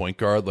real point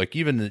guard, like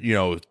even,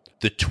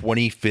 the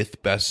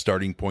 25th best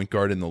starting point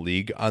guard in the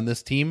league on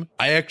this team,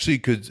 I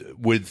actually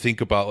would think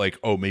about like,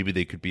 oh, maybe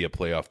they could be a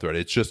playoff threat.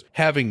 It's just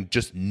having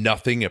just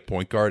nothing at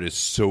point guard is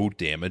so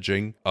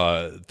damaging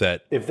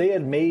that if they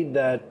had made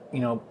that,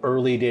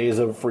 early days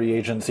of free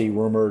agency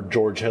rumored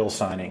George Hill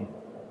signing,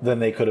 then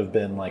they could have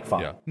been like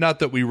fine. Yeah, not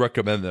that we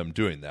recommend them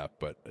doing that,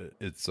 but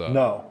it's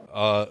no.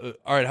 All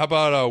right, how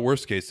about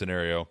worst case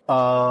scenario?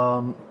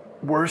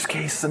 Worst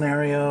case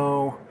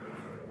scenario,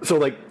 so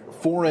like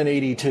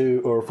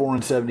 4-82 or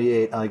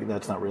 4-78.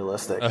 That's not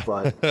realistic,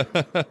 but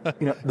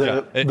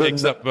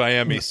except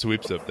Miami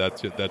sweeps them.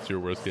 That's your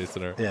worst case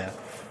scenario. Yeah.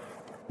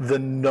 The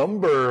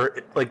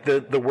number, like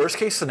the worst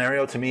case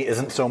scenario to me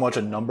isn't so much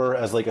a number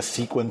as like a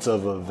sequence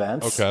of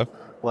events. Okay.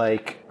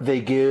 Like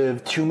they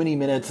give too many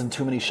minutes and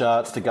too many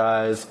shots to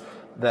guys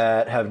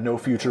that have no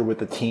future with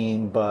the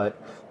team, but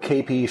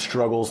KP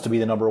struggles to be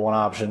the number one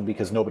option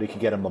because nobody can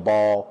get him the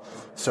ball.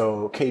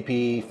 So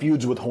KP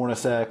feuds with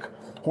Hornacek.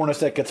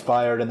 Hornacek gets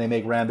fired and they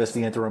make Rambis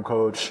the interim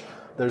coach.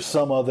 There's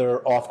some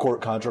other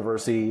off-court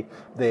controversy.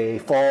 They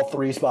fall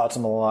 3 spots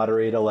in the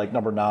lottery to like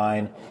number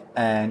 9,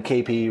 and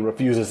KP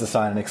refuses to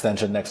sign an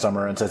extension next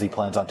summer and says he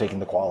plans on taking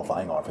the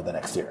qualifying offer the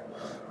next year.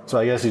 So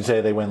I guess you'd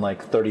say they win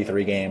like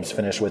 33 games,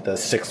 finish with the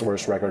 6th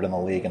worst record in the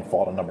league, and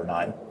fall to number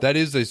 9. That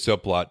is a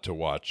subplot to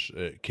watch,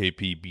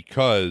 KP,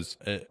 because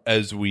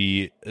as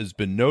has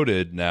been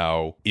noted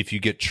now, if you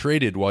get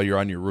traded while you're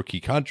on your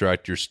rookie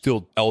contract, you're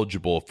still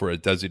eligible for a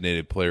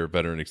designated player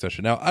veteran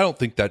extension. Now, I don't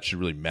think that should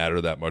really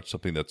matter that much,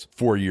 something that's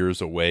 4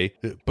 years away,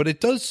 but it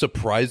does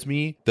surprise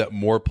me that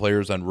more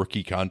players on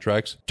rookie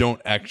contracts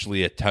don't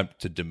actually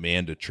attempt to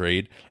demand a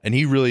trade. And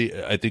he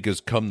really, I think,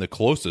 has come the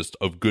closest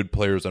of good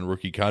players on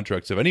rookie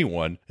contracts of anyone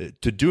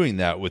to doing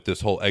that with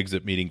this whole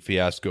exit meeting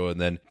fiasco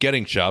and then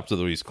getting shopped,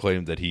 although he's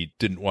claimed that he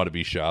didn't want to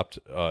be shopped.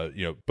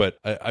 But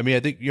I mean, I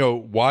think,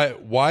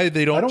 why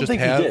they don't just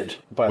have... I don't think he did,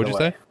 by the way.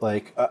 What'd you say?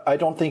 Like, I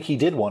don't think he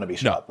did want to be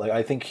shopped. No. Like,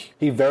 I think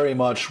he very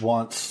much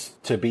wants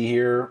to be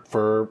here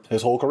for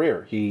his whole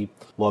career. He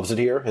loves it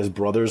here. His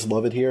brothers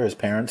love it here. His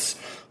parents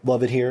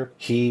love it here.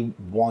 He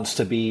wants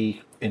to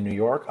be in New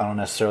York. I don't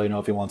necessarily know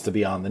if he wants to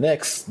be on the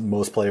Knicks.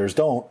 Most players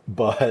don't,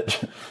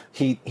 but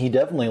he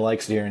definitely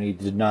likes it here, and he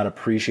did not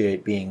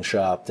appreciate being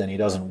shopped, and he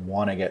doesn't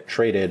want to get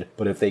traded.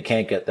 But if they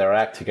can't get their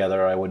act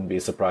together, I wouldn't be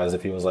surprised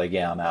if he was like,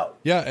 yeah, I'm out.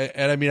 Yeah,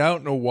 and I mean, I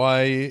don't know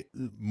why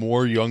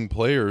more young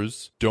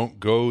players don't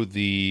go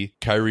the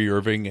Kyrie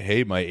Irving,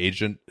 hey, my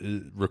agent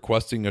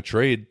requesting a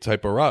trade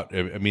type of route.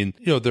 I mean,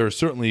 there are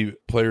certainly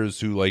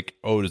players who like,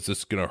 oh, is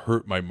this going to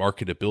hurt my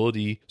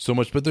marketability so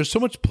much? But there's so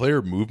much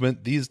player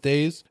movement these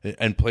days,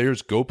 and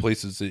players go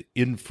places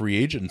in free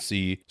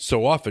agency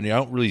so often. I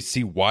don't really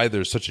see why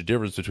there's such a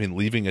difference between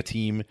leaving a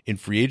team in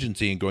free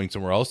agency and going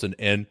somewhere else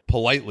and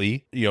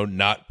politely,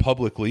 not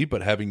publicly,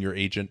 but having your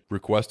agent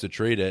request a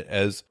trade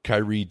as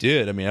Kyrie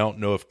did. I mean, I don't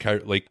know if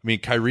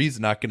Kyrie's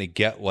not going to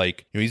get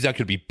he's not going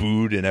to be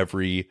booed in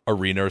every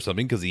arena or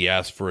something because he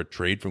asked for a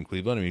trade from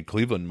Cleveland. I mean,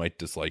 Cleveland might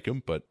dislike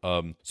him, but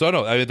so I don't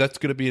know. I mean, that's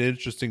going to be an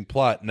interesting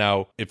plot.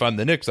 Now, if I'm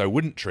the Knicks, I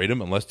wouldn't trade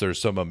him unless there's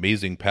some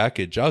amazing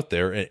package out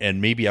there, and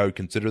maybe I would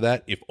consider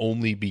that, if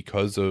only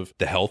because of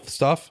the health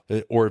stuff,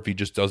 or if he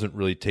just doesn't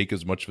really take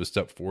as much of a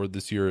step forward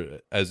this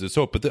year as is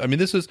hoped. But I mean,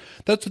 that's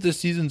what this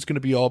season's going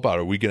to be all about.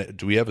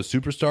 Do we have a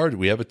superstar? Do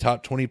we have a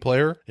top 20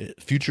 player,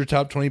 future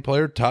top 20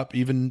 player, top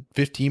even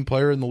 15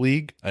 player in the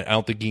league? I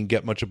don't think he can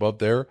get much above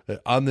there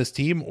on this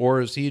team.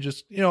 Or is he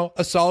just,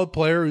 a solid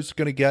player who's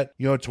going to get,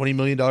 a $20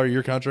 million a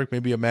year contract,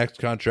 maybe a max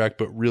contract,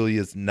 but really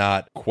is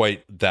not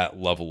quite that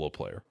level of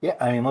player? Yeah,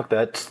 I mean, look,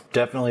 that's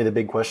definitely the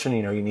big question.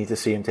 You need to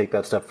see him take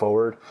that step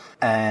forward.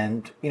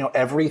 And,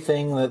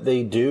 everything that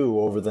they do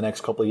over the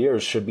next couple of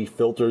years should be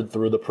filtered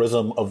through the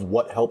prism of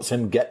what helps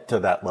him get to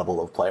that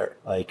level of player.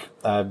 Like,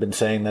 I've been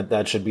saying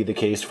that should be the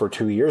case for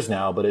 2 years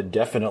now, but it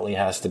definitely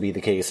has to be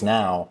the case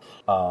now.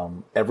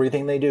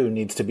 Everything they do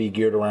needs to be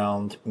geared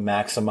around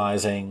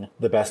maximizing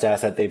the best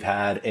asset they've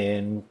had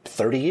in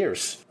 30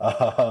 years.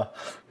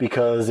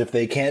 Because if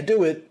they can't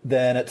do it,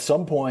 then at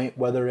some point,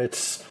 whether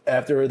it's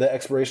after the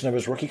expiration of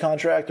his rookie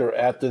contract or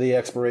after the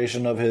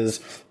expiration of his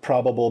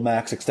probable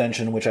max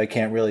extension, which I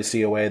can't really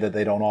see a way that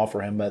they don't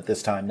offer him at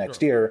this time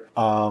next year,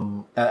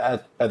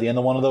 at the end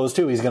of one of those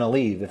two, he's going to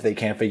leave if they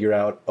can't figure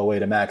out a way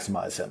to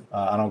maximize him.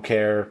 I don't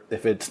care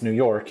if it's New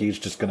York, he's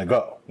just going to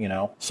go,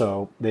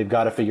 So they've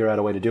got to figure out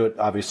a way to do it.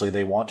 Obviously,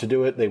 they want to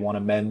do it. They want to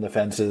mend the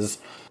fences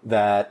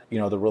that,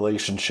 the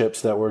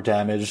relationships that were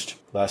damaged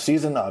last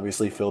season.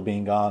 Obviously, Phil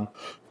being gone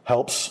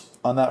helps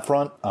on that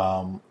front.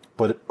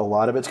 But a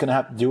lot of it's going to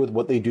have to do with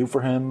what they do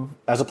for him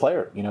as a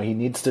player. He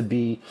needs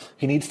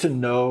to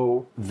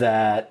know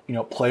that,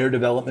 player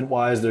development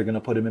wise, they're going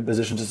to put him in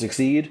position to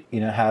succeed,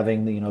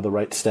 having the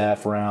right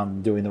staff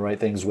around, doing the right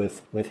things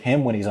with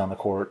him when he's on the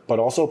court, but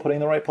also putting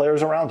the right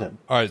players around him.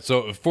 All right.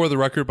 So for the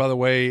record, by the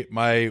way,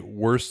 my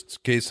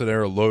worst case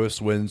scenario,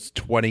 lowest wins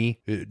 20.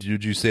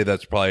 Would you say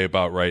that's probably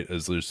about right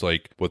as just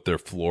like what their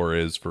floor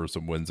is for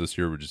some wins this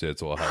year? Would you say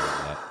it's a little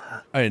higher than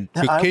that? I mean,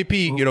 because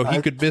KP,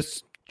 he could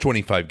miss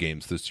 25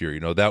 games this year.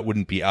 That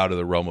wouldn't be out of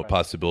the realm of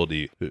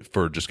possibility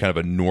for just kind of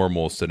a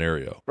normal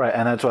scenario. Right,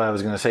 and that's why I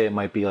was going to say it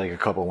might be like a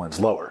couple wins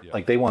lower. Yeah.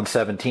 Like they won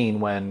 17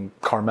 when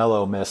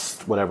Carmelo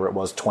missed whatever it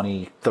was,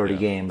 20, 30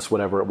 games,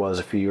 whatever it was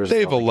a few years ago.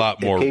 They have a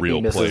lot more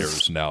real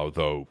players now,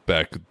 though,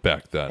 back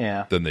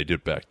then than they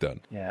did back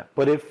then. Yeah,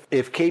 but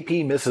if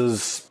KP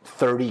misses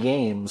 30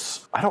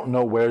 games, I don't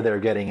know where they're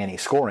getting any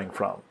scoring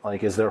from.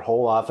 Like, is their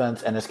whole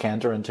offense Enes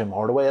Kanter and Tim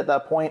Hardaway at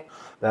that point?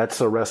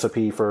 That's a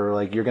recipe for,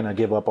 like, you're going to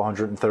give up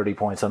 130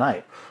 points a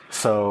night.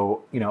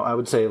 So, I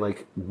would say,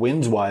 like,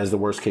 wins-wise, the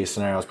worst-case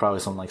scenario is probably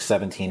something like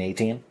 17,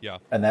 18. Yeah.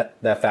 And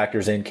that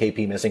factors in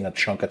KP missing a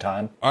chunk of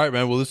time. All right,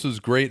 man. Well, this was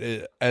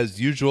great.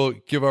 As usual,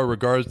 give our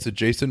regards to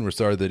Jason. We're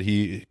sorry that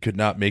he could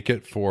not make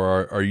it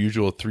for our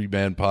usual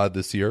three-man pod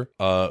this year.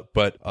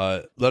 But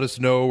let us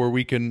know where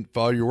we can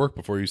follow your work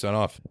before you sign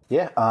off.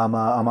 Yeah, I'm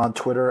on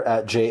Twitter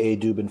at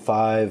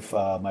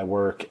JADubin5. My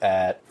work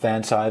at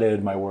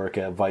Fansided, my work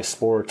at Vice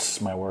Sports,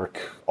 my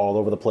work all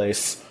over the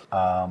place.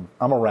 I'm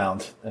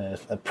around.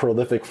 A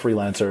prolific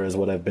freelancer is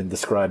what I've been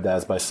described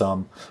as by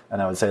some,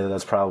 and I would say that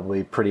that's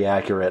probably pretty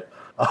accurate.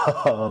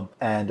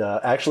 And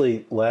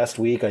actually, last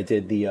week I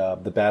did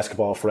the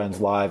Basketball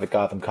Friends Live at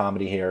Gotham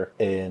Comedy here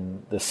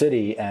in the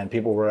city, and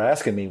people were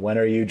asking me, when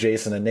are you,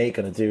 Jason, and Nate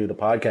going to do the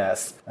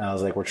podcast? And I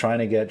was like, we're trying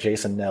to get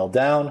Jason nailed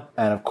down.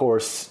 And of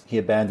course, he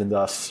abandoned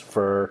us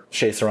for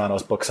Shea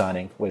Serrano's book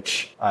signing,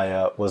 which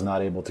I was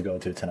not able to go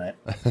to tonight.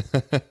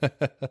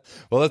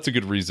 Well, that's a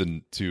good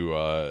reason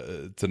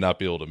to not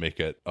be able to make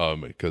it,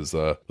 because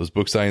those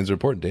book signings are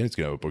important. Danny's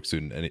going to have a book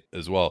soon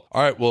as well.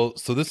 All right, well,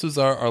 so this is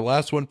our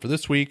last one for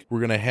this week. We're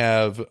going to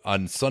have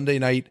on Sunday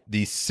night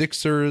the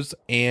Sixers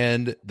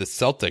and the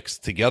Celtics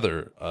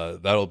together.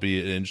 That'll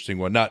be an interesting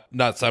one.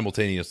 Not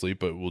simultaneously,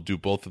 but we'll do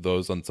both of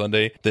those on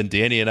Sunday. Then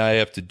Danny and I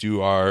have to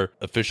do our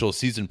official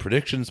season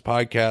predictions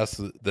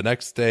podcast the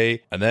next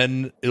day, and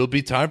then it'll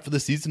be time for the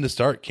season to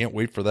start. Can't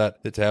wait for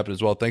that to happen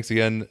as well. Thanks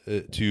again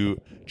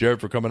to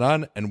Jared for coming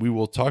on, and we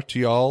will talk to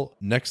y'all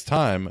next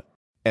time.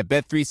 At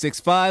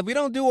Bet365, we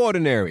don't do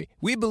ordinary.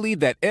 We believe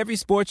that every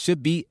sport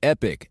should be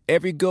epic.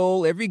 Every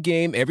goal, every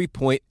game, every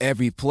point,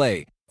 every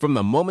play. From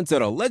the moments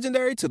that are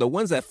legendary to the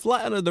ones that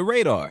fly under the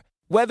radar.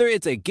 Whether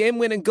it's a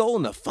game-winning goal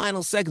in the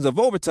final seconds of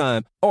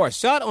overtime or a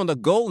shot on the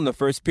goal in the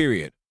first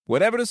period.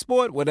 Whatever the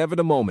sport, whatever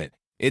the moment.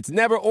 It's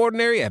never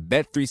ordinary at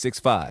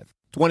Bet365.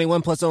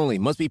 21 plus only.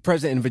 Must be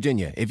present in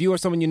Virginia. If you or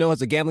someone you know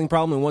has a gambling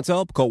problem and wants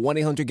help, call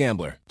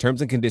 1-800-GAMBLER. Terms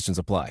and conditions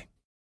apply.